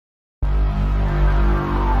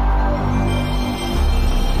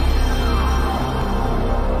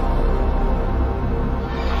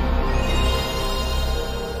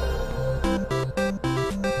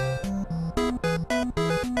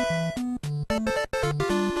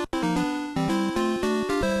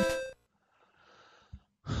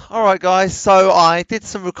Alright guys, so I did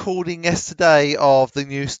some recording yesterday of the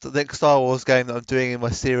next Star Wars game that I'm doing in my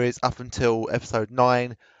series up until episode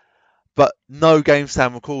 9, but no game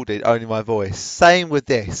sound recorded, only my voice. Same with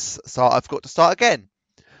this, so I've got to start again.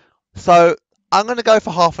 So I'm going to go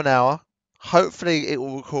for half an hour. Hopefully it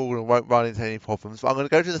will record and won't run into any problems, but I'm going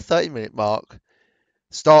to go to the 30-minute mark,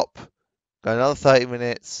 stop, go another 30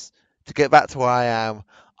 minutes to get back to where I am.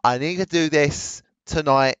 I need to do this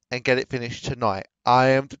tonight and get it finished tonight. I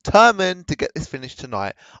am determined to get this finished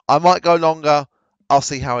tonight. I might go longer. I'll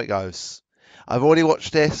see how it goes. I've already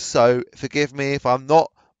watched this, so forgive me if I'm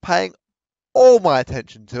not paying all my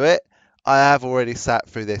attention to it. I have already sat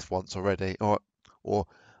through this once already, or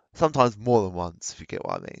sometimes more than once, if you get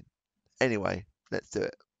what I mean. Anyway, let's do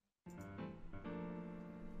it.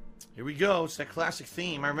 Here we go. It's that classic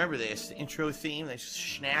theme. I remember this. The intro theme. That's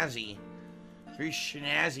snazzy. Very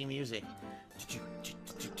snazzy music.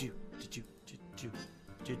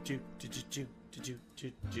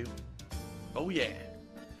 Oh yeah.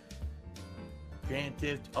 Grand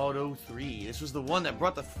Theft Auto 3. This was the one that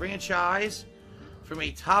brought the franchise from a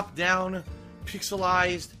top-down,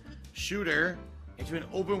 pixelized shooter into an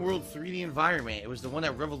open-world 3D environment. It was the one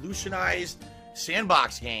that revolutionized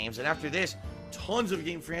sandbox games, and after this, tons of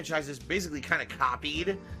game franchises basically kind of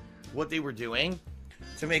copied what they were doing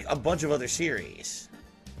to make a bunch of other series.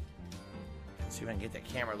 Let's see if I can get that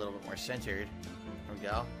camera a little bit more centered. There we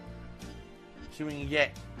go. See if we can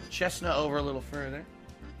get Chestnut over a little further.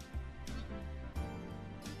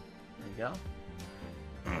 There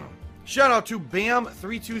we go. Shout out to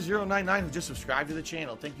Bam32099 who just subscribed to the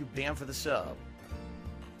channel. Thank you, Bam, for the sub.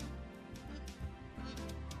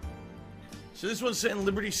 So this one's set in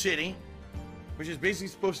Liberty City, which is basically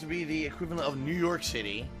supposed to be the equivalent of New York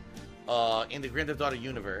City in the Grand Theft Auto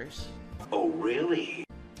universe. Oh, really?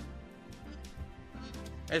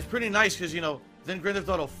 And it's pretty nice because, you know, then Grand Theft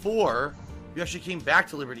Auto 4, you actually came back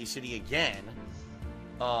to Liberty City again,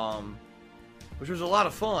 which was a lot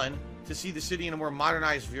of fun to see the city in a more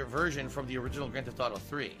modernized version from the original Grand Theft Auto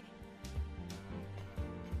 3.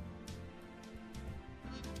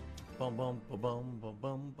 Bum, bum, ba, bum, ba,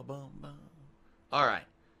 bum, ba, bum, bum. All right,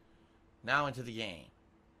 now into the game.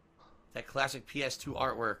 That classic PS2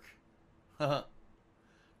 artwork.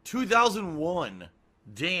 2001.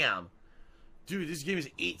 Damn. Dude, this game is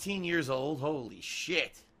 18 years old. Holy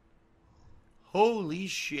shit. Holy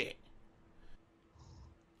shit.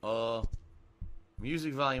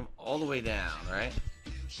 Music volume all the way down, right?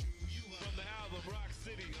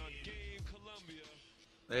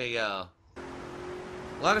 There you go.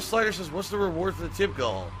 A lot of Slider says, what's the reward for the tip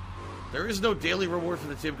goal? There is no daily reward for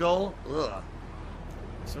the tip goal. Ugh.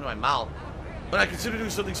 It's in my mouth. But I consider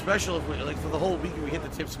doing something special if we, like, for the whole week if we hit the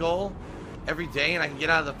tips goal every day and I can get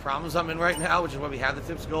out of the problems I'm in right now, which is why we have the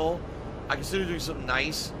tips goal. I consider doing something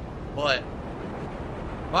nice. But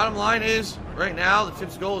bottom line is, right now, the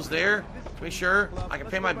tips goal is there to make sure I can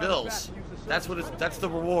pay my bills. That's what that's the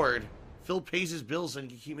reward. Phil pays his bills and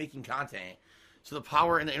he can keep making content. So the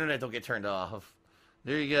power and the internet don't get turned off.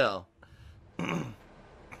 There you go.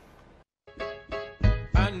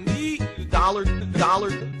 I need dollar.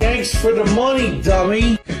 Thanks for the money,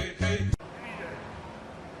 dummy.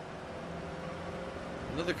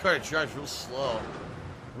 Another car that drives real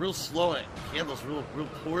slow, and it handles real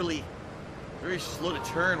poorly. Very slow to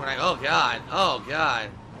turn when oh god,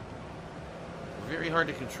 very hard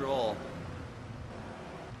to control.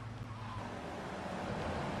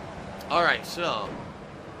 All right, so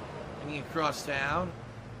hanging across town.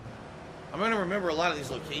 I'm gonna remember a lot of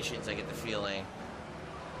these locations. I get the feeling.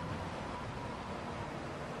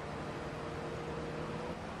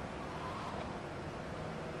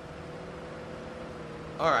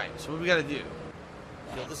 Alright, so what do we gotta do?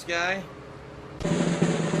 Kill this guy?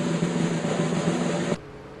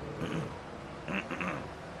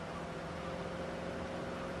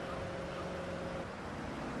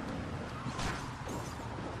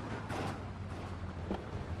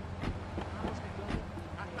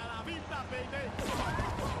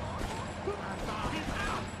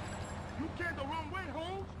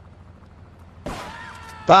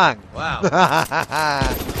 Bang! Wow.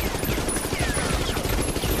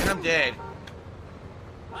 I'm dead.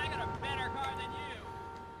 I got a better car than you.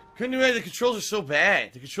 Couldn't do it. The controls are so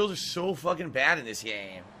bad. The controls are so fucking bad in this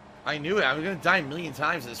game. I knew it. I was gonna die a million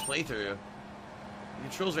times in this playthrough. The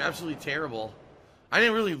controls are absolutely terrible. I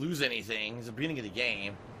didn't really lose anything. It's the beginning of the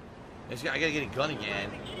game. I gotta get a gun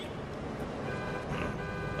again.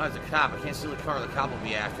 Oh, it's a cop. I can't steal the car. The cop will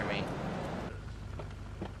be after me.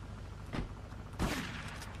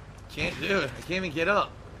 Can't do it. I can't even get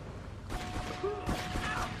up.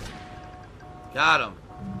 Got him.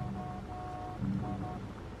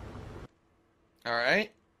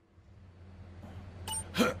 Alright.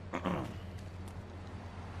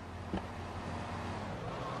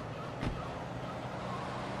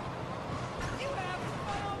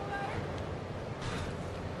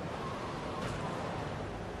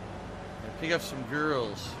 Pick up some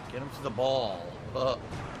girls. Get them to the ball.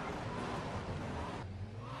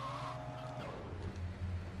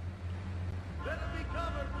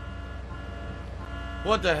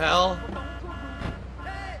 What the hell?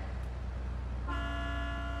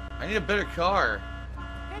 I need a better car.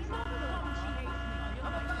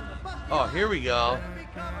 Oh, here we go.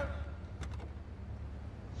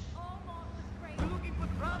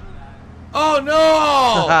 Oh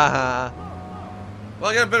no! Well,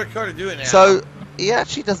 I got a better car to do it now. So he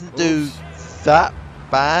actually doesn't do that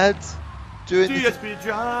bad doing this. DSP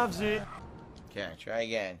drives it. Okay, try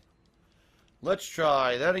again. Let's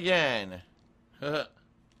try that again.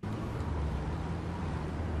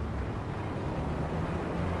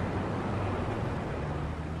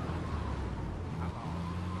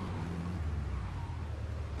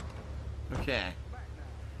 Okay.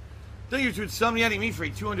 Thank you to Insomniatic Me for a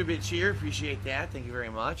 200-bit cheer. Appreciate that. Thank you very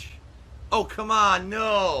much. Oh, come on.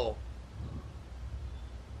 No.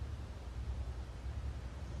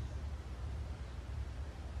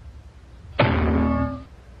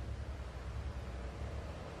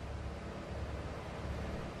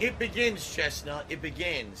 It begins, Chestnut. It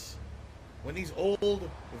begins. When these old,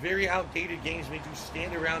 very outdated games make you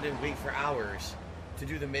stand around and wait for hours to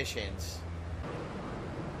do the missions.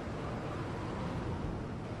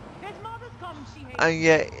 And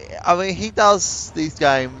yeah, I mean, he does these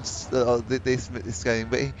games, this game,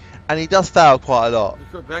 but he does fail quite a lot.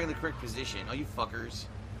 You're back in the correct position. Oh, you fuckers.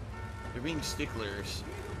 They're being sticklers.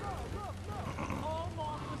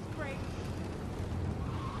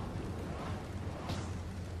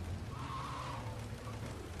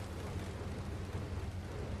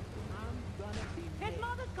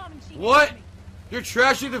 What? You're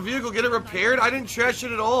trashing the vehicle, get it repaired? I didn't trash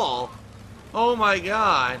it at all. Oh my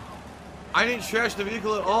god. I didn't trash the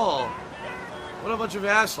vehicle at all. What a bunch of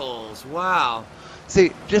assholes. Wow.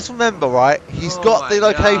 See, just remember, right? He's got the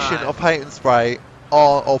location of paint and spray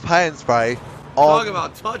on Talk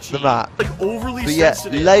about touchy. the map. Like overly But yet,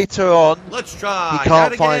 sensitive. later on, Let's try. he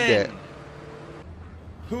can't find it.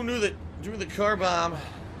 Who knew that doing the car bomb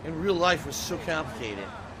in real life was so complicated?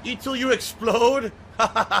 Eat till you explode?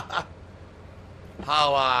 How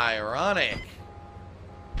ironic.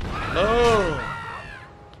 Oh.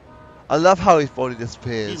 I love how his body He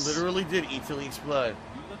disappears. literally did eat till he exploded.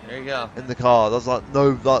 There you go. In the car, there's like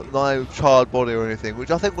no charred body or anything,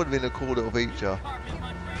 which I think would have been a cool little feature.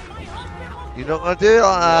 You're not gonna do it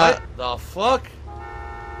like that. What the fuck?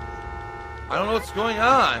 I don't know what's going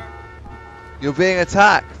on. You're being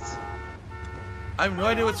attacked. I have no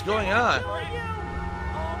idea what's going on.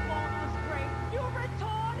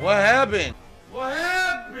 What happened? What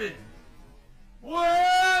happened? What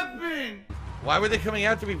happened? Why were they coming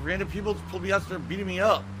after me? Random people pulled me out, started beating me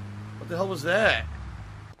up. What the hell was that?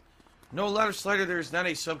 No ladder slider, there is not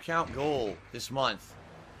a sub count goal this month.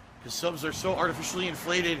 Because subs are so artificially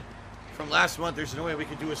inflated from last month, there's no way we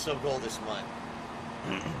could do a sub goal this month.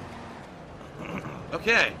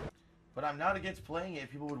 Okay. But I'm not against playing it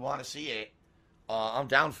if people would want to see it. I'm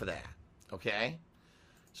down for that. Okay?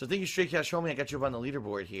 So thank you, Stray Cash Homie. I got you up on the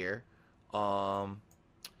leaderboard here. And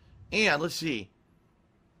let's see.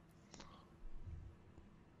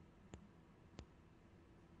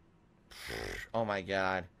 Oh my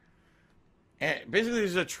god. And basically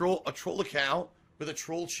there's a troll account with a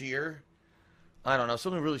troll cheer. I don't know,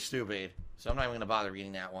 something really stupid. So I'm not even gonna bother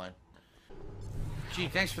reading that one. Gee,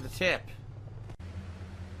 thanks for the tip.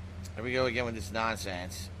 Here we go again with this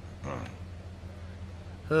nonsense.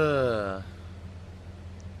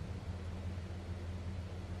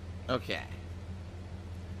 Okay.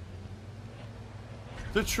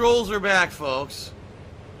 The trolls are back, folks.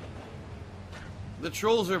 The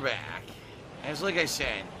trolls are back. And it's like I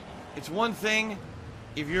said, it's one thing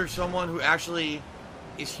if you're someone who actually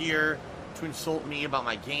is here to insult me about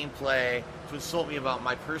my gameplay, to insult me about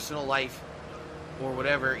my personal life, or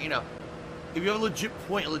whatever, you know. If you have a legit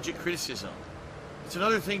point, a legit criticism. It's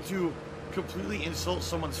another thing to completely insult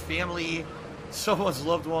someone's family, someone's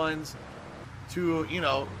loved ones, to, you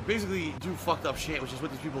know, basically do fucked up shit, which is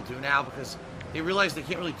what these people do now because they realize they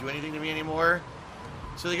can't really do anything to me anymore.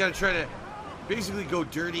 So they gotta try to basically go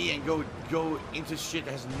dirty and go into shit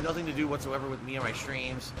that has nothing to do whatsoever with me and my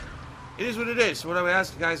streams. It is what it is. So what I would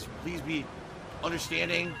ask you guys, please be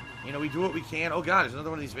understanding. You know, we do what we can. Oh god, there's another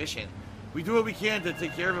one of these missions. We do what we can to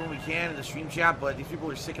take care of it when we can in the stream chat, but these people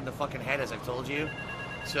are sick in the fucking head, as I've told you.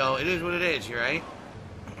 So it is what it is, you right?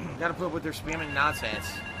 Gotta put up with their spamming nonsense.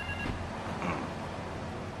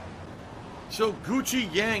 So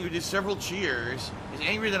Gucci Yang, who did several cheers, is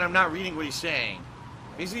angry that I'm not reading what he's saying.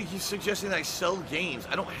 Basically, he's suggesting that I sell games.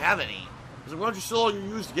 I don't have any. He's like, why don't you sell all your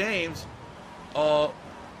used games and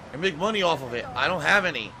make money off of it? I don't have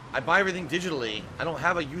any. I buy everything digitally. I don't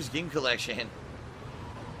have a used game collection.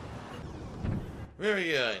 Very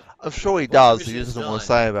good. I'm sure he does. He just doesn't want to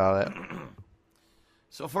say about it.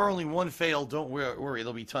 So far, only one failed. Don't worry.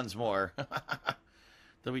 There'll be tons more.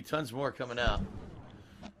 There'll be tons more coming out.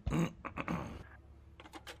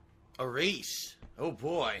 A race. Oh,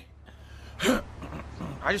 boy.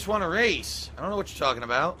 I just want a race. I don't know what you're talking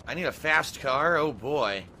about. I need a fast car. Oh,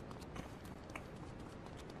 boy.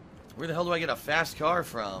 Where the hell do I get a fast car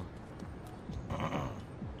from?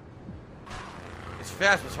 It's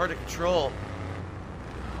fast, but it's hard to control.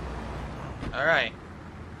 Alright.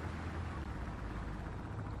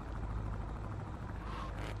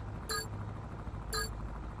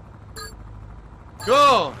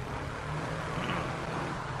 Go!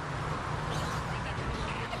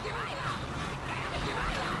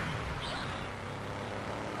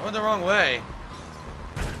 I went the wrong way.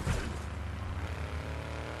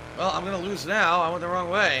 Well, I'm gonna lose now. I went the wrong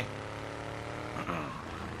way.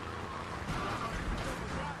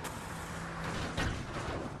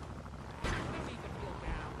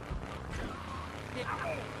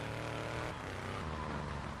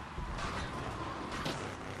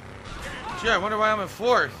 Gee, I wonder why I'm in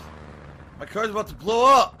fourth. My car's about to blow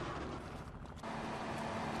up.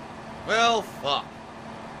 Well, fuck.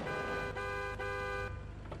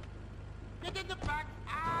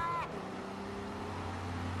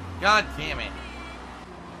 God damn it.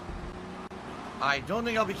 I don't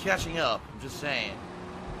think I'll be catching up. I'm just saying.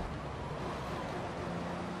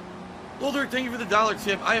 Older, thank you for the $1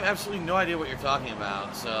 tip. I have absolutely no idea what you're talking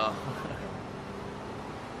about, so.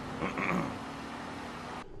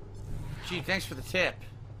 Gee, thanks for the tip.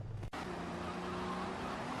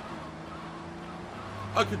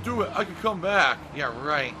 I could do it. I could come back. Yeah,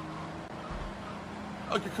 right.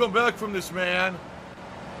 I could come back from this, man.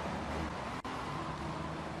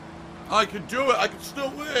 I could do it. I could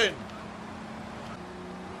still win.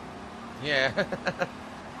 Yeah.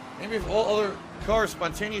 Maybe if all other cars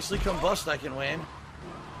spontaneously combust, I can win.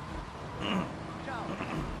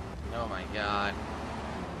 Oh my god.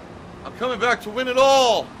 I'm coming back to win it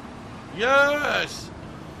all. Yes.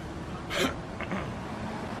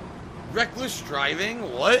 Reckless driving?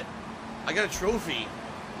 What? I got a trophy.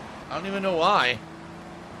 I don't even know why.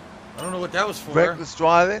 I don't know what that was for. Reckless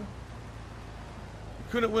driving?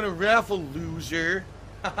 Couldn't win a raffle, loser.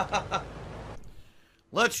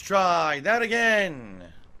 Let's try that again.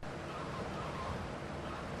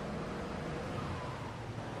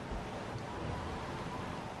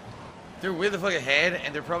 They're way the fuck ahead,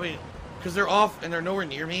 and they're probably... Because they're off and they're nowhere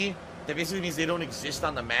near me, that basically means they don't exist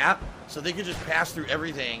on the map, so they could just pass through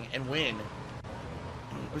everything and win.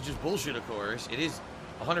 Which is bullshit, of course. It is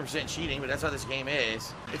 100% cheating, but that's how this game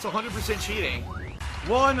is. It's 100% cheating.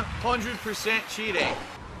 100% cheating.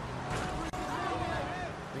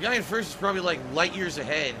 The guy in first is probably like light years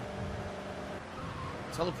ahead.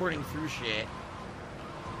 Teleporting through shit.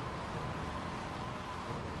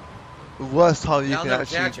 The worst time you can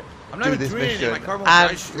catch actually him. I'm not do even this doing anything. mission, My car won't and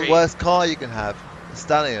drive straight. the worst car you can have, a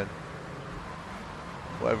Stallion.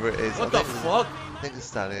 Whatever it is. What the fuck? I think it's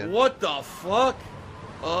Stallion. What the fuck?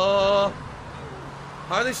 How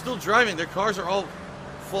are they still driving? Their cars are all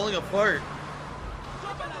falling apart.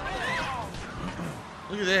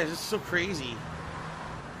 Look at this. This is so crazy.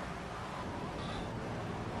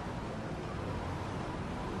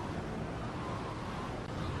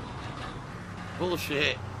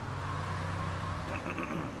 Bullshit.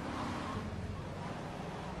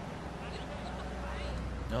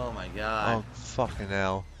 Oh my god. Oh, fucking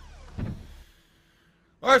hell.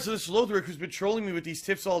 Alright, so this Lothric, who's been trolling me with these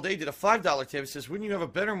tips all day, did a $5 tip. It says, wouldn't you have a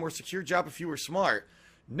better, more secure job if you were smart?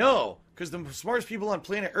 No, because the smartest people on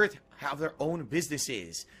planet Earth have their own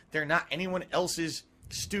businesses. They're not anyone else's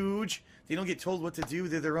stooge. They don't get told what to do.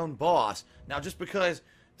 They're their own boss. Now, just because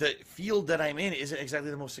the field that I'm in isn't exactly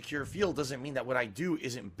the most secure field doesn't mean that what I do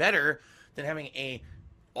isn't better than having a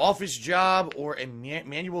office job or a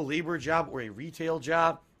manual labor job or a retail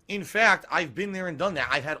job. In fact, I've been there and done that.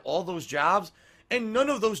 I've had all those jobs, and none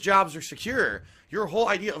of those jobs are secure. Your whole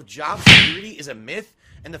idea of job security is a myth,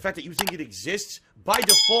 and the fact that you think it exists by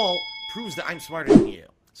default proves that I'm smarter than you.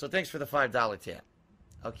 So thanks for the $5 tip.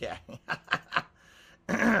 Okay.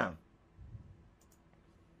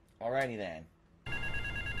 Alrighty then.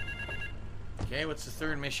 Okay, what's the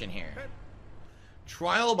third mission here?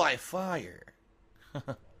 Trial by fire.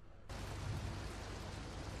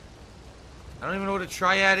 I don't even know what a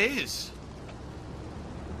triad is.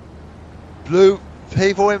 Blue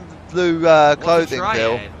people in blue What's a clothing,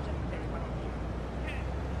 Bill. triad?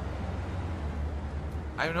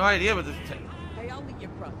 I have no idea what this. Hey, I'll eat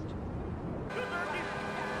your crust.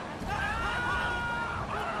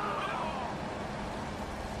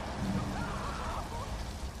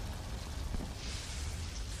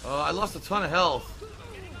 Oh, I lost a ton of health.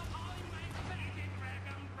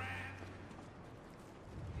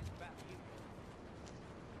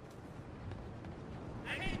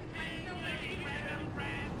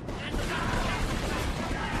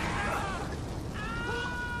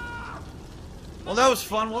 Well, that was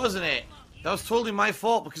fun, wasn't it? That was totally my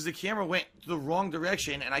fault because the camera went the wrong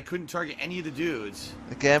direction and I couldn't target any of the dudes.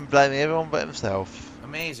 Again, blaming everyone but himself.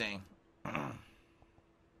 Amazing.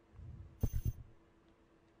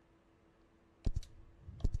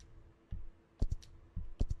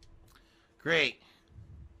 Great.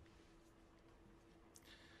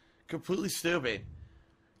 Completely stupid.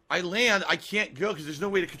 I land, I can't go because there's no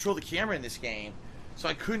way to control the camera in this game. So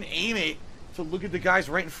I couldn't aim it to look at the guys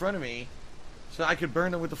right in front of me so I could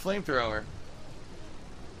burn them with the flamethrower.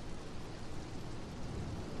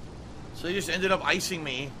 So they just ended up icing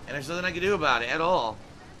me, and there's nothing I could do about it at all.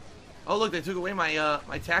 Oh look, they took away my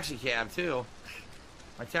my taxi cab too.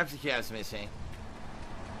 My taxi cab's missing.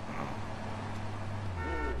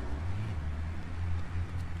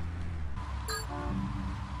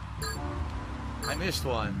 I missed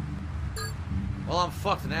one. Well, I'm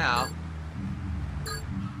fucked now.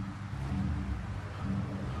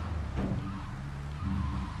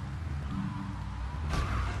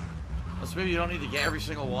 So maybe you don't need to get every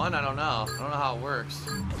single one? I don't know. I don't know how it works.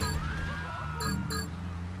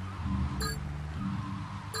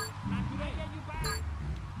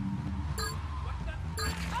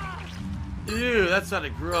 Ew, that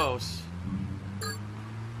sounded gross.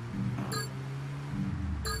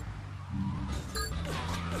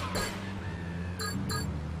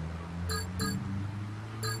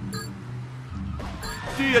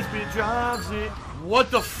 DSP drives it.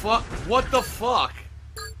 What the fuck? What the fuck?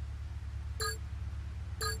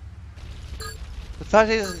 The fact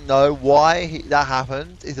he doesn't know why that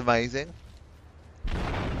happened is amazing.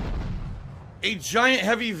 A giant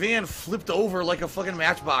heavy van flipped over like a fucking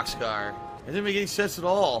Matchbox car. It didn't make any sense at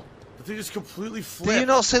all. The thing just completely flipped. Do you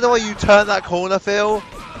not see the way you turn that corner, Phil?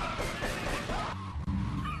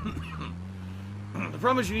 The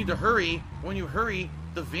problem is you need to hurry. When you hurry,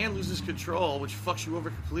 the van loses control, which fucks you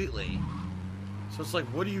over completely. So it's like,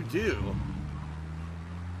 what do you do?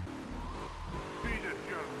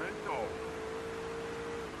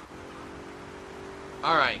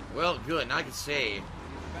 Alright, well, good. Now I can save.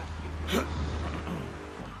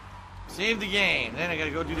 Save the game. Then I gotta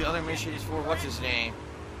go do the other missions for, what's his name?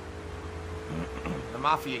 The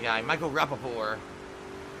Mafia guy, Michael Rappaport.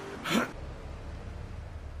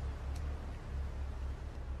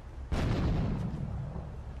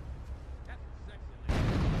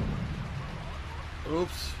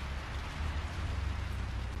 Oops.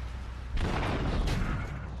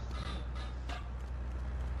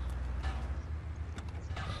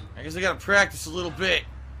 I guess I gotta practice a little bit.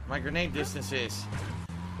 My grenade distances.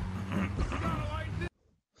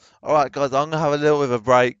 Alright guys, I'm going to have a little bit of a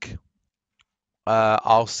break.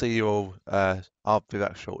 I'll see you all. I'll be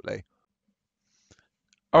back shortly.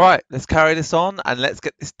 Alright, let's carry this on and let's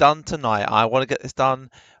get this done tonight. I want to get this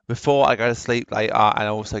done before I go to sleep later and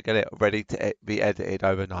also get it ready to be edited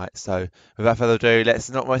overnight. So without further ado,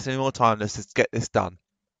 let's not waste any more time. Let's just get this done.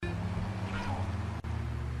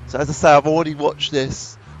 So as I say, I've already watched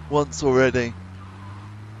this once already.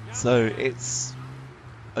 So it's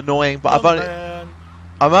annoying, but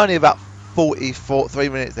I'm only about 43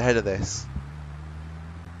 minutes ahead of this.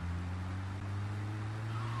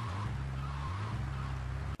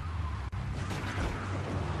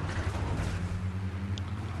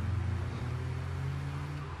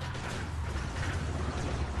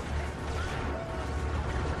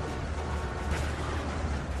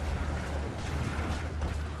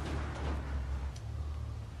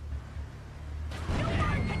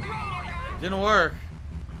 Didn't work.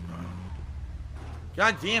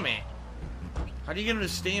 God damn it. How do you get him to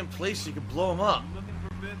stay in place so you can blow him up?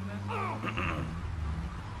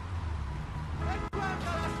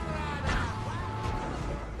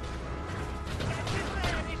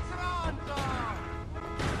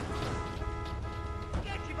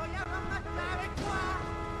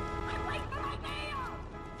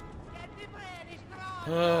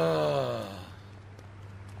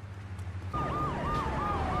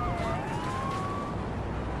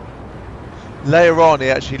 Later on, he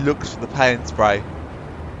actually looks for the paint spray.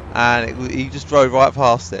 and he just drove right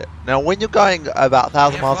past it. Now, when you're going about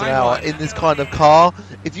 1,000 Can't miles an find hour one. in this kind of car,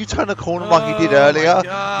 if you turn a corner like he did Oh, my earlier,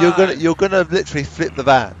 God. you're gonna literally flip the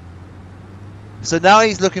van. So now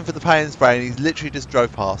he's looking for the paint spray, and he's literally just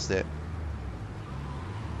drove past it.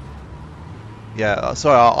 Yeah,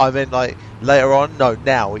 sorry, I meant like later on. No,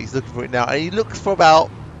 now he's looking for it now, and he looks for about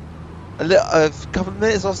a couple of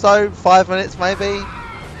minutes or so, 5 minutes maybe.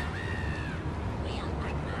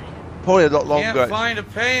 Probably a lot longer. Can't find a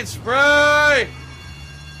paint spray.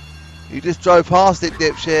 You just drove past it,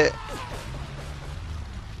 dipshit.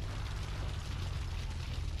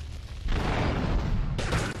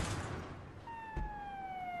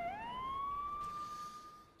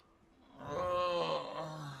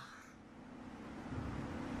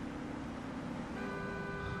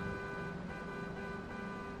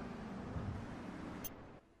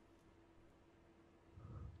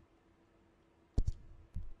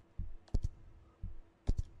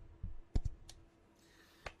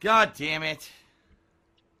 God damn it.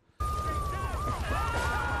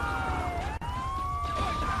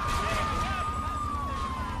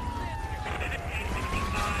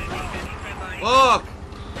 Look!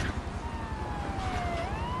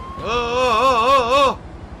 Oh!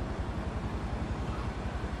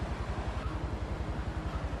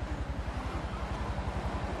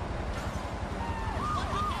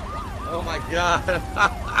 Oh my God.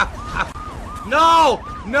 No!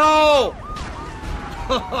 No!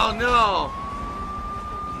 Oh no!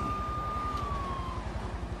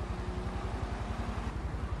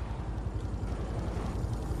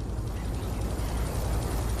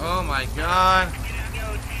 Oh my God.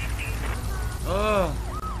 Oh.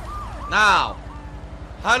 Now,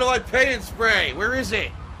 how do I paint and spray? Where is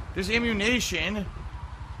it? There's ammunition.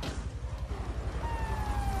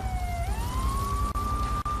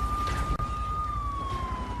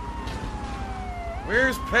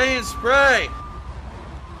 Where's pay and spray?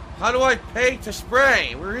 How do I pay to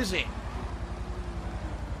spray? Where is it?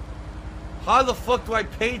 How the fuck do I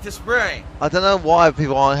pay to spray? I don't know why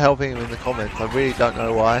people aren't helping him in the comments. I really don't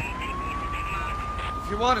know why.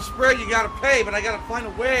 If you want to spray, you gotta pay, but I gotta find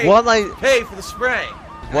a way Why don't they? to pay for the spray.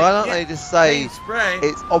 Why don't they just say spray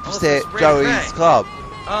it's opposite spray Joey's spray. club?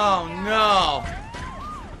 Oh no!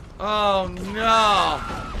 Oh no!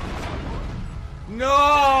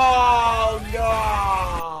 No! No!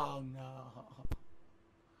 No!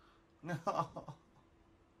 No!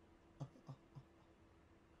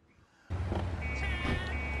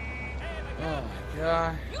 Oh my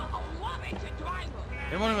God!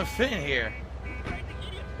 They won't even fit in here.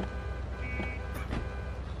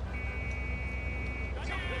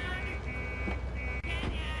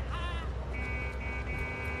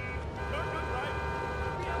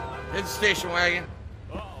 It's a station wagon.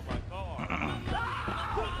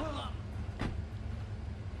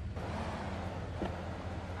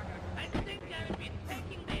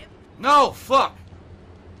 No, fuck.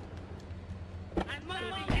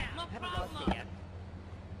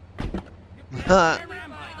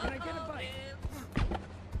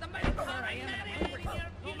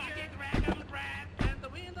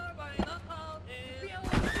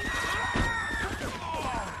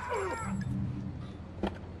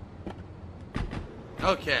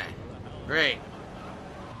 Okay, great.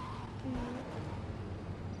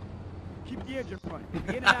 Keep the engine running. We'll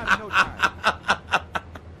be in and out in no time.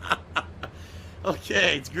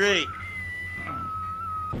 Okay, it's great.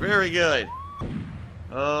 Very good.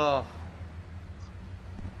 Oh.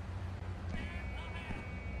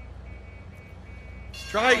 Let's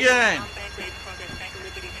try again. Get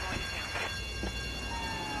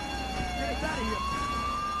us out of here.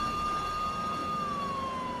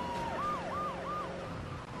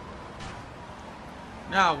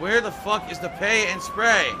 Now, where the fuck is the pay and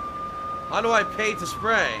spray? How do I pay to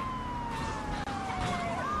spray?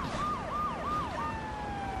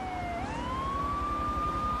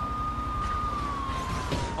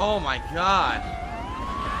 Oh my God.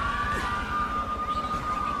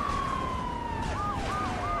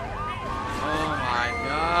 Oh my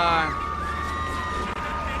God.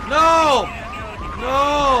 No!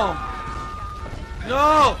 No!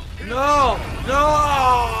 No! No!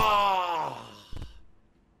 No!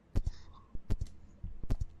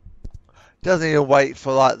 Doesn't even wait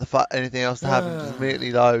for like anything else to happen. Just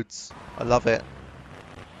immediately loads. I love it.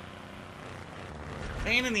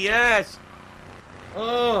 Pain in the ass.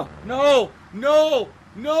 Oh, no, no,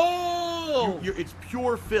 no! It's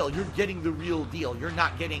pure Phil. You're getting the real deal. You're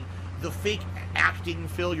not getting the fake acting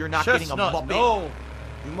Phil. You're not getting a Chestnut, Muppet. no.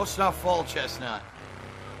 You must not fall, Chestnut.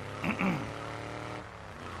 I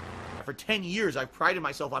For 10 years, I've prided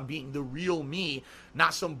myself on being the real me,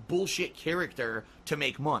 not some bullshit character to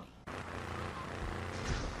make money.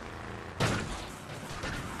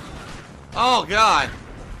 Oh, God.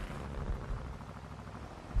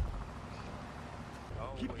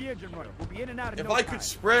 Keep the engine running. We'll be in and out of If no I time. could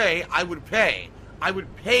spray, I would pay. I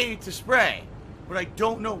would pay to spray. But I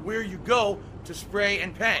don't know where you go to spray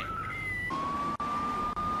and pay.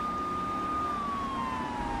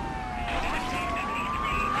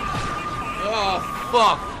 Oh,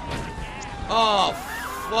 fuck. Oh,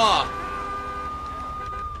 fuck.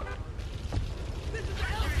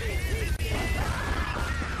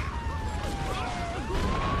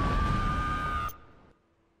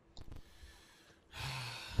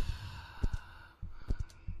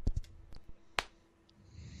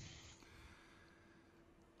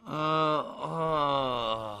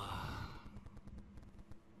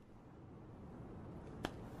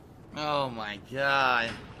 Oh my God.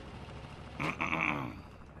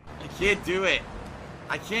 I can't do it.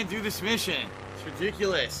 I can't do this mission. It's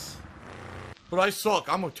ridiculous. But I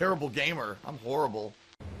suck. I'm a terrible gamer. I'm horrible.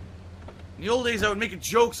 In the old days, I would make a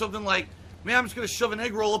joke, something like, man, I'm just going to shove an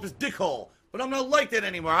egg roll up his dick hole. But I'm not like that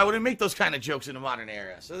anymore. I wouldn't make those kind of jokes in the modern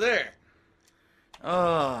era. So there.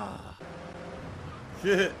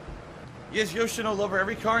 Yes, Yoshino lover,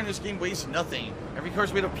 every car in this game weighs nothing. Every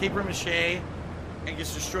car's made of paper mache and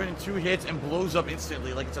gets destroyed in 2 hits and blows up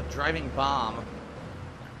instantly like it's a driving bomb.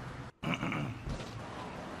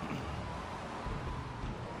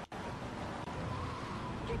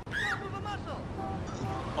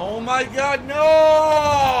 Oh my God, no!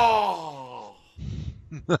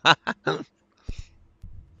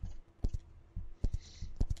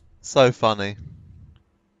 So funny.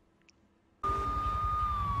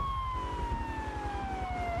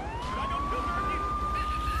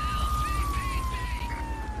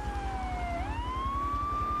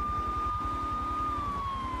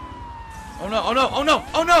 Oh no, oh no, oh no,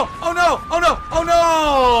 oh no, oh no, oh no, oh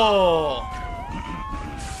no!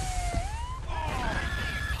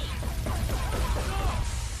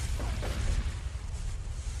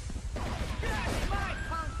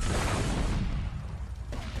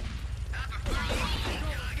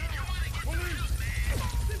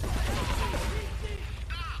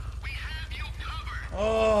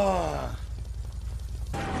 Oh.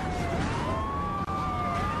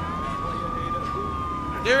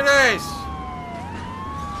 There it is!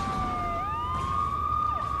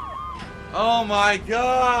 Oh my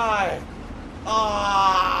God!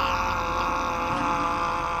 Ah!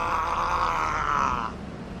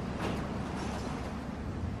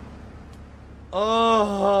 Oh!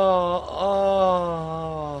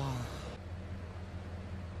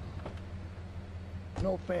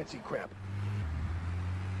 No fancy crap.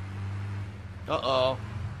 Uh-oh.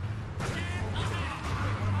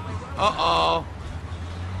 Uh-oh.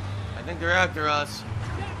 I think they're after us.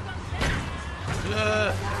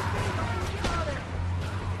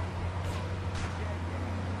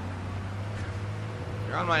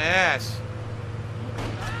 You're on my ass.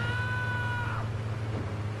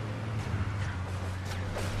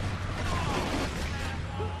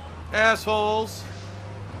 Assholes.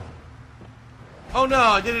 Oh no,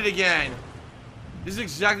 I did it again. This is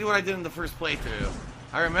exactly what I did in the first playthrough.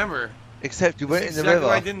 I remember. Except you went in the Exactly river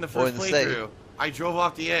what I did in the or first in the sea. playthrough. I drove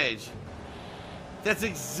off the edge. That's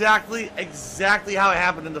exactly how it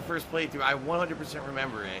happened in the first playthrough. I 100%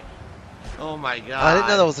 remember it. Oh my God. I didn't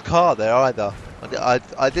know there was a car there either.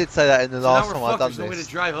 I did say that in the So last now time we're I've fucked. done There's no way this.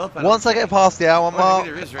 to drive up. Once I get past the hour Oh, mark,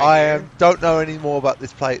 there is right I here. don't know any more about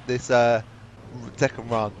this second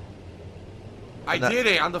run. I did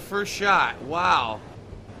it on the first shot. Wow.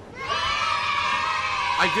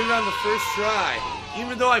 I did it on the first try.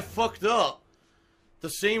 Even though I fucked up the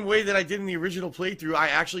same way that I did in the original playthrough, I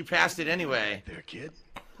actually passed it anyway. There, kid.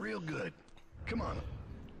 Real good. Come on.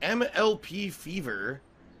 MLP Fever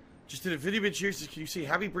just did a video bit here. Says, can you say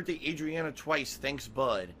happy birthday, Adriana, twice? Thanks,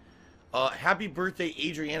 bud. Happy birthday,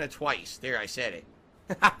 Adriana, twice. There, I said it.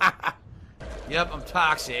 Yep, I'm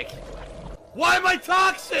toxic. Why am I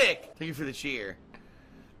toxic? Thank you for the cheer.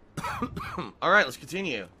 Alright, let's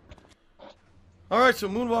continue. Alright, so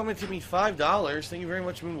Moonwalkman tipped me $5. Thank you very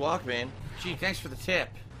much, Moonwalkman. Gee, thanks for the tip.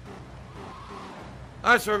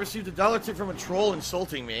 Alright, so I received a $1 tip from a troll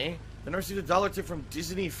insulting me. Then I received a $1 tip from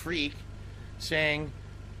Disney Freak saying,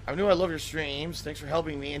 I knew I love your streams. Thanks for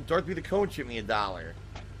helping me. And Darth B the Cone tipped me $1.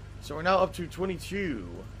 So we're now up to 22.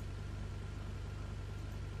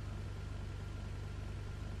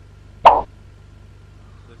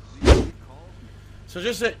 So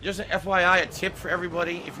just an FYI, a tip for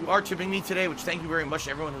everybody. If you are tipping me today, which thank you very much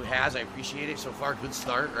to everyone who has, I appreciate it. So far, good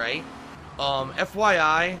start, right?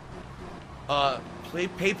 FYI,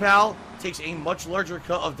 PayPal takes a much larger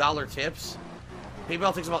cut of dollar tips.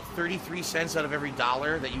 PayPal takes about 33 cents out of every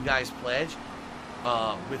dollar that you guys pledge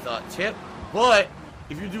with a tip. But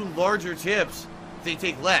if you do larger tips, they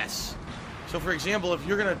take less. So, for example, if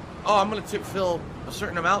you're going to... Oh, I'm going to tip Phil a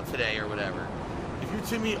certain amount today or whatever. If you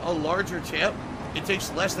tip me a larger tip, it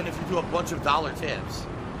takes less than if you do a bunch of dollar tips.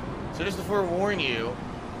 So just to forewarn you,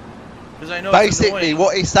 because I know basically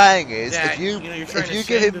what he's saying is that, if you if you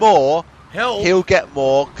give him more, help, he'll get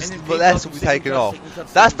more, but less will be taken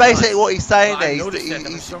off. That's basically what he's saying there.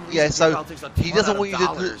 So he doesn't want you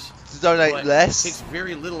to donate less. Takes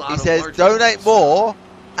very little out he of says larger donate amounts. more,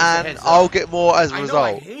 and I'll get more as a I know,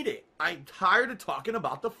 result. I hate it. I'm tired of talking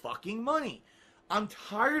about the fucking money. I'm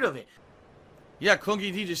tired of it. Yeah,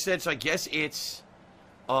 Clunky D just said, so I guess it's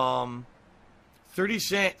 30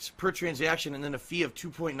 cents per transaction and then a fee of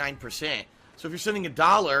 2.9%. So if you're sending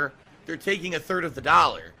 $1, they're taking a third of the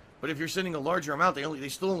dollar. But if you're sending a larger amount, they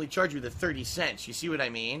still only charge you the 30 cents. You see what I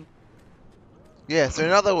mean? Yeah, so in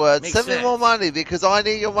other words, Makes send me sense. more money because I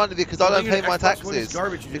need your money because I don't pay my taxes.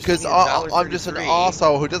 Because I'm just an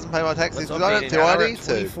arsehole who doesn't pay my taxes because I don't do I need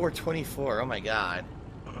to. 24.24. Oh my god.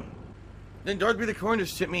 Then Darth B the Corn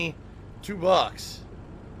just tipped me $2.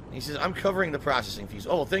 He says, I'm covering the processing fees.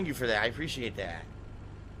 Oh, well, thank you for that. I appreciate that.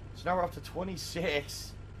 So now we're up to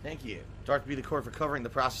 26. Thank you, Darth B the Corn, for covering the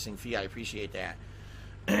processing fee. I appreciate that.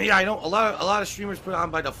 Yeah, I know a lot of streamers put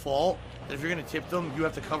on by default that if you're gonna tip them, you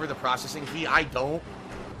have to cover the processing fee. I don't.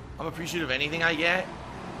 I'm appreciative of anything I get.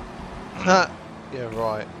 Yeah,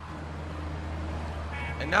 right.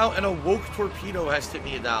 And now an awoke torpedo has tipped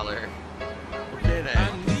me $1. Okay then.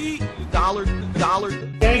 I need dollar.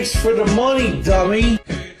 Thanks for the money, dummy.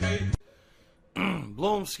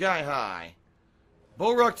 Blow 'em sky high.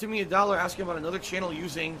 Boruck tipped me $1 asking about another channel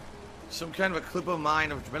using some kind of a clip of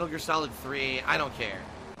mine of Metal Gear Solid 3. I don't care.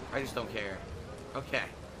 I just don't care. Okay.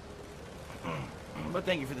 But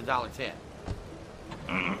thank you for the $1 tip.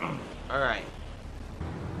 Alright.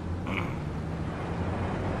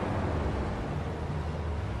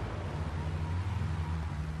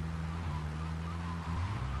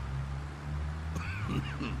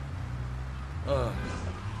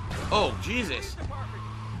 Oh, Jesus.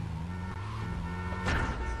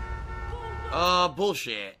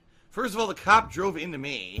 Bullshit. First of all, the cop drove into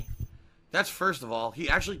me. That's first of all. He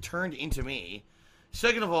actually turned into me.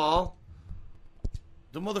 Second of all,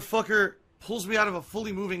 the motherfucker pulls me out of a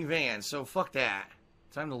fully moving van, so fuck that.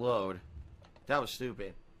 Time to load. That was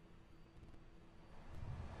stupid.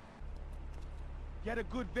 Get a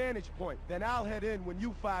good vantage point, then I'll head in when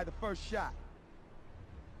you fire the first shot.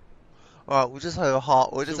 Alright, we're just over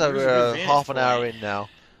half an hour in now.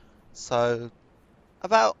 So,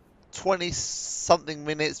 about 20-something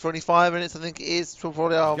minutes, 25 minutes I think it is,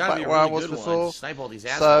 probably I'm back where I was before. Snipe all these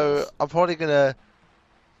So, I'm probably going to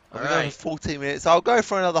go for 14 minutes. I'll go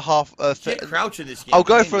for another half. Crouch in this game. I'll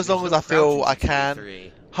go for as long as I feel I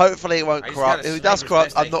can. Hopefully it won't corrupt. If it does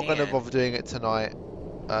corrupt, I'm not going to bother doing it tonight.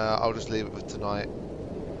 I'll just leave it for tonight.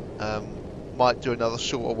 Might do another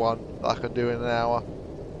shorter one that I can do in an hour.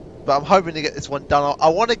 But I'm hoping to get this one done. I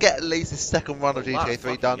want to get at least this second run of GTA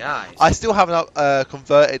 3 done. Guys. I still haven't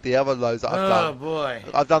converted the other loads that I've done. Oh boy.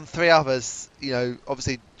 I've done 3 others. You know,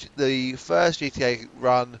 obviously the first GTA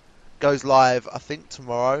run goes live, I think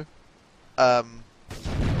tomorrow, as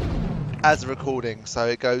a recording. So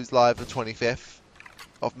it goes live the 25th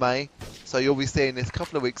of May. So you'll be seeing this a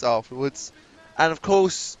couple of weeks afterwards. And of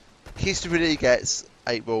course, history really gets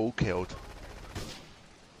 8 Ball killed.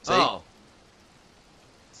 See? Oh.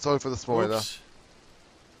 Sorry for the spoiler. Oops.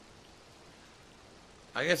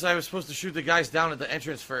 I guess I was supposed to shoot the guys down at the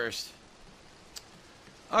entrance first.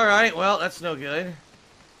 Alright, well, that's no good.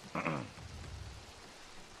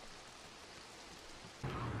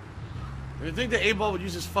 You'd think the A-ball would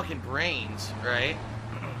use his fucking brains, right?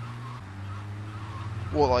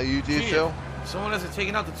 What, like you do, Gee, Phil? if someone hasn't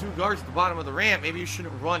taken out the 2 guards at the bottom of the ramp, maybe you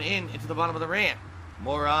shouldn't run into the bottom of the ramp.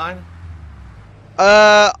 Moron.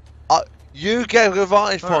 You get a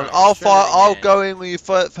vantage point. Alright, I'll fire. I'll again. go in when you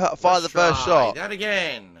fire the first Try shot. that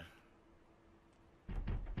again.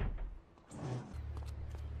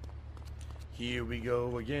 Here we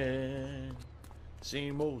go again.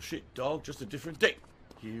 Same old shit, dog, just a different day.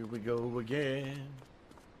 Here we go again.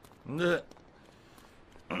 Like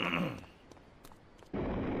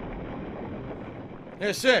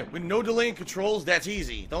I said, with no delay in controls, that's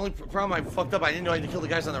easy. The only problem I fucked up, I didn't know I had to kill the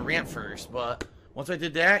guys on the ramp first, but once I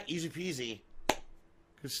did that, easy peasy.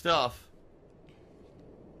 Good stuff.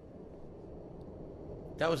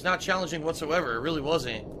 That was not challenging whatsoever. It really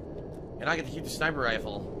wasn't. And I get to keep the sniper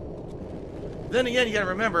rifle. Then again, you gotta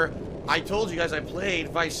remember, I told you guys I played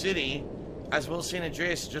Vice City as well as San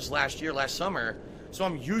Andreas just last summer. So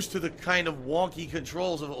I'm used to the kind of wonky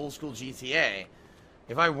controls of old school GTA.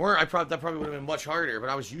 If I weren't, that probably would have been much harder, but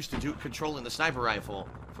I was used to controlling the sniper rifle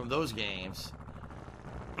from those games.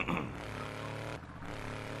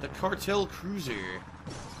 The Cartel Cruiser.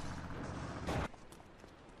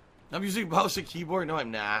 I'm using mouse and keyboard? No,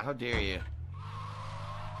 I'm not. How dare you?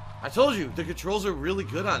 I told you, the controls are really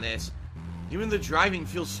good on this. Even the driving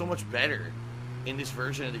feels so much better in this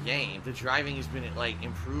version of the game. The driving has been, like,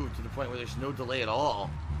 improved to the point where there's no delay at all.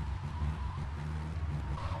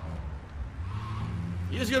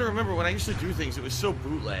 You just gotta remember, when I used to do things, it was so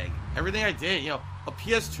bootleg. Everything I did, you know, a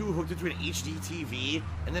PS2 hooked into an HD TV,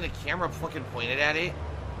 and then a camera fucking pointed at it.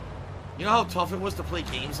 You know how tough it was to play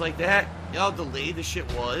games like that? You know how delayed the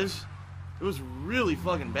shit was? It was really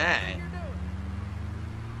fucking bad.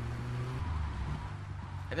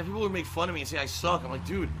 And then people would make fun of me and say I suck. I'm like,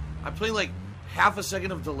 dude, I play like half a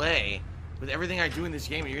second of delay with everything I do in this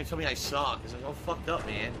game, and you're gonna tell me I suck. It's like, oh, fucked up,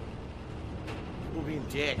 man. People being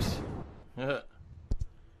dicks.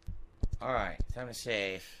 Alright, time to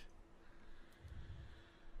save.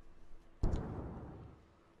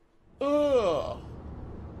 Oh,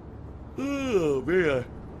 man.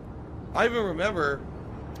 I even remember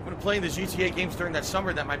when playing the GTA games during that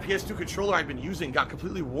summer that my PS2 controller I'd been using got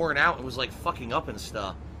completely worn out and was like fucking up and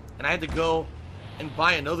stuff. And I had to go and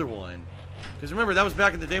buy another one. Because remember, that was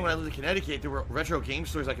back in the day when I lived in Connecticut. There were retro game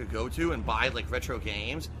stores I could go to and buy like retro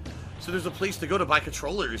games. So there's a place to go to buy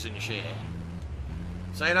controllers and shit.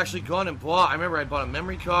 So I had actually gone and bought, I remember I bought a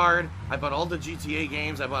memory card, I bought all the GTA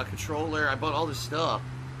games, I bought a controller, I bought all this stuff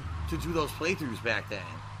to do those playthroughs back then.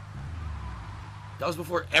 That was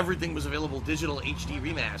before everything was available digital HD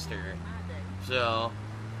remaster. So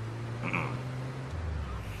it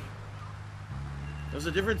was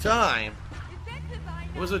a different time.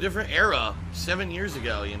 It was a different era 7 years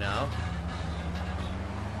ago, you know.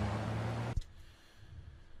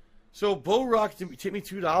 So Bo Rock tipped me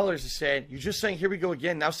 $2 and said, "You're just saying here we go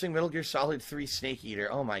again. Now sing Metal Gear Solid 3 Snake Eater."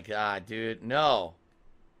 Oh my god, dude. No.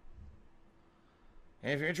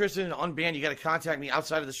 And if you're interested in Unbanned, you got to contact me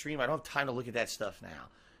outside of the stream. I don't have time to look at that stuff now.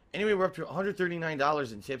 Anyway, we're up to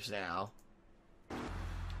 $139 in tips now.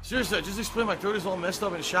 Seriously, I just explained my throat is all messed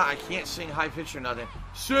up and shot. I can't sing high pitch or nothing.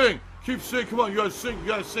 Sing! Keep singing. Come on, you gotta sing. You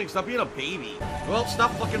gotta sing. Stop being a baby. Well, stop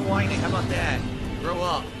fucking whining. How about that? Grow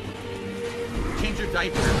up. Change your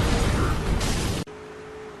diaper.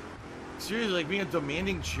 Seriously, like being a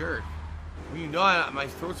demanding jerk. When you know my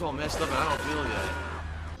throat's all messed up and I don't feel good.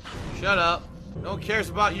 Shut up. No one cares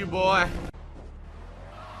about you, boy.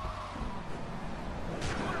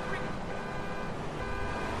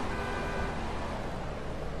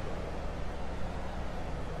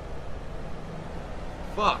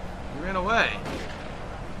 Fuck, you ran away.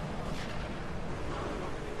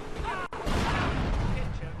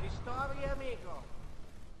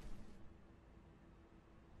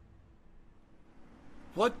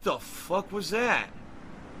 What the fuck was that?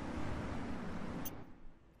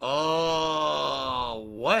 Oh,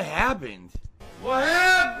 what happened? What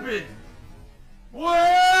happened? What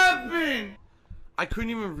happened? I couldn't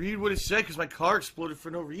even read what it said because my car exploded for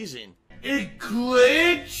no reason. It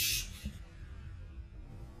glitched?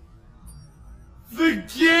 The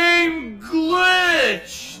game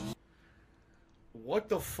glitched! What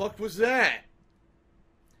the fuck was that?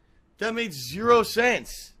 That made 0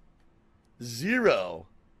 sense. 0.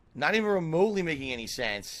 Not even remotely making any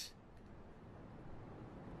sense.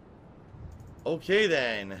 Okay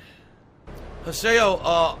then.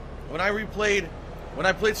 Haseo, when I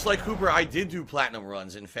played Sly Cooper, I did do platinum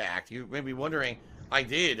runs, in fact. You may be wondering, I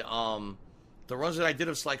did. The runs that I did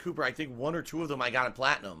of Sly Cooper, I think 1 or 2 of them I got in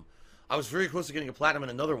platinum. I was very close to getting a platinum in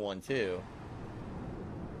another one, too.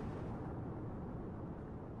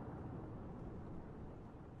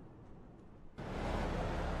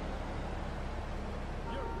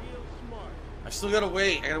 You're real smart. I still gotta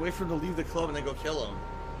wait. I gotta wait for him to leave the club and then go kill him.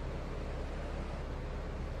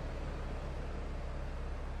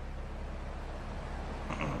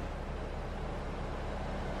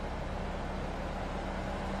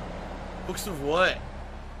 Books of what?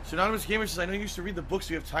 Synonymous Gamer says, I know you used to read the books,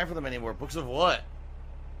 do you have time for them anymore? Books of what?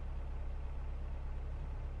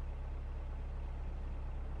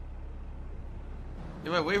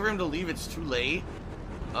 If I wait for him to leave, it's too late?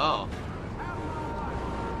 Oh.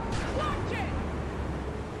 Watch it!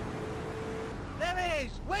 There he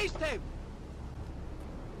is! Waste him!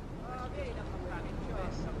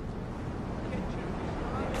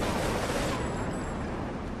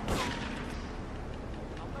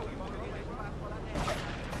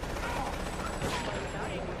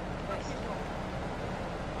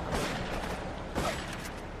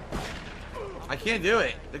 can't do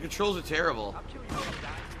it. The controls are terrible.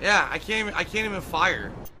 Yeah, I can't even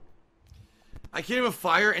fire. I can't even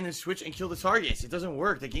fire and then switch and kill the targets. It doesn't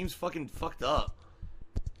work. The game's fucking fucked up.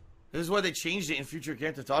 This is why they changed it in future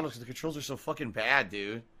Grand Theft Auto, because the controls are so fucking bad,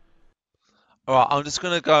 dude. Alright, I'm just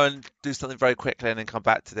going to go and do something very quickly and then come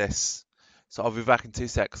back to this. So I'll be back in 2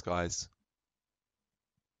 secs, guys.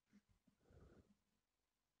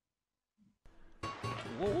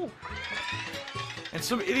 Whoa. And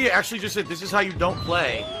some idiot actually just said, this is how you don't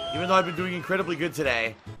play. Even though I've been doing incredibly good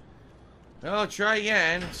today. Oh, try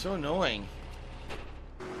again. So annoying.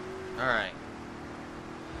 Alright.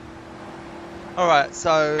 Alright,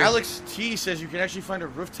 so... Alex T says you can actually find a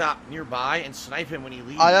rooftop nearby and snipe him when he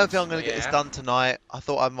leaves. I don't think I'm going to get this done tonight. I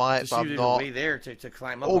thought I might, but I'm not. Way there to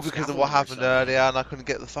climb up. All because of what happened earlier, and I couldn't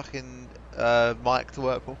get the fucking mic to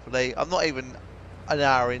work properly. I'm not even an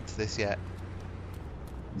hour into this yet.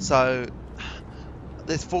 So,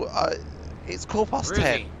 it's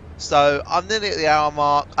 10:15. So, I'm nearly at the hour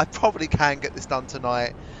mark. I probably can get this done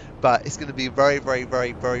tonight, but it's going to be a very, very,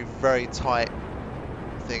 very, very, very tight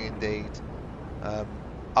thing indeed.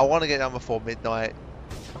 I want to get done before midnight,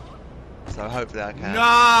 so hopefully I can.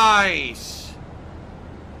 Nice!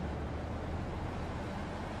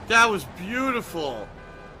 That was beautiful!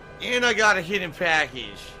 And I got a hidden package.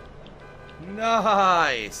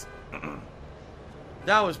 Nice!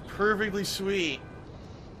 That was perfectly sweet.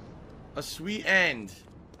 A sweet end.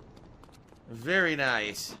 Very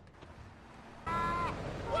nice. I'm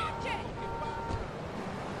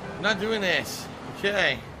not doing this.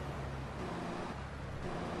 Okay.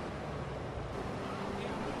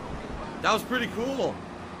 That was pretty cool.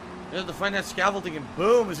 You have to find that scaffolding and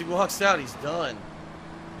boom, as he walks out, he's done.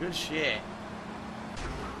 Good shit.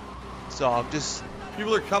 So I'm just...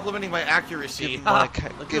 People are complimenting my accuracy.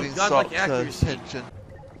 Giving Sock attention.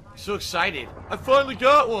 So excited. I finally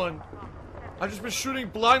got one. I've just been shooting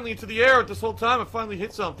blindly into the air this whole time. I finally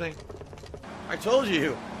hit something. I told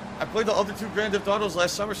you. I played the other 2 Grand Theft Autos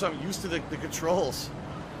last summer, so I'm used to the controls.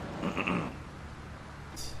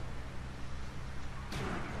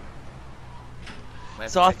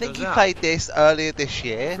 So I think you played this earlier this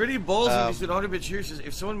year. Pretty ballsy. He said 100-bit cheers. Says,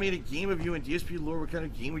 if someone made a game of you in DSP lore, what kind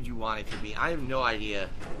of game would you want it to be? I have no idea.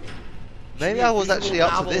 Maybe I was actually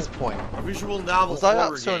up to this point. A visual novel. Was I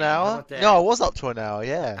up to an hour? No, I was up to an hour.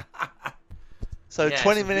 Yeah. So yeah,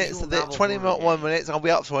 20 minutes, 21 minutes, I'll be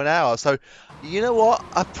up to an hour. So, you know what?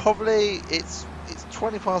 I probably it's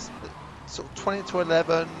 20 past, sort of 20 to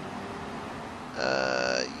 11.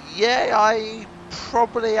 Yeah, I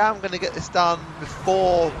probably am going to get this done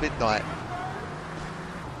before midnight.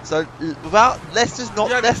 So let's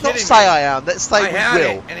not say I am. Let's say we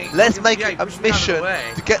will. Let's make it a mission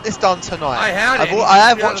to get this done tonight. I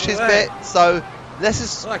have watched his bit, so let's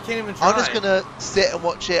just. Well, I can't even try. I'm just gonna sit and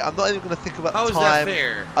watch it. I'm not even gonna think about the time. How is that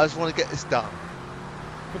fair? I just want to get this done.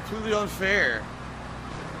 Completely unfair.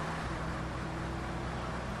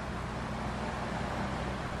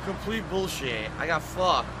 Complete bullshit. I got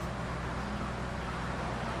fucked.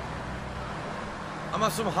 I'm on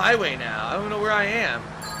some highway now. I don't know where I am.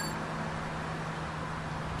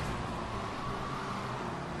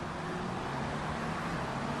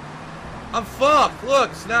 I'm fucked.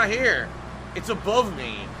 Look, it's not here. It's above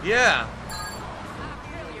me. Yeah.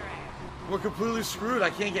 We're completely screwed. I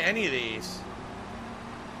can't get any of these.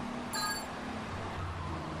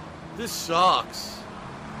 This sucks.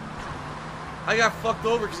 I got fucked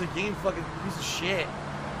over because the game fucking piece of shit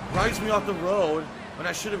rides me off the road when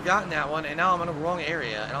I should have gotten that one, and now I'm in the wrong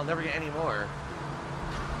area, and I'll never get any more.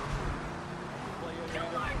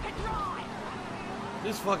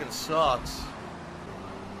 This fucking sucks.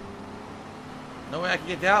 No way I can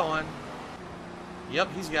get that one. Yep,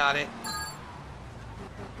 he's got it.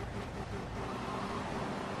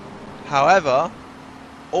 However,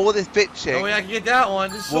 all this bitching no way I can get that one.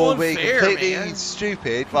 This is so will unfair, be completely man.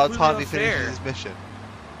 stupid by the time he finishes his mission.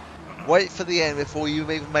 Wait for the end before you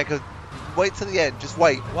even make a... Wait till the end, just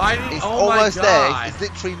wait. Why did... It's oh almost my God. there. It's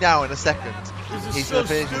literally now in a second. This is He's so gonna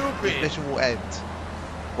finish. stupid. His mission will end.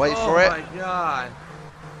 Wait for it. Oh my God.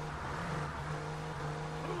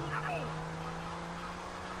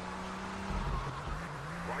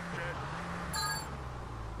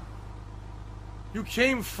 You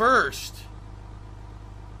came first.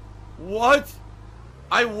 What?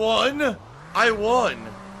 I won? I won.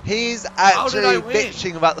 He's actually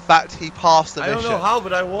bitching about the fact he passed the mission. I don't know how,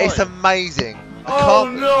 but I won. It's amazing. Oh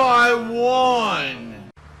no, I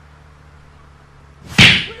won.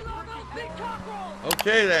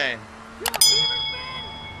 Okay then.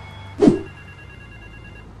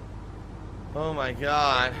 Oh my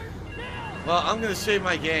God. Well, I'm gonna save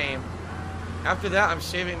my game. After that, I'm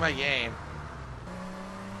saving my game.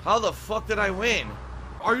 How the fuck did I win?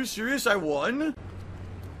 Are you serious? I won?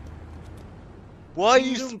 Why are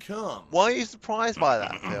Kingdom Come. why are you surprised by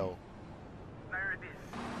that, Phil?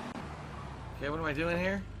 Okay, what am I doing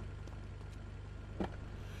here?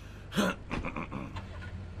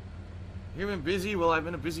 You've been busy? Well, I've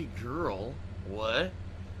been a busy girl. What?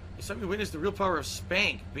 It's time to witness the real power of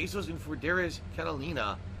Spank. Bezos and Forderes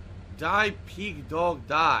Catalina. Die, pig, dog,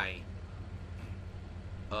 die.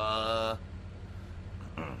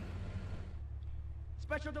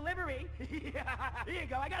 Special delivery. Here you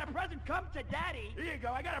go. I got a present. Come to daddy. Here you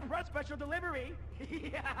go. I got a present. Special delivery.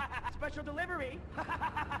 Special delivery.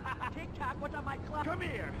 TikTok, what's on my clock? Come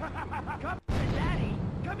here. Come to daddy.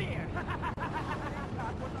 Come here.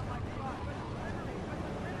 TikTok, what's on my clock?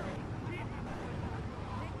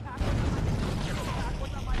 TikTok,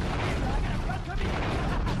 what's on my clock? I got a present. Come here.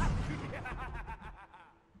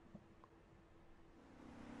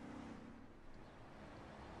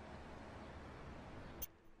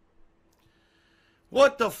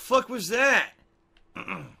 What the fuck was that?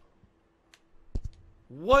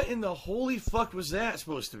 What in the holy fuck was that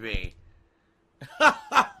supposed to be?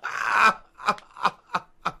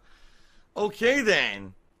 Okay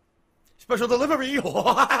then. Special delivery.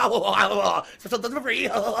 Special delivery.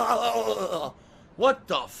 What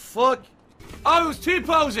the fuck? Oh, he was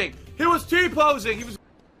T-posing. He was T-posing. He was.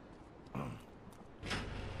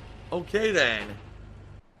 Okay then.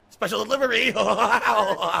 Special delivery.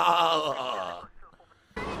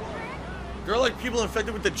 They're like people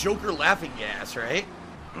infected with the Joker laughing gas, right?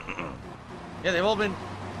 Yeah, they've all been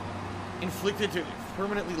inflicted to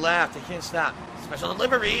permanently laugh. They can't stop. Special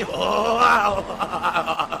delivery.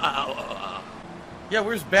 Yeah,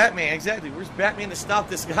 where's Batman? Exactly. Where's Batman to stop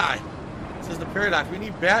this guy? Says the Paradox. We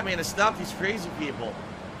need Batman to stop these crazy people.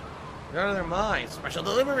 They're out of their minds. Special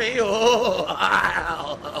delivery.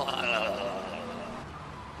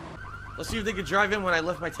 Let's see if they could drive in when I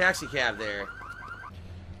left my taxi cab there.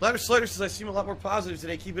 Ladder Slider says I seem a lot more positive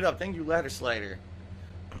today. Keep it up. Thank you, Ladder Slider.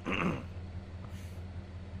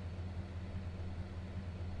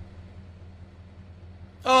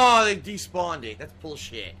 Oh, they despawned it. That's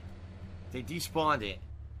bullshit. They despawned it.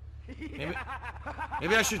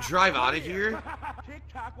 Maybe I should drive out of here.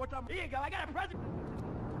 TikTok, what's on? Here you go. I got a present.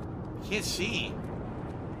 I can't see.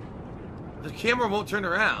 The camera won't turn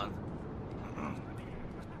around.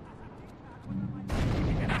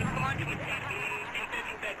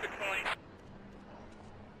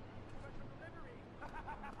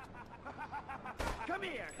 Come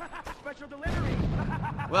here. Special delivery.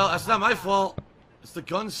 Well, that's not my fault. It's the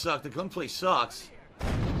guns suck. The gunplay sucks.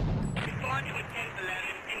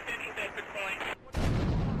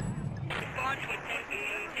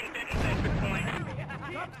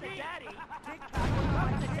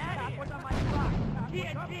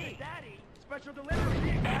 Special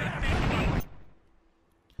delivery.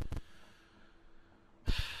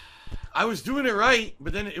 I was doing it right,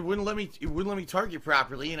 but then it wouldn't let me. It wouldn't let me target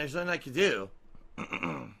properly, and there's nothing I could do.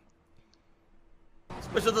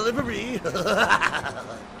 Special delivery.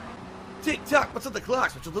 Tick-tock, what's on the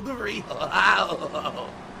clock? Special delivery.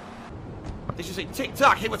 They should say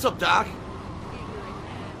tick-tock. Hey, what's up, Doc?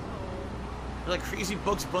 They're like crazy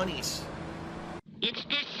Bugs Bunnies. It's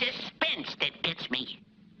this suspense that gets me.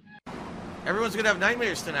 Everyone's gonna have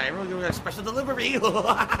nightmares tonight. Everyone's gonna have special delivery. You're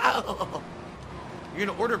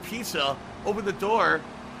gonna order pizza, open the door.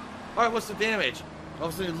 All right, what's the damage? All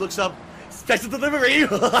of a sudden, it looks up. Special delivery.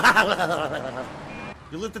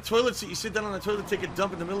 You lift the toilet seat. You sit down on the toilet, take a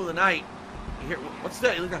dump in the middle of the night. You hear, what's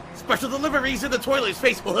that? You look at special deliveries in the toilet. His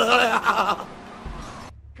face. Come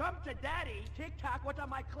to daddy. TikTok, what's on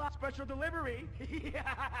my clock? Special delivery.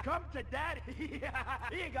 Come to daddy. Here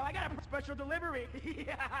you go. I got a special delivery.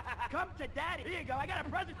 Come to daddy. Here you go. I got a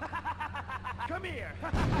present. Come here.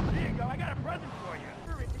 Here you go. I got a present for you.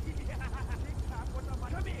 TikTok, what's on my...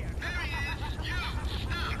 Come here. There he is. You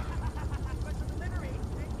stop. Special delivery.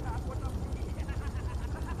 TikTok, what's on...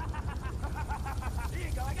 Here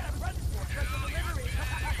you go. I got a present for you. Special delivery.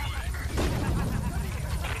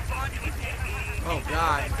 Oh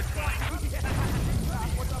God.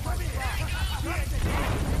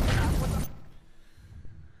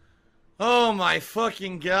 Oh my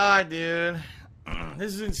fucking God, dude.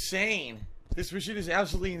 This is insane. This mission is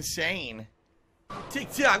absolutely insane.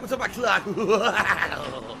 Tick-tock, what's up my clock?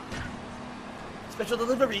 Special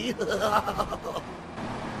delivery.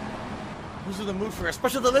 Who's in the mood for a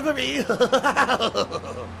special delivery?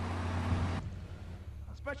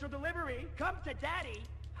 Special delivery. Come to daddy.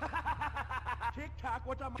 TikTok,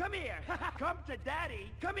 what's up? Come here. Come to daddy.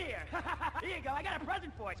 Come here. Here you go. I got a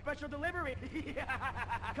present for you. Special delivery.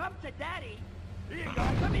 Come to daddy. Here you go.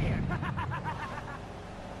 Come here.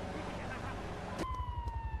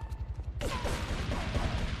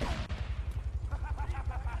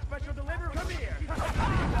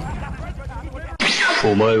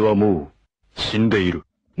 お前はもう死んでいる。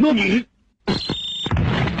何？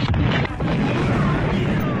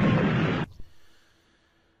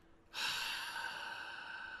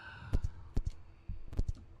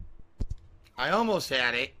 I almost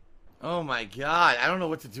had it. Oh my god, I don't know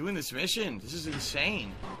what to do in this mission. This is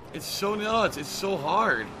insane. It's so nuts. It's so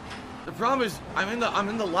hard. The problem is, I'm in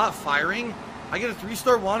the lot firing. I get a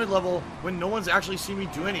 3-star wanted level when no one's actually seen me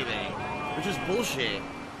do anything, which is bullshit.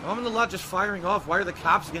 I'm in the lot just firing off. Why are the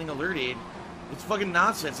cops getting alerted? It's fucking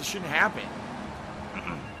nonsense. It shouldn't happen.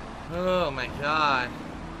 Oh my god.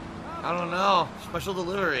 I don't know. Special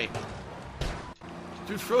delivery.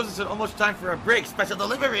 Dude Frozen said almost time for a break. Special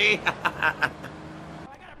delivery. I got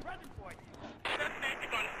a present for you.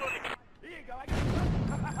 Here you go. I got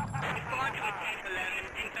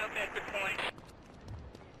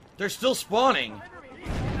They're still spawning.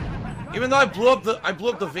 Even though I blew up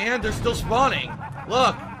the van, they're still spawning.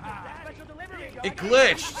 Look. It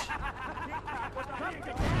glitched.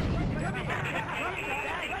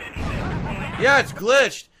 Yeah, it's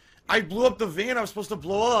glitched. I blew up the van I was supposed to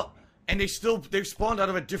blow up, and they spawned out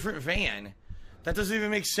of a different van. That doesn't even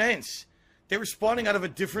make sense. They were spawning out of a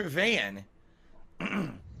different van.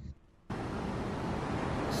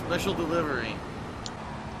 Special delivery.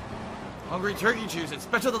 Hungry turkey juice and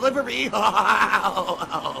special delivery.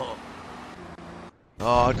 Oh,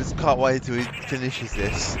 I just can't wait till he finishes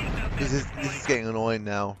this. This is getting annoying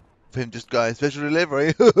now. For him just going special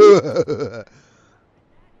delivery.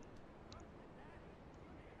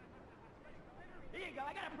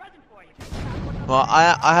 Well,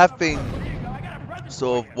 I have been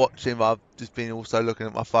sort of watching, but I've just been also looking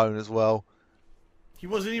at my phone as well. He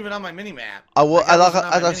wasn't even on my minimap.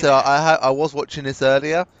 As I said, I was watching this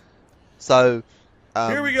earlier, so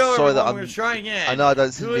here we go. Sorry that I'm going to try again. I know I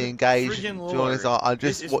don't seem to be engaged. To Lord. be honest, I'm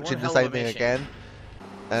just watching the same thing again,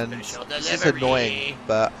 and it's just annoying.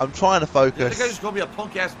 But I'm trying to focus. I think I just gonna be a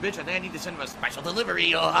punk ass bitch. I think I need to send him a special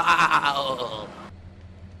delivery.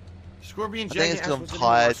 Scorpion I think it's because I'm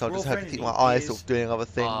tired, so I just have to keep my eyes sort of doing other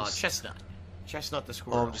things. Chestnut. Chestnut the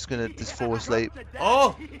squirrel. Oh, I'm just gonna just fall asleep.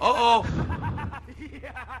 Oh! Uh-oh!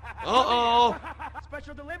 Uh-oh!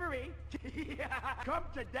 Special delivery. Come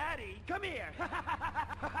to daddy. Come here.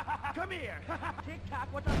 Come here. TikTok,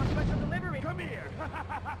 what's up with special delivery? Come here.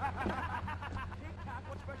 TikTok,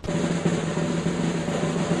 what's special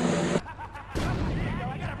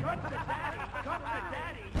I got a run to daddy. Come to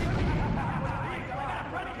daddy.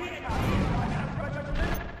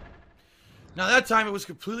 Now that time it was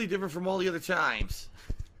completely different from all the other times.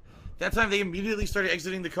 That time they immediately started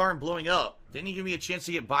exiting the car and blowing up. Didn't even give me a chance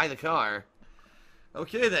to get by the car.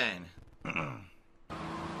 Okay then.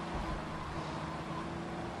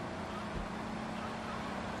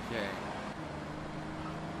 Okay.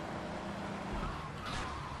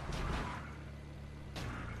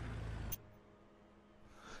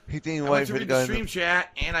 He didn't I wait went to for it to read go the in stream chat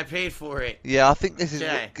and I paid for it. Yeah, I think this is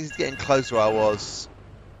Okay. getting close to where I was.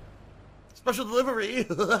 Special delivery.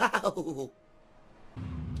 There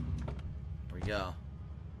we go.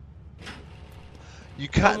 You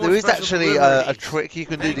can. more There is special actually a deliveries. trick you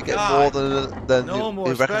can do Thank to get God. more than No more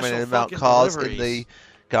the recommended special amount of fucking cars in deliveries. the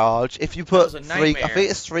garage. If you put was a 3, I nightmare. think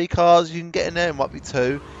it's 3 cars you can get in there. It might be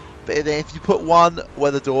 2, but then if you put 1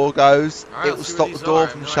 where the door goes, All right, it let's will see stop what the these door are. I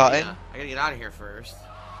from have no shutting, idea. I gotta get out of here first.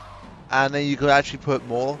 and then you can actually put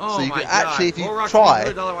more. Oh so you my can actually, God. if you Roll Rock try,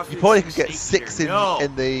 $100 watch you me probably do could get snake 6 eater. No.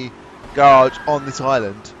 in the garage on this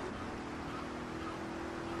island.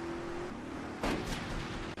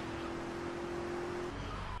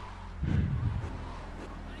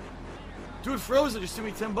 Dude Frozen just threw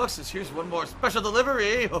me $10. Here's one more special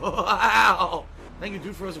delivery. Wow. Thank you,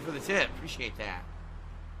 Dude Frozen, for the tip. Appreciate that.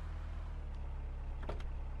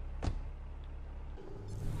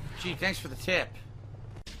 Gee, thanks for the tip.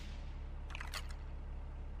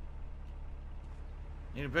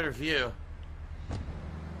 Need a better view.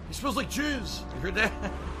 He smells like jizz. You heard that?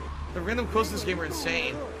 The random quotes in this game are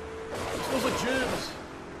insane. He smells like jizz.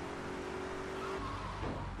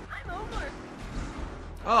 I'm over.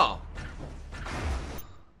 Oh.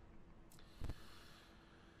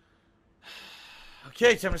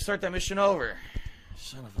 Okay, time to start that mission over.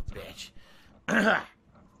 Son of a bitch.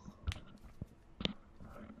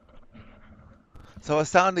 So I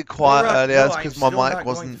sounded quiet Alright, earlier no, because I'm my still not mic going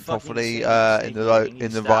wasn't to fucking properly say this in thing. the You need to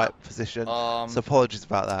in the stop. right position. Um, So apologies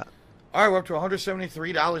about that. Alright, we're up to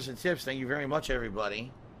 $173 in tips. Thank you very much,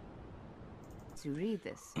 everybody. To read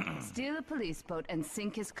this, steal a police boat and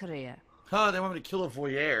sink his career. Huh, they want me to kill a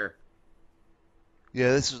voyeur.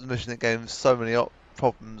 Yeah, this was the mission that gave him so many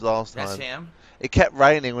problems last That's time. him. It kept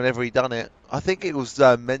raining whenever he done it. I think it was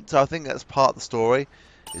meant to. I think that's part of the story.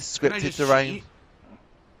 It's Can I scripted just to rain. cheat?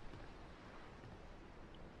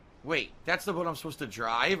 Wait, that's the boat I'm supposed to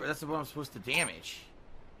drive, or that's the boat I'm supposed to damage?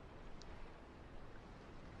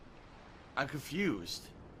 I'm confused.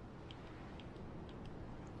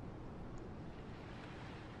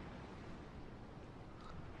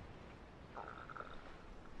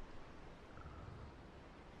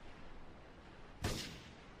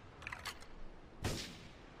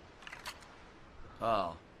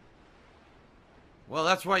 Oh. Well,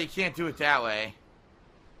 that's why you can't do it that way.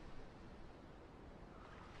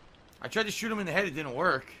 I tried to shoot him in the head, it didn't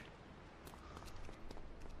work.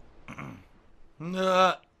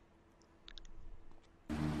 Nah.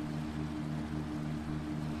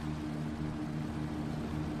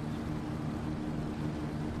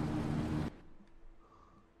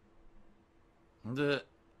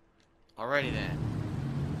 Alrighty then.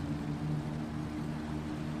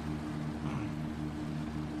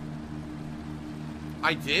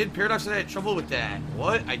 I did? Paradox said I had trouble with that.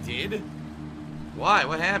 What? I did? Why?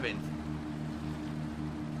 What happened?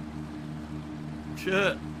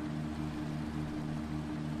 Shit.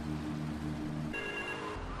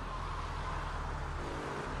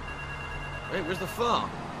 Wait, where's the phone?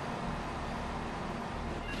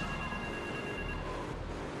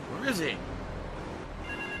 Where is it?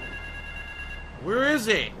 Where is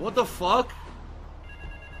it? What the fuck?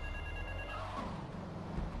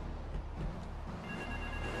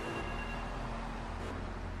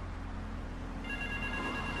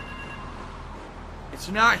 It's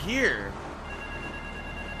not here.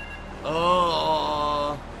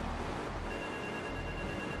 Oh.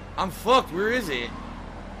 I'm fucked. Where is it?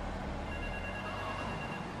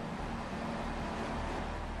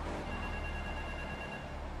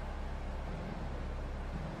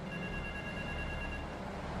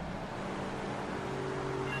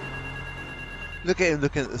 Look at him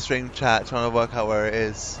looking at the stream chat, trying to work out where it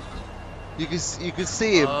is. You can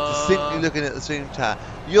see him distinctly looking at the stream chat.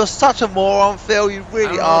 You're such a moron, Phil. You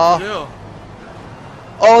really are.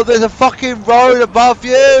 Oh, there's a fucking road above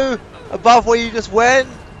you, above where you just went.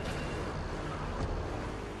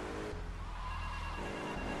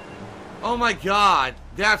 Oh my god,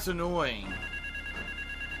 that's annoying.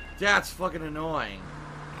 That's fucking annoying.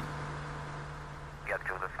 Get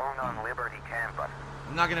to the phone on Liberty campus.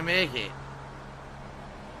 I'm not gonna make it.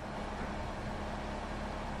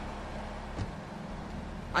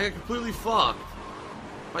 I got completely fucked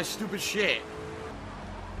by stupid shit.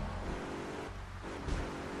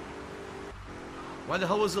 Why the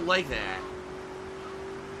hell was it like that?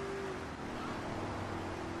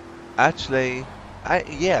 Actually,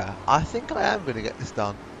 yeah, I think I am going to get this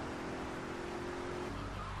done.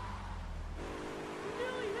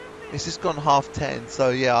 It's just gone 10:30,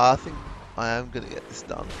 so yeah, I think I am going to get this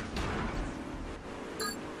done.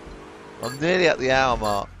 I'm nearly at the hour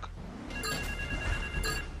mark.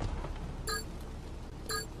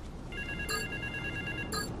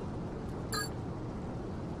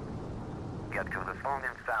 Get to the phone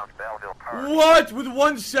in South Belleville Park. What? With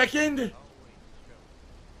 1 second?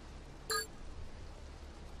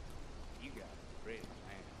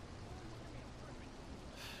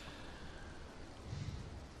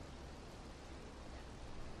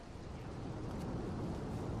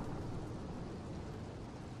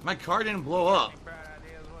 My car didn't blow up.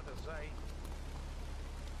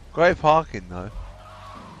 Great parking though.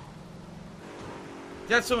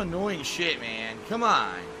 That's some annoying shit, man. Come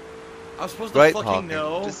on. I was supposed Great to fucking parking.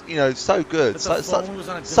 know. Just, you know, so good. that the Such phone was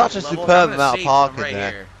on a a different level. superb I'm amount gonna of save parking them right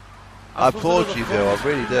there. here. I was supposed applaud to know you, the Bill. phone I was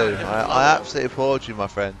really on a do. different I level. absolutely applaud you, my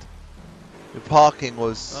friend. Your parking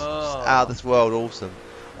was just out of this world awesome.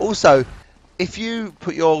 Also, if you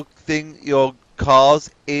put your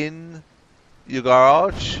cars in your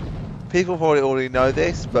garage, people probably already know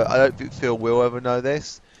this, but I don't think Phil will ever know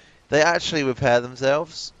this. They actually repair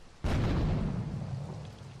themselves.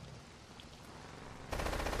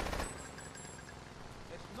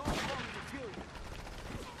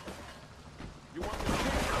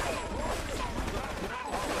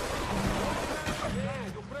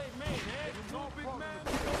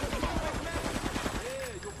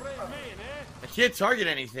 I can't target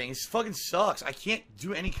anything. This fucking sucks. I can't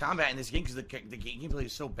do any combat in this game because the gameplay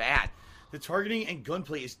is so bad. The targeting and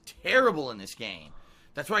gunplay is terrible in this game.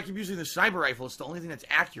 That's why I keep using the sniper rifle. It's the only thing that's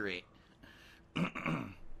accurate.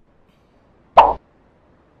 Oh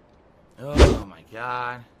my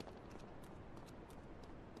god.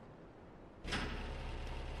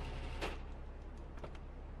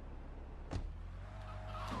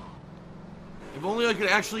 If only I could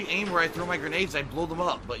actually aim where I throw my grenades, I'd blow them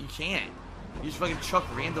up, but you can't. You just fucking chuck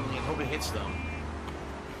randomly and hope it hits them.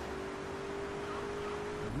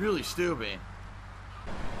 Really stupid.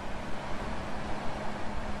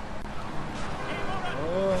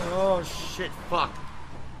 Oh, shit, fuck.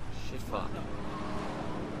 Shit, fuck.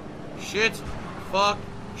 Shit, fuck,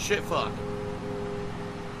 shit, fuck.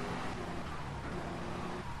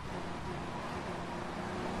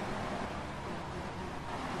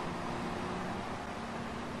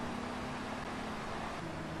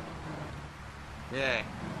 Okay.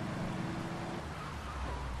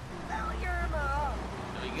 There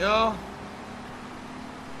we go.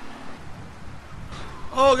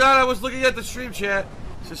 Oh god, I was looking at the stream chat.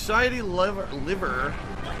 Society Liver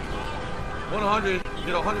 100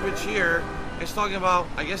 did 100 cheer. It's talking about,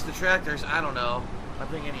 I guess, the tractors. I don't know.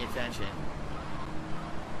 Not paying any attention.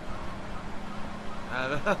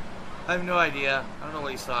 I have no idea. I don't know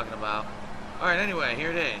what he's talking about. Alright, anyway,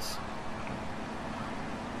 here it is.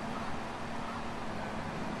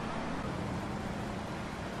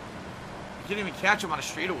 You can't even catch him on a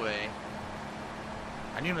straightaway.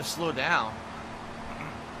 I need him to slow down.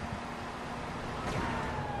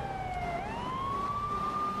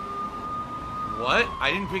 What?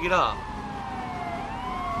 I didn't pick it up.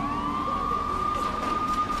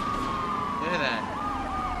 Look at that.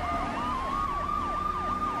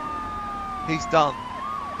 He's done.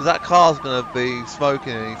 Because that car's going to be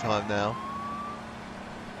smoking any time now.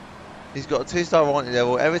 He's got a 2-star warranty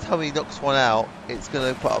level. Every time he knocks one out, it's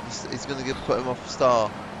going to put up. It's going to put him off a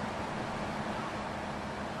star.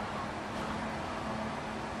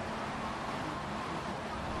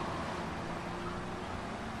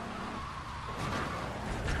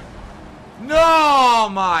 No,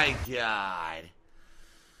 my God.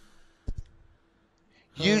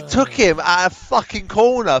 You took him at a fucking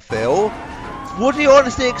corner, Phil. What do you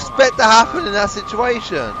honestly expect to happen in that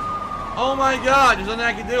situation? Oh my God, there's nothing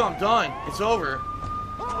I can do. I'm done. It's over.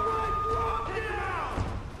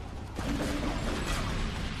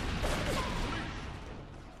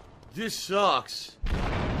 This sucks.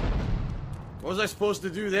 What was I supposed to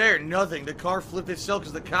do there? Nothing. The car flipped itself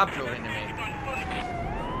because the cop drove into me.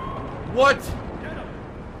 What?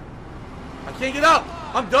 I can't get up.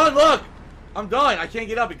 I'm done. Look. I'm done. I can't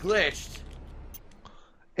get up. It glitched.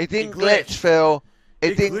 It didn't glitch, Phil.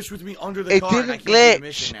 It glitched with me under the car. It didn't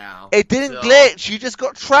glitch. It didn't glitch. You just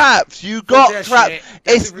got trapped. You got trapped.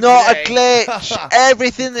 It's not a glitch.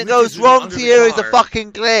 Everything that goes wrong to you is a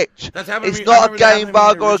fucking glitch. It's not a game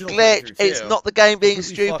bug or a glitch. It's not the game being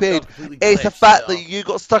stupid. It's the fact that you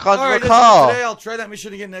got stuck under a car. Today I'll try that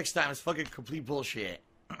mission again next time. It's fucking complete bullshit.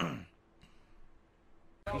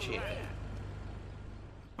 Appreciate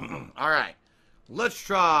it. Alright. Let's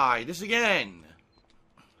try this again.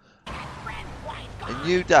 A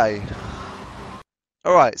new day.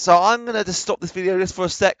 Alright, so I'm going to just stop this video just for a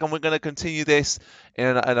sec and we're going to continue this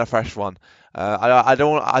in a fresh one. I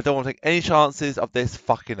don't want to take any chances of this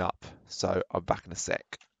fucking up. So I'm back in a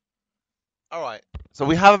sec. Alright, so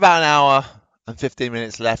we have about an hour and 15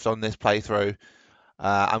 minutes left on this playthrough.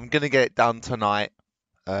 I'm going to get it done tonight.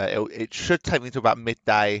 It should take me to about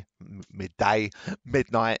midnight.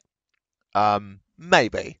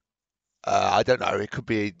 Maybe. I don't know. It could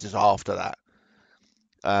be just after that.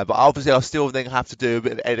 But obviously, I'll still then have to do a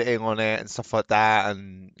bit of editing on it and stuff like that.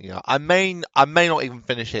 And you know, I may not even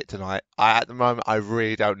finish it tonight. At the moment, I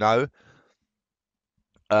really don't know.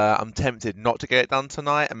 I'm tempted not to get it done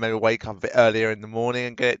tonight and maybe wake up a bit earlier in the morning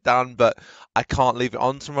and get it done. But I can't leave it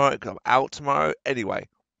on tomorrow because I'm out tomorrow. Anyway,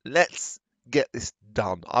 let's get this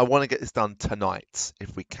done. I want to get this done tonight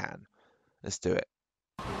if we can. Let's do it.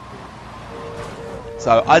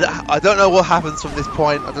 So I don't know what happens from this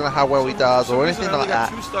point. I don't know how well he does or anything like that.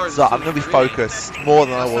 So I'm going to be focused more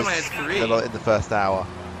than I was in the first hour.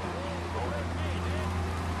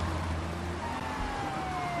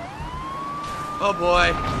 Oh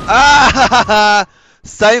boy. Ah!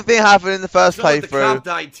 Same thing happened in the first playthrough. The cop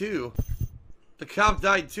died too. The cop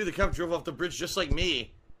died too. The cop drove off the bridge just like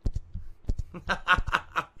me.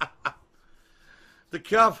 The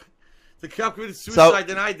cop committed suicide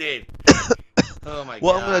than I did. Oh my God.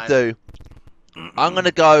 What I'm going to do, I'm going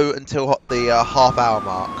to go until the half-hour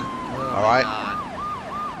mark,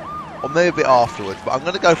 alright? Or maybe a bit afterwards, but I'm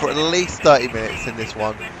going to go for at least 30 minutes in this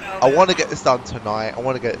one. I want to get this done tonight. I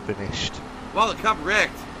want to get it finished. Wow, the cop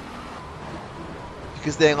wrecked.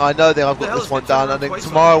 Because then I know then I've got this one done, and then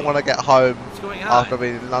tomorrow when I get home, after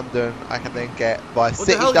being in London, I can then get Vice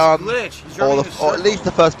City done, or at least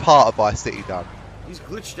the first part of Vice City done. He's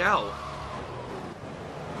glitched out.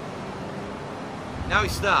 Now he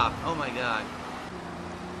stopped. Oh my God.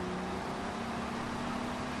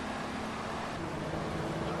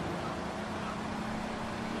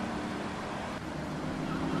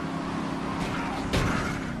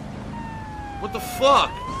 What the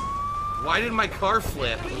fuck? Why did my car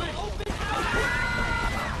flip?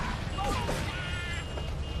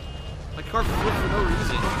 car flipped for no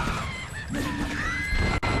reason.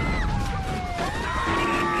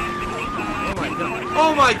 Oh my god.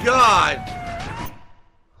 Oh my god!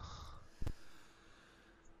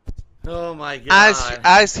 Oh my god.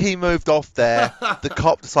 As he moved off there, the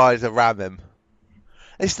cop decided to ram him.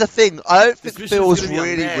 It's the thing, I don't think Phil's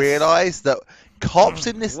really realised that cops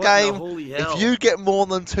in this game, if you get more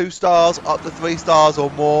than 2 stars, up to 3 stars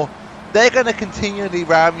or more, they're going to continually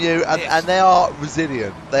ram you, and they are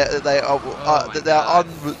resilient. They are they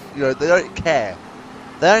don't care.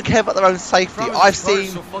 They don't care about their own safety. I've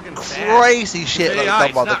seen crazy shit that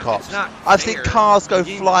done by the cops. I've seen cars go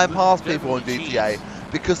flying past people on GTA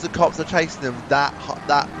because the cops are chasing them that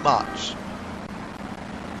much.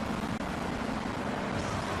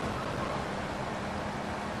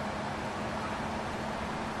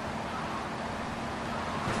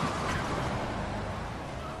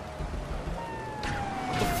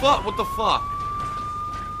 What the fuck?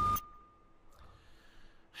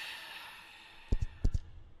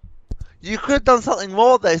 You could have done something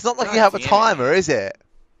more there. It's not like you have a timer, is it?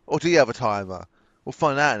 Or do you have a timer? We'll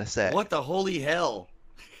find out in a sec. What the holy hell?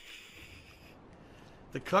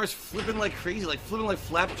 The car's flipping like crazy, like flipping like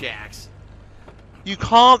flapjacks. You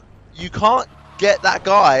can't get that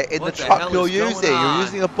guy in the truck you're using. You're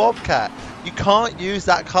using a Bobcat. You can't use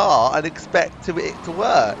that car and expect it to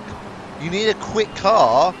work. You need a quick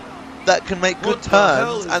car that can make good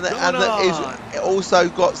turns and that is also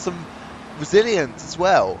got some resilience as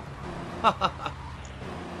well. I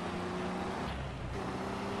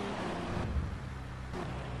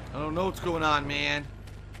don't know what's going on, man.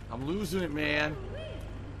 I'm losing it, man.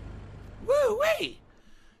 Woo-wee!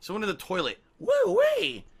 Someone in the toilet.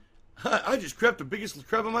 Woo-wee! I just crapped the biggest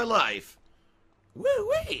crap of my life.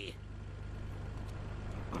 Woo-wee!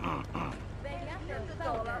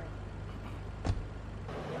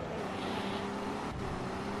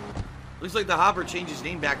 Looks like the Hopper changed his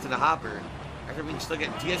name back to the Hopper after being stuck at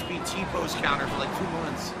DSP T-post counter for like 2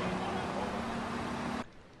 months.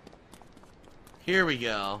 Here we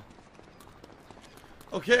go.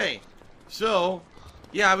 Okay, so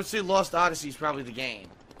yeah, I would say Lost Odyssey is probably the game.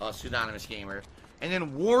 Pseudonymous Gamer, and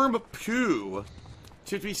then Warm Poo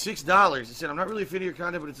tipped me $6. It said, "I'm not really a fan of your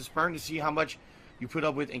content, but it's inspiring to see how much you put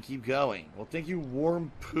up with and keep going." Well, thank you,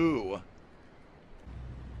 Warm Poo.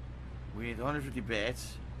 With 150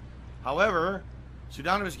 bits. However,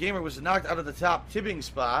 Pseudonymous Gamer was knocked out of the top tipping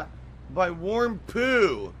spot by Warm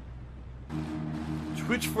Poo.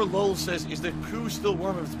 Twitch for LOL says, "Is the poo still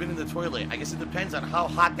warm if it's been in the toilet?" I guess it depends on how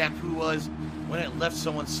hot that poo was when it left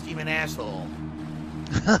someone's steaming asshole.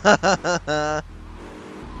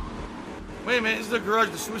 Wait a minute, this is the garage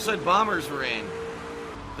the suicide bombers were in.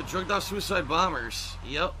 The drugged out suicide bombers.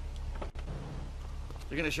 Yep.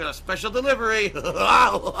 They're gonna show a special delivery.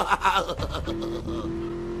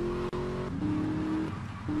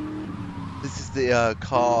 This is the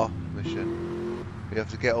car mission. We have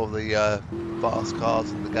to get all the fast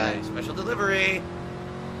cars in the game. Special delivery.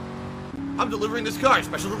 I'm delivering this car.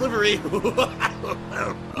 Special delivery.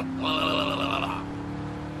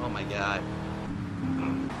 Oh my god.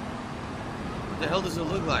 What the hell does it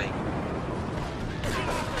look like?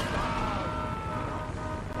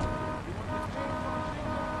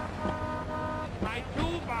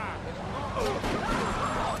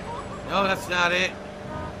 No, that's not it.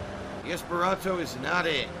 The Esperanto is not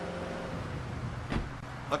it.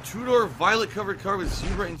 A two-door violet-covered car with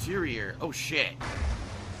zebra interior. Oh, shit.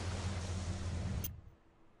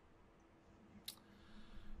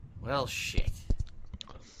 Well, shit.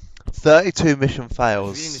 32 mission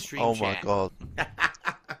fails. Oh, my God.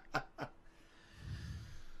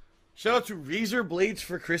 Shout out to Razor Blades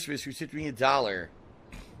for Christmas, who tipped me $1.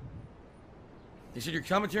 They said, "Your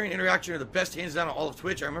commentary and interaction are the best hands down on all of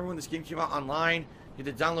Twitch. I remember when this game came out online, you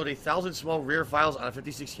had to download 1,000 small rare files on a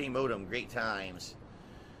 56K modem. Great times."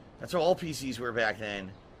 That's how all PCs were back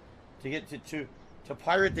then. To get to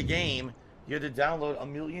pirate the game, you had to download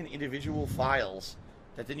 1,000,000 individual files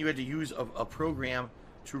that then you had to use a program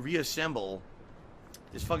to reassemble.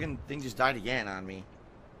 This fucking thing just died again on me.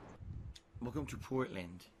 Welcome to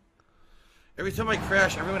Portland. Every time I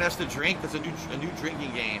crash, everyone has to drink. That's a new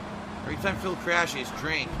drinking game. Every time Phil crashes,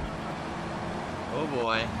 drink. Oh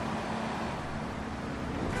boy.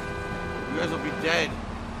 You guys will be dead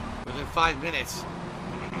within 5 minutes.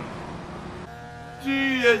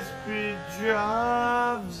 DSP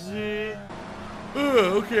Jobsy.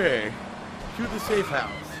 Oh, okay. To the safe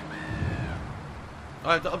house.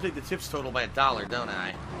 I have to update the tips total by $1, don't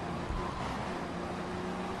I?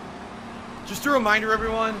 Just a reminder,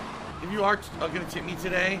 everyone, if you are going to tip me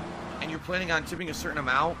today, and you're planning on tipping a certain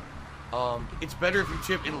amount, it's better if you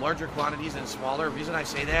tip in larger quantities than smaller. The reason I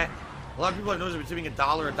say that, A lot of people I've noticed have been tipping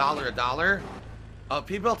 $1, $1.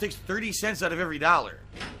 PayPal takes 30 cents out of every dollar.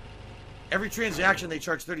 Every transaction they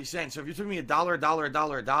charge 30 cents. So if you tip me $1,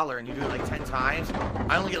 $1, and you do it like 10 times,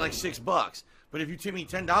 I only get like $6. But if you tip me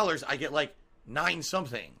 $10, I get like 9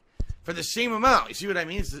 something for the same amount. You see what I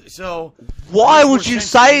mean? So why would you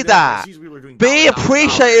say that? Be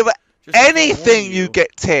appreciative of anything you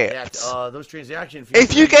get tipped. Those transaction fees.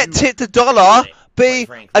 If you get tipped $1, be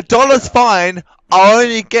 $1's fine. I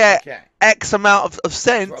only get X amount of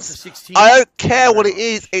cents. I don't care what it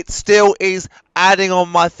is. It still is adding on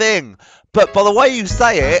my thing. But by the way you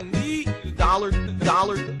say it, dollar.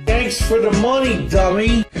 Thanks for the money,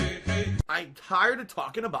 dummy. I'm tired of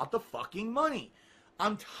talking about the fucking money.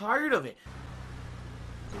 I'm tired of it.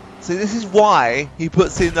 See, this is why he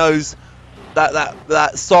puts in those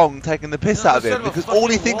that song taking the piss out of him, because all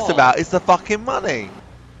he thinks about is the fucking money.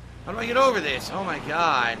 How do I get over this? Oh my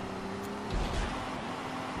god.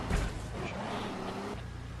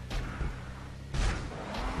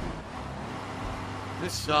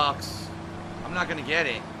 This sucks. I'm not gonna get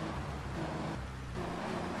it.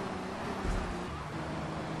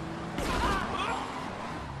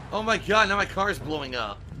 Oh my god, now my car is blowing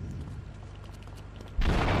up.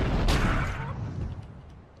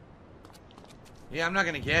 Yeah, I'm not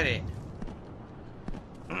gonna get it.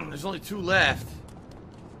 There's only 2 left.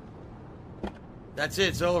 That's it,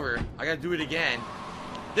 it's over. I gotta do it again.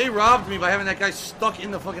 They robbed me by having that guy stuck in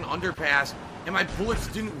the fucking underpass, and my bullets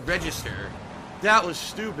didn't register. That was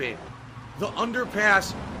stupid. The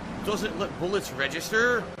underpass doesn't let bullets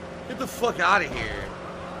register? Get the fuck out of here.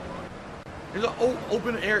 There's an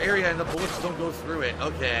open air area and the bullets don't go through it.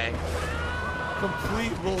 Okay.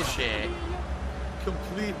 Complete bullshit.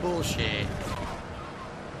 Complete bullshit.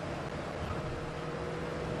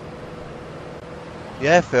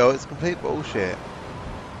 Yeah, Phil, it's complete bullshit.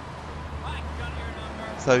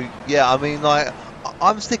 So, yeah, I mean, like,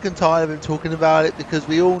 I'm sick and tired of him talking about it, because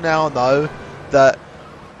we all now know that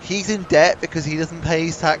he's in debt because he doesn't pay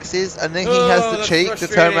his taxes, and then he has the cheek to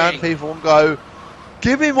turn around to people and go,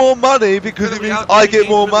 give me more money because it means I get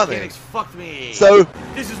more money. Fuck me. So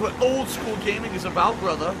this is what old school gaming is about,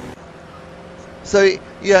 brother. So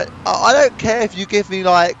yeah, I don't care if you give me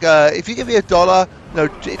like if you give me $1, no,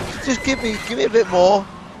 just give me a bit more.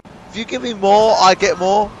 If you give me more, I get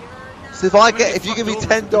more. So if you give me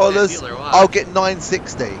 $10, I'll get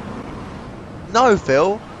 $9.60. No,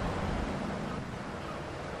 Phil.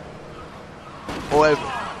 Or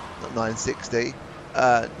not $9.60.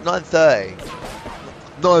 $9.30.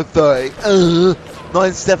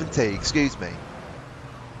 $9.70. Excuse me.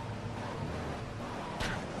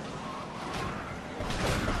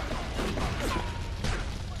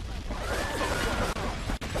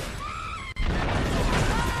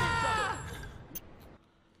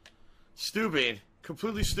 Stupid.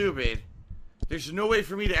 Completely stupid. There's no way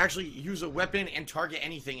for me to actually use a weapon and target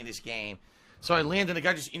anything in this game. So I land and the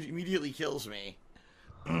guy just immediately kills me.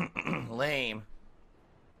 Lame.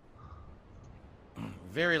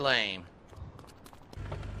 Very lame.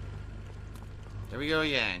 There we go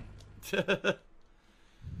again. Some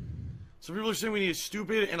people are saying we need a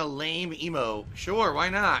stupid and a lame emo. Sure, why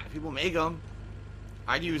not? People make them.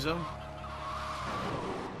 I'd use them.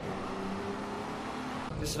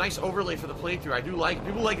 This nice overlay for the playthrough. I do like.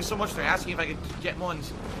 People like it so much they're asking if I could get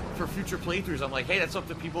ones for future playthroughs. I'm like, hey, that's up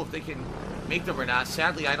to people if they can make them or not.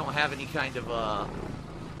 Sadly, I don't have any kind of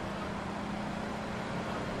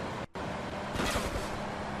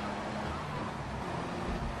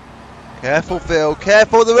Careful, Phil.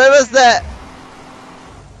 Careful, the river's there.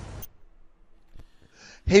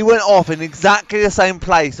 He went off in exactly the same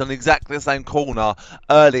place on exactly the same corner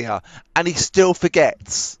earlier, and he still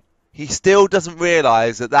forgets. He still doesn't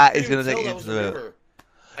realise that is going to take you into the river.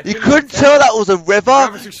 You couldn't tell that was a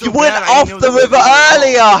river? You went off the river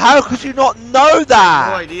earlier! How could you not know that?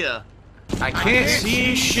 No idea. I can't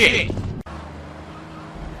see shit.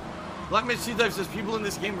 Blackman C-Dive says people in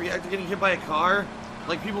this game react to getting hit by a car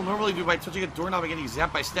like people normally do by touching a doorknob and getting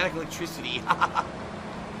zapped by static electricity.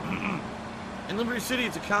 In Liberty City,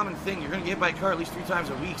 it's a common thing. You're going to get hit by a car at least 3 times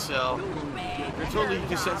a week, so you're totally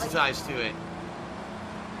desensitized to it.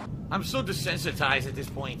 I'm so desensitized at this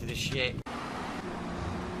point to this shit.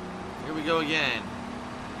 Here we go again.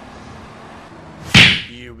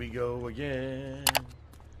 Here we go again.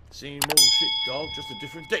 Same old shit, dog, just a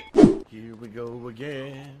different day. Here we go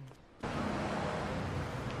again.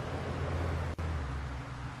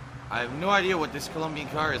 I have no idea what this Colombian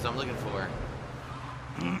car is I'm looking for.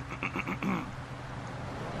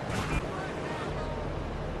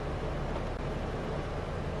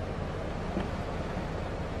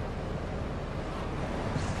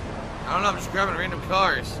 I don't know, I'm just grabbing random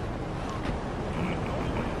cars.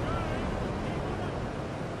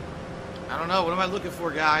 I don't know. What am I looking for,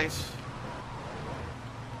 guys?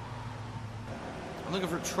 I'm looking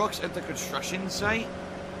for trucks at the construction site.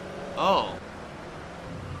 Oh.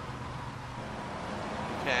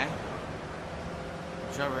 Okay.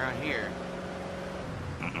 Drive around here.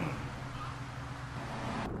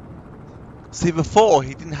 See, before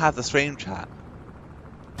he didn't have the stream chat.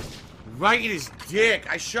 Right in his dick.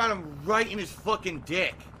 I shot him right in his fucking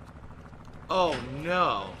dick. Oh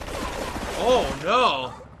no. Oh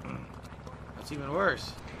no. That's even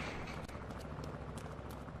worse.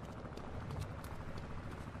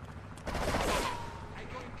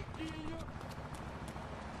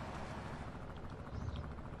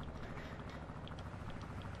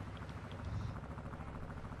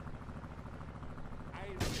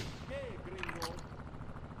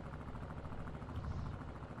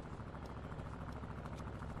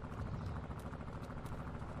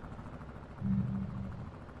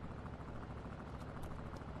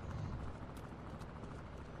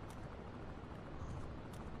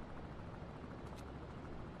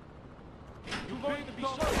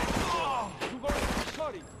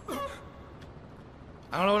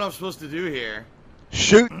 I don't know what I'm supposed to do here.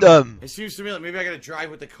 Shoot them! It seems to me like maybe I gotta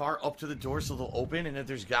drive with the car up to the door so they'll open, and if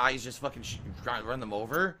there's guys just fucking trying to run them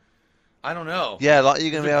over. I don't know. Yeah, like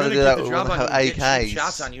you're gonna be able to do that when they have AKs.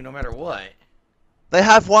 Shots on you no matter what. They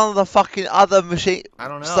have one of the fucking other machine. I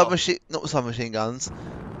don't know. Not submachine guns.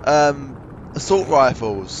 Assault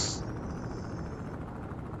rifles.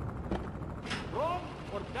 Run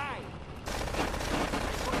or die.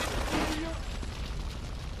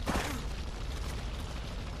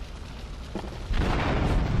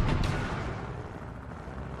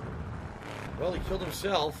 Well, he killed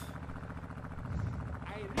himself.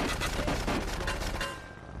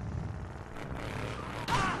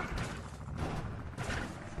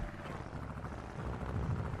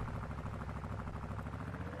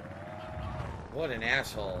 What an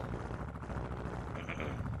asshole.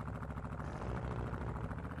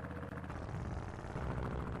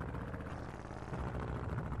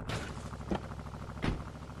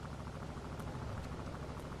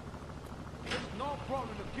 No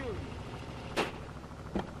problem to kill you.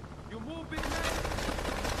 You move, big man.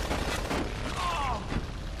 Oh!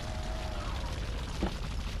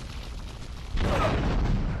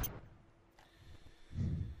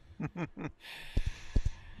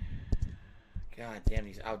 God damn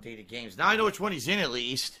these outdated games. Now I know which one he's in at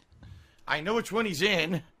least. I know which one he's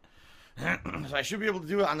in. So I should be able to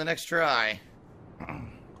do it on the next try.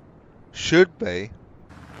 Should be.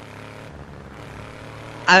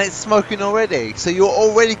 And it's smoking already, so you're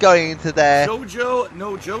already going into there.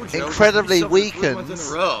 Jojo. Incredibly weakened in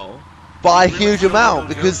a row. By a huge amount,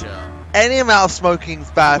 because any amount of smoking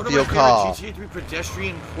is bad for your car. GTA 3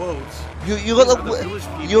 pedestrian quotes. You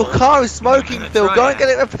got your car is smoking, Phil. Go and get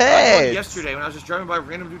it repaired. Yesterday, when I was just driving by, a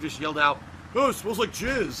random dude just yelled out, "Oh, it smells like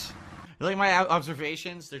jizz." You like my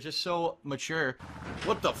observations? They're just so mature.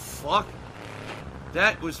 What the fuck?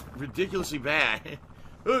 That was ridiculously bad.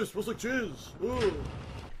 Oh, it smells like jizz. Oh.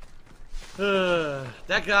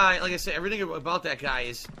 That guy, like I said, everything about that guy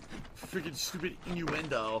is freaking stupid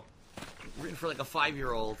innuendo. Written for like a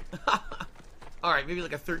 5-year-old. Alright, maybe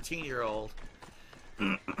like a 13-year-old.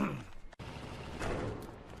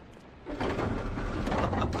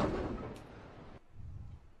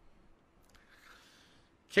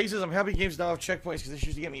 Cases, I'm happy games now have checkpoints because this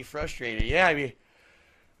used to get me frustrated. Yeah, I mean,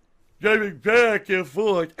 driving back and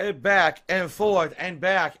forth and back and forth and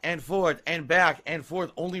back and forth and back and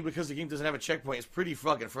forth only because the game doesn't have a checkpoint. It's pretty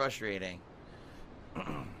fucking frustrating.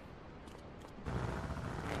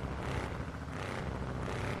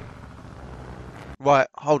 Right,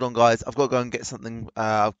 hold on, guys. I've got to go and get something.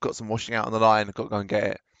 I've got some washing out on the line. I've got to go and get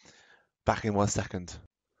it. Back in 1 second.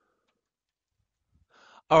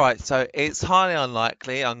 Alright, so it's highly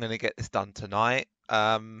unlikely I'm going to get this done tonight.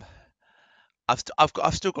 I've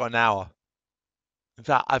still got an hour. In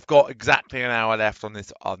fact, I've got exactly an hour left on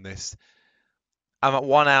this. I'm at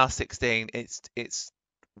 1 hour 16. It's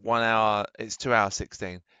 1 hour. It's 2 hours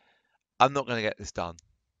 16. I'm not going to get this done.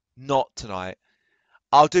 Not tonight.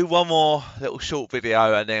 I'll do one more little short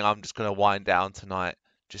video and then I'm just going to wind down tonight.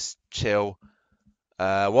 Just chill.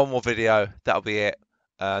 One more video. That'll be it.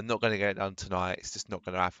 Not going to get it done tonight. It's just not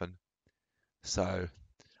going to happen. So,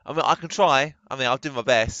 I mean, I can try. I mean, I'll do my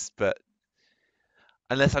best, but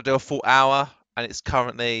unless I do a full hour and it's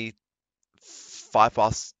currently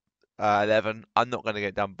 11, I'm not going to get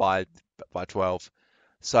it done by 12.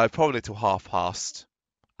 So probably till 12:30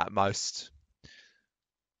 at most.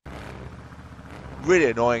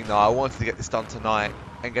 Really annoying though. I wanted to get this done tonight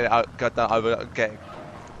and get it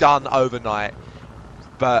done overnight.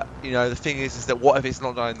 But you know, the thing is that what if it's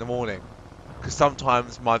not done in the morning? because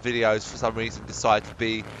sometimes my videos for some reason decide to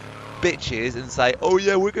be bitches and say, oh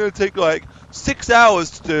yeah, we're going to take like 6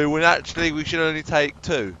 hours to do when actually we should only take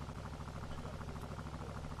 2.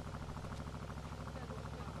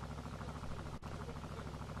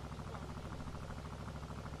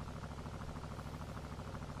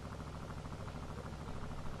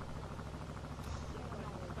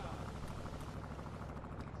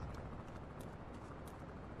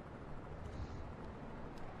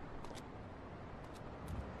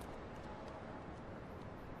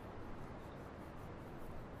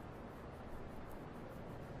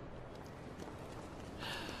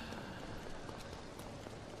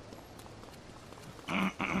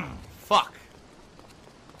 Fuck.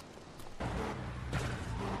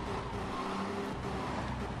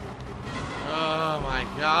 Oh my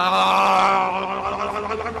god.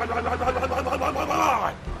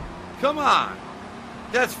 Come on.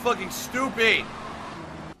 That's fucking stupid.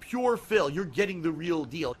 Pure Phil, you're getting the real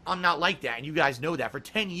deal. I'm not like that, and you guys know that. For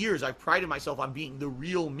 10 years, I've prided myself on being the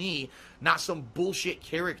real me, not some bullshit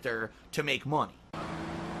character to make money.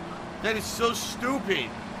 That is so stupid.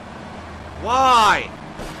 Why?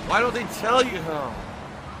 Why don't they tell you? Oh.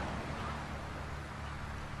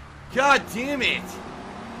 God damn it.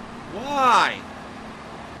 Why?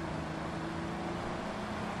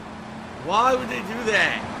 Why would they do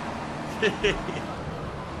that?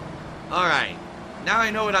 Alright. Now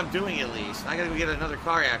I know what I'm doing at least. I gotta go get another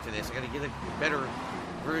car after this. I gotta get a better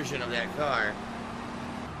version of that car.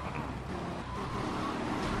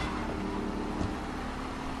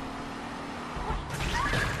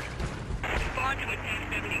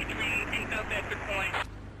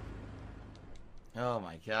 Oh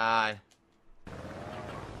my god.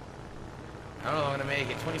 I don't know if I'm gonna make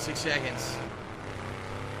it. 26 seconds.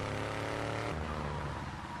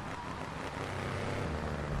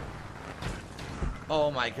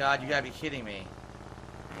 Oh my god, you gotta be kidding me.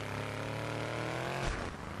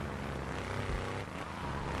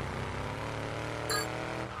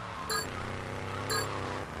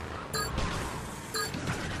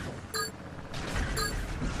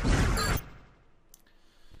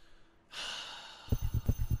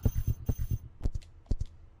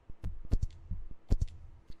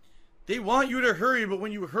 They want you to hurry, but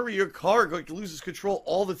when you hurry, your car loses control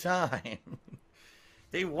all the time.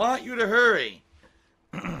 They want you to hurry.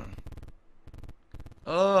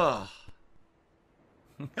 Ugh.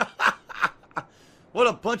 What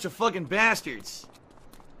a bunch of fucking bastards.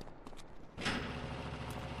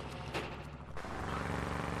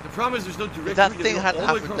 The problem is there's no direct... If that thing hadn't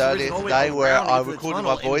happened earlier today where I recorded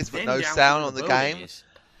my voice but no sound on the game,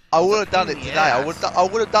 I would have done it today. I would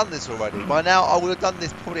have done this already. By now, I would have done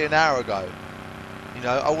this probably an hour ago. You